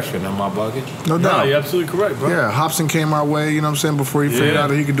your direction. Am I bugging? No doubt. No, you're absolutely correct, bro. Yeah, Hobson came our way, you know what I'm saying, before he figured out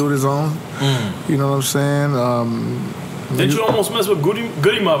that he could do it his own. You know what I'm saying? Didn't you almost mess with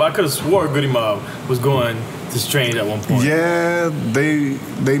Goody Mob? I could have swore Goody Mob was going to Strange at one point. Yeah,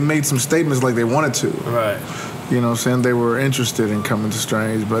 they made some statements like they wanted to. Right. You know what I'm saying? They were interested in coming to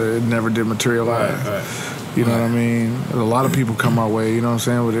Strange, but it never did materialize. Right. You know what I mean? A lot of people come our way, you know what I'm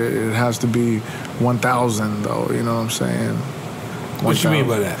saying? But it has to be 1,000 though, you know what I'm saying? What you mean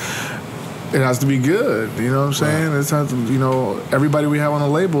by that? It has to be good, you know what I'm saying? It's has to, everybody we have on the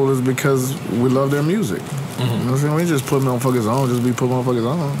label is because we love their music. You know what I'm saying? We just put motherfuckers on, put motherfuckers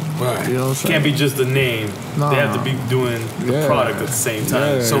on. Right. You know what I'm saying? Can't be just the name. No. They have to be doing the product at the same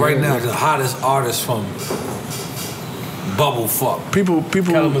time. Yeah, so right now, the hottest artist from Bubble Fuck. People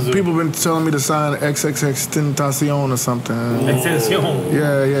been telling me to sign XXXTentacion or something. Extension.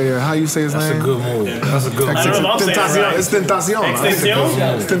 Yeah. How you say his name? That's a good move. That's a good move. Tentacion. It's Tentacion.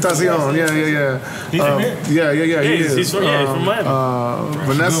 Extension? Tentacion. Yeah. He's from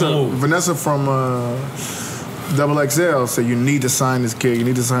Miami. Vanessa from XXL said you need to sign this kid.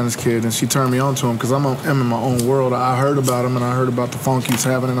 And she turned me on to him because I'm in my own world. I heard about him and I heard about the funk he's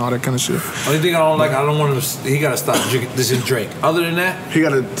having and all that kind of shit. Only thing I don't like, I don't want him to. He got to stop dissing Drake. Other than that, he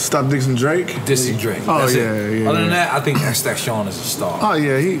got to stop dissing Drake. Dissing Drake. Oh That's yeah. Other than that, I think XXX is a star. Oh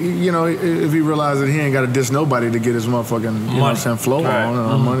yeah, he if he realizes he ain't got to diss nobody to get his motherfucking you know what I'm saying flow on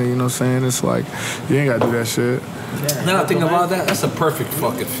or money. You know what I'm saying? It's like you ain't got to do that shit. Yeah. Now I think about that, that's a perfect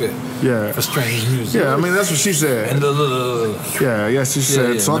fucking fit. Yeah. For Strange music. Yeah, I mean that's what she said. And she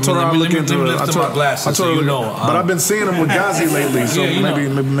said. So I told her I'll look into it. I told her, but I've been seeing him with Gazi lately, so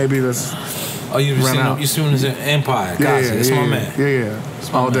maybe that's. Oh, you've seen him as an Empire. Gazi, that's my man. Yeah.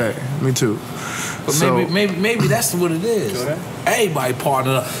 All day. Me too. But maybe that's what it is. Everybody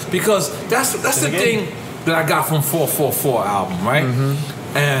partnered up because that's the thing that I got from 444 album, right?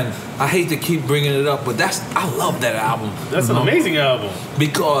 And I hate to keep bringing it up, but I love that album. That's an amazing album.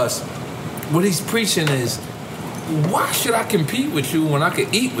 Because what he's preaching is, why should I compete with you when I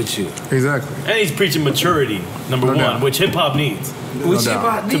can eat with you? Exactly. And he's preaching maturity, number one, doubt. which hip hop needs.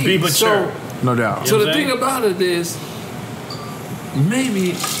 To be mature. No doubt. So the thing about it is,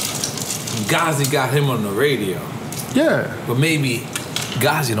 maybe Gazi got him on the radio. Yeah. But maybe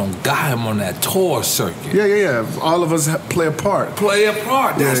guys, you don't got him on that tour circuit. Yeah. All of us play a part.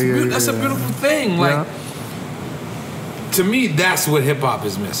 That's a beautiful thing. Like, to me, that's what hip hop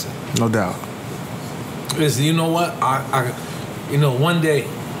is missing. No doubt. Is, you know what? You know, one day.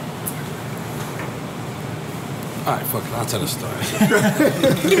 All right, fuck it. I'll tell the story.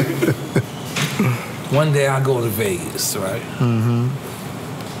 One day I go to Vegas, right? Mm-hmm.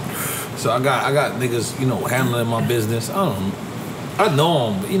 So I got niggas, you know, handling my business. I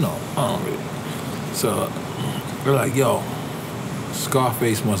know them, but, you know, I don't really. So they're like, yo,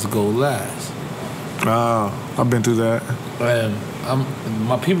 Scarface wants to go last. I've been through that. And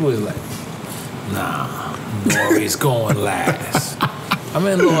my people is like, nah, Nore's going last. I'm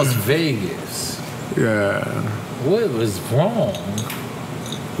in Las Vegas. Yeah. What was wrong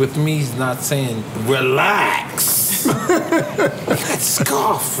with me not saying relax? That's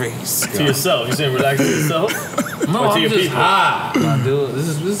Scarface. To yourself. You saying relax to yourself? No, I'm just high. Dude, this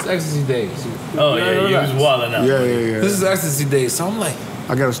is ecstasy days. Oh yeah, you was wilding out. Yeah. This is ecstasy days. So I'm like,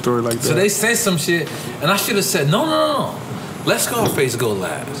 I got a story like that. So they say some shit, and I should have said no. Let Scarface go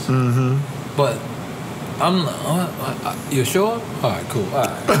last. Mm-hmm. But I'm. You sure? All right, cool. All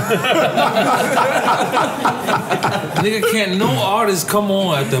right. Nigga, can't no artist come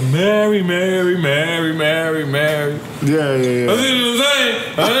on at the Mary. Yeah.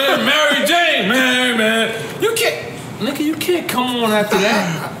 Mary Jane, Mary. You can't come on after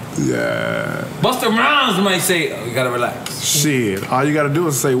that. Yeah. Busta Rhymes might say, oh, you gotta relax. Shit. All you gotta do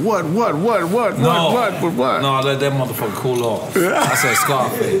is say, what? No, I let that motherfucker cool off. I said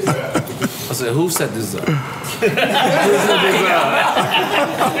Scarface. I said, who set this up? You're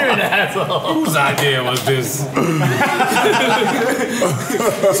an asshole. Whose idea was this?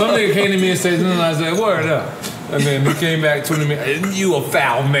 Some nigga came to me and said, and I said, word up. And then he came back 20 minutes, you a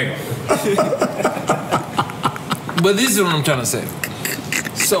foul nigga. But this is what I'm trying to say.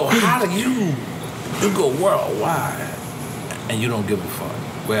 So how do you go worldwide and you don't give a fuck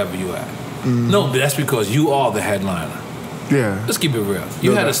wherever you at? Mm-hmm. No, but that's because you are the headliner. Yeah. Let's keep it real.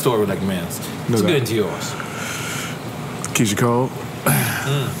 You had a story like man's. Let's get into yours. Keisha Cole.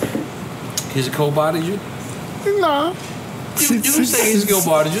 Keisha Cole bodied you? No. You say Keisha Cole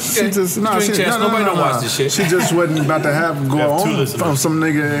bodied you? Okay. Nobody don't watch this shit. She just wasn't about to go on from some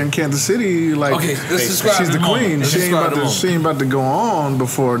nigga in Kansas City. Like, okay, let's describe she's the queen. She ain't about to go on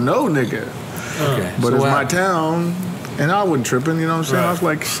before no nigga. Okay. But it's my town, and I wasn't tripping. You know what I'm saying? Right. I was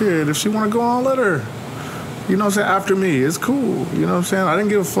like, shit. If she want to go on, let her. You know what I'm saying? After me, it's cool. You know what I'm saying? I didn't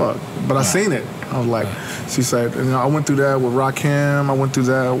give a fuck, but I seen it. I was like, she said, you know, I went through that with Rakim. I went through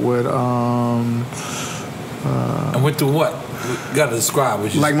that with and went through what? You gotta describe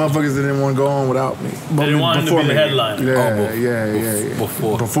what you like motherfuckers that didn't want to go on without me. They didn't want to be the headliner. Yeah.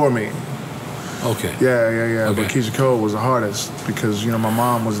 Before me. Okay. Yeah. Okay. But Keisha Cole was the hardest because, you know, my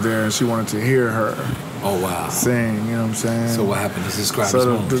mom was there and she wanted to hear her. Oh, wow. Sing, you know what I'm saying? So what happened? Let's describe this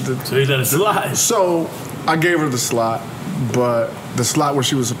moment. So he let it slide. So I gave her the slot, but the slot where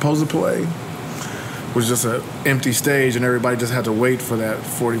she was supposed to play was just an empty stage and everybody just had to wait for that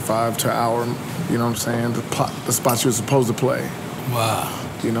 45 to hour, you know what I'm saying, the spot she was supposed to play. Wow.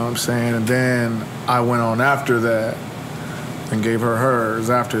 You know what I'm saying? And then I went on after that and gave her hers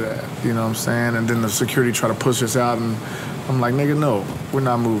after that, you know what I'm saying? And then the security tried to push us out and I'm like, nigga, no, we're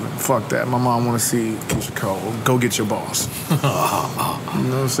not moving. Fuck that. My mom want to see Keisha Cole. Go get your boss. You know what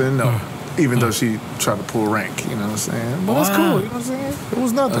I'm saying? No. Even though she tried to pull rank, you know what I'm saying? But that's cool, you know what I'm saying? It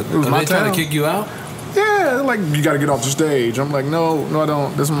was nothing. It was my they trying to kick you out? Yeah, like, you got to get off the stage. I'm like, no, I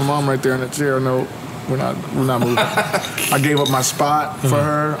don't. This is my mom right there in the chair. No, we're not moving. I gave up my spot for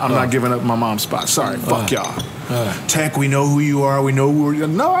her. I'm not giving up my mom's spot. Sorry, fuck y'all. Tech, we know who you are. We know who you are.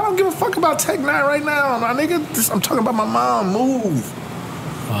 No, I don't give a fuck about Tech 9 right now. My nigga, I'm talking about my mom. Move,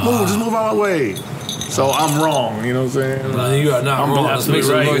 just move out of my way. So I'm wrong, you know what I'm saying? No, you are not wrong. Let's make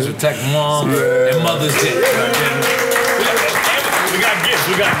some noise for Tech Mom and Mother's Day.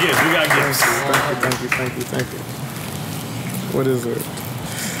 We got gifts. Thank you. What is it?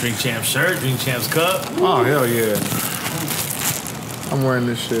 Drink Champs shirt, Drink Champs cup. Oh, hell yeah. I'm wearing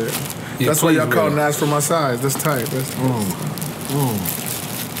this shit. Yeah, that's why y'all call and ask for my size. That's tight. That's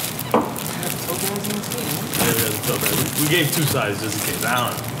We gave 2 sizes just in case. I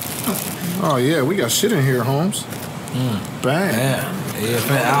don't know. Oh, yeah. We got shit in here, Holmes. Bang. Yeah,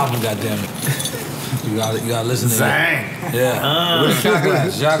 fan album, goddammit. You gotta listen to Zang. That. Yeah. Where's shot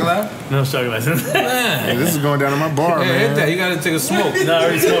glass? Shot glass? No shot glass. Man. Hey, this is going down to my bar, man. Hit that. You gotta take a smoke. No, I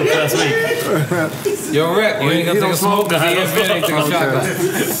already smoked last week. Yo, Rick, you ain't gonna take a smoke because he ain't take a shot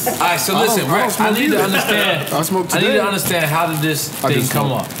glass. All right, so listen, Rick, I need to understand. I smoked today. I need to understand how did this thing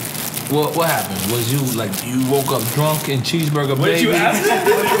come up? What happened? Was you like you woke up drunk and cheeseburger baby? What did you ask him?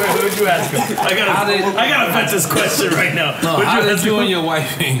 What did you ask him? I gotta vet this question right now. No, how did you and your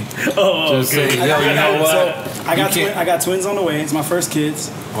wife just say, yo, you know what? So I got twins on the way. It's my first kids.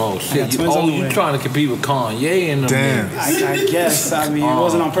 Oh shit! You trying to compete with Kanye and them? Damn. I guess. I mean, it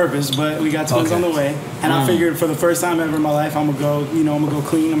wasn't on purpose, but we got twins on the way, and I figured for the first time ever in my life, I'm gonna go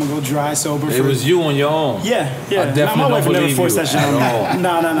clean. I'm gonna go dry, sober. It was you on your own. Yeah. I definitely my wife don't would never believe force you that shit on me.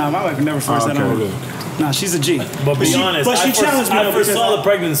 No. My wife would never force that on me. Nah, she's a G. But be honest, but she challenged me. I foresaw the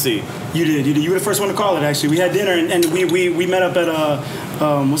pregnancy. You did. You were the first one to call it. Actually, we had dinner and we met up at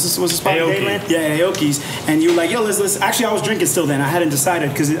what's the spot? Aoki. Yeah, Aoki's. And you were like, yo, let's. Actually, I was drinking still then. I hadn't decided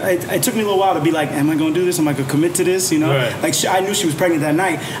because it took me a little while to be like, am I gonna do this? Am I gonna commit to this? You know, right. like I knew she was pregnant that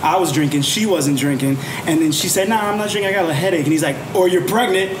night. I was drinking. She wasn't drinking. And then she said, nah, I'm not drinking. I got a headache. And he's like, or you're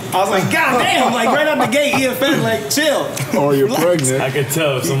pregnant. I was like, god damn! Like right out the gate, EFN, like chill. Or you're pregnant. I could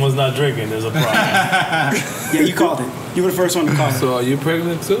tell if someone's not drinking, there's a problem. Yeah, you called it. You were the first one to call it. So are you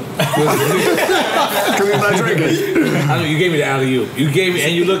pregnant too? Because he's not drinking. I know you gave me the alley-oop. You gave me,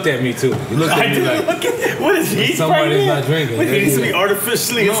 and you looked at me too. You looked at me like, what is he? Somebody's not drinking. He needs to be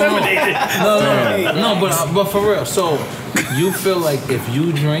artificially inseminated. No, but for real. So you feel like if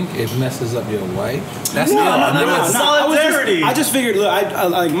you drink, it messes up your wife? That's solidarity. I just figured. Look, I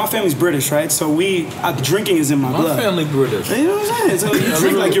like my family's British, right? So drinking is in my blood. My family British. You know what I'm saying? So you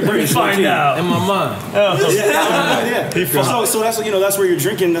drink like you're British. Find out in my mind. Yeah. So that's that's where you're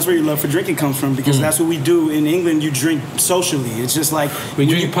drinking. That's where your love for drinking comes from because that's what we do in England. You drink socially. It's just like we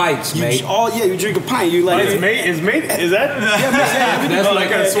drink pints, mate. You drink a pint. You like is that? Yeah, that's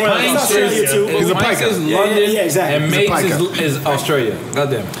like a Australia too. He's a piker. London, yeah, exactly. And mates is Australia.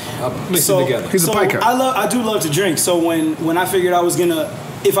 Goddamn. Mix it together. He's a piker. I do love to drink. So when I figured I was gonna,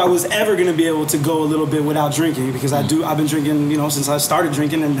 if I was ever gonna be able to go a little bit without drinking, because I've been drinking, since I started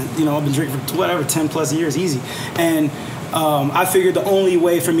drinking, and I've been drinking for 10 plus years, easy. And I figured the only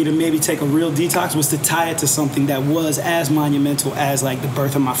way for me to maybe take a real detox was to tie it to something that was as monumental as like the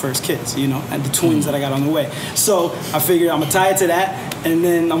birth of my first kids, and the twins that I got on the way. So I figured I'm gonna tie it to that, and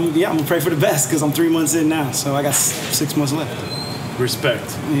then I'm gonna pray for the best because I'm 3 months in now, so I got 6 months left.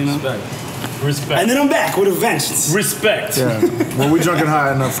 Respect. Respect. And then I'm back with a vengeance. Respect. Yeah. Well, we drinking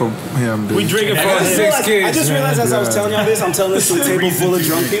high enough for him, dude. We drinking for him. 6 kids. I just realized as I was telling y'all this, I'm telling this to a table full of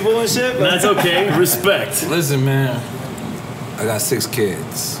drunk people and shit. But that's okay. Respect. Listen, man. I got 6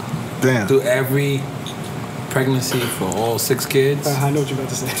 kids. Damn. Through every pregnancy for all 6 kids. I know what you're about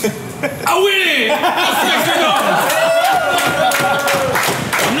to say. I win!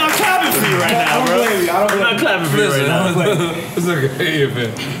 I'm not clapping for you right now, bro. I'm not clapping for you right now. It's okay,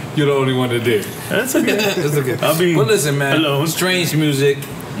 man. You're the only one that did. That's okay. It's okay. I mean, but listen, man. Hello. Strange music,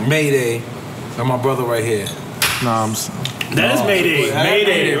 Mayday, and my brother right here. Noms. That is Mayday.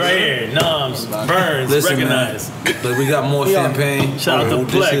 Mayday right here. Noms. Burns. Listen, recognize. But we got more champagne. Shout out to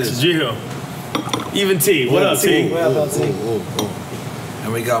Plex, Gio. Even T. What up, T? What up, T?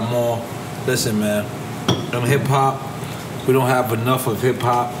 And we got more. Listen, man. Them hip hop. We don't have enough of hip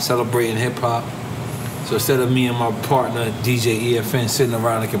hop, celebrating hip hop. So instead of me and my partner, DJ EFN, sitting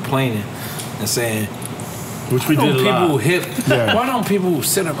around and complaining and saying, which we did a lot. Why don't people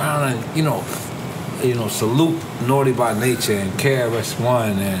sit around and, salute Naughty by Nature and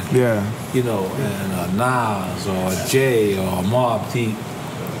KRS-One and, and Nas or Jay or Mobb Deep.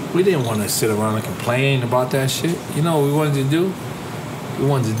 We didn't want to sit around and complain about that shit. You know what we wanted to do? We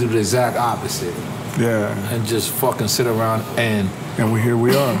wanted to do the exact opposite. Yeah. And just fucking sit around and here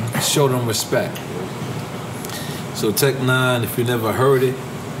we are. Show them respect. So Tech N9ne, if you never heard it,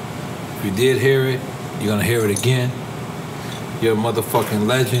 if you did hear it, you're gonna hear it again. You're a motherfucking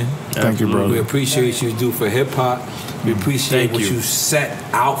legend. Thank you, brother. We appreciate what you do for hip hop. We appreciate what you set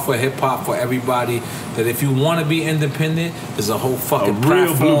out for hip hop for everybody. That if you want to be independent, there's a whole fucking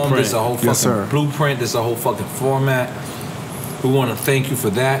platform. There's a whole fucking blueprint. There's a whole fucking format. We want to thank you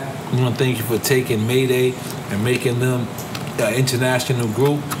for that. We want to thank you for taking Mayday and making them an international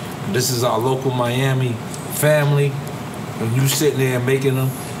group. This is our local Miami family. When you sitting there making them,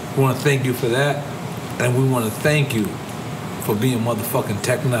 we want to thank you for that. And we want to thank you for being motherfucking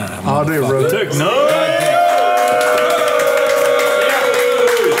Tech N9ne. All day, bro. Tech N9ne.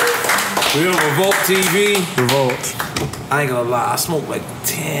 We're on Revolt TV. Revolt. I ain't gonna lie, I smoked like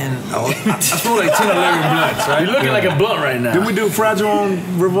 10. I smoked like 10 or 11 blunts, right? You're looking like a blunt right now. Did we do Fragile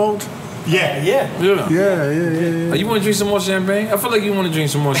on Revolt? Yeah. Yeah. You want to drink some more champagne? I feel like you want to drink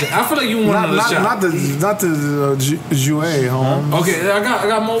some more champagne. I feel like you want another shot. Not the Jouet, home. Okay, I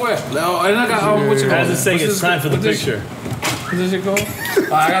got more wet. And I got what you call As it saying, it's time for the picture. What's this shit called?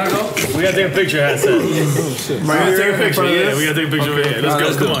 I gotta go? We gotta take a picture, I said. Right we gotta take a picture, yeah. We gotta take a picture over here.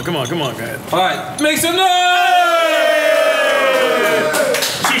 Let's go. Come on, go ahead. All right, make some noise!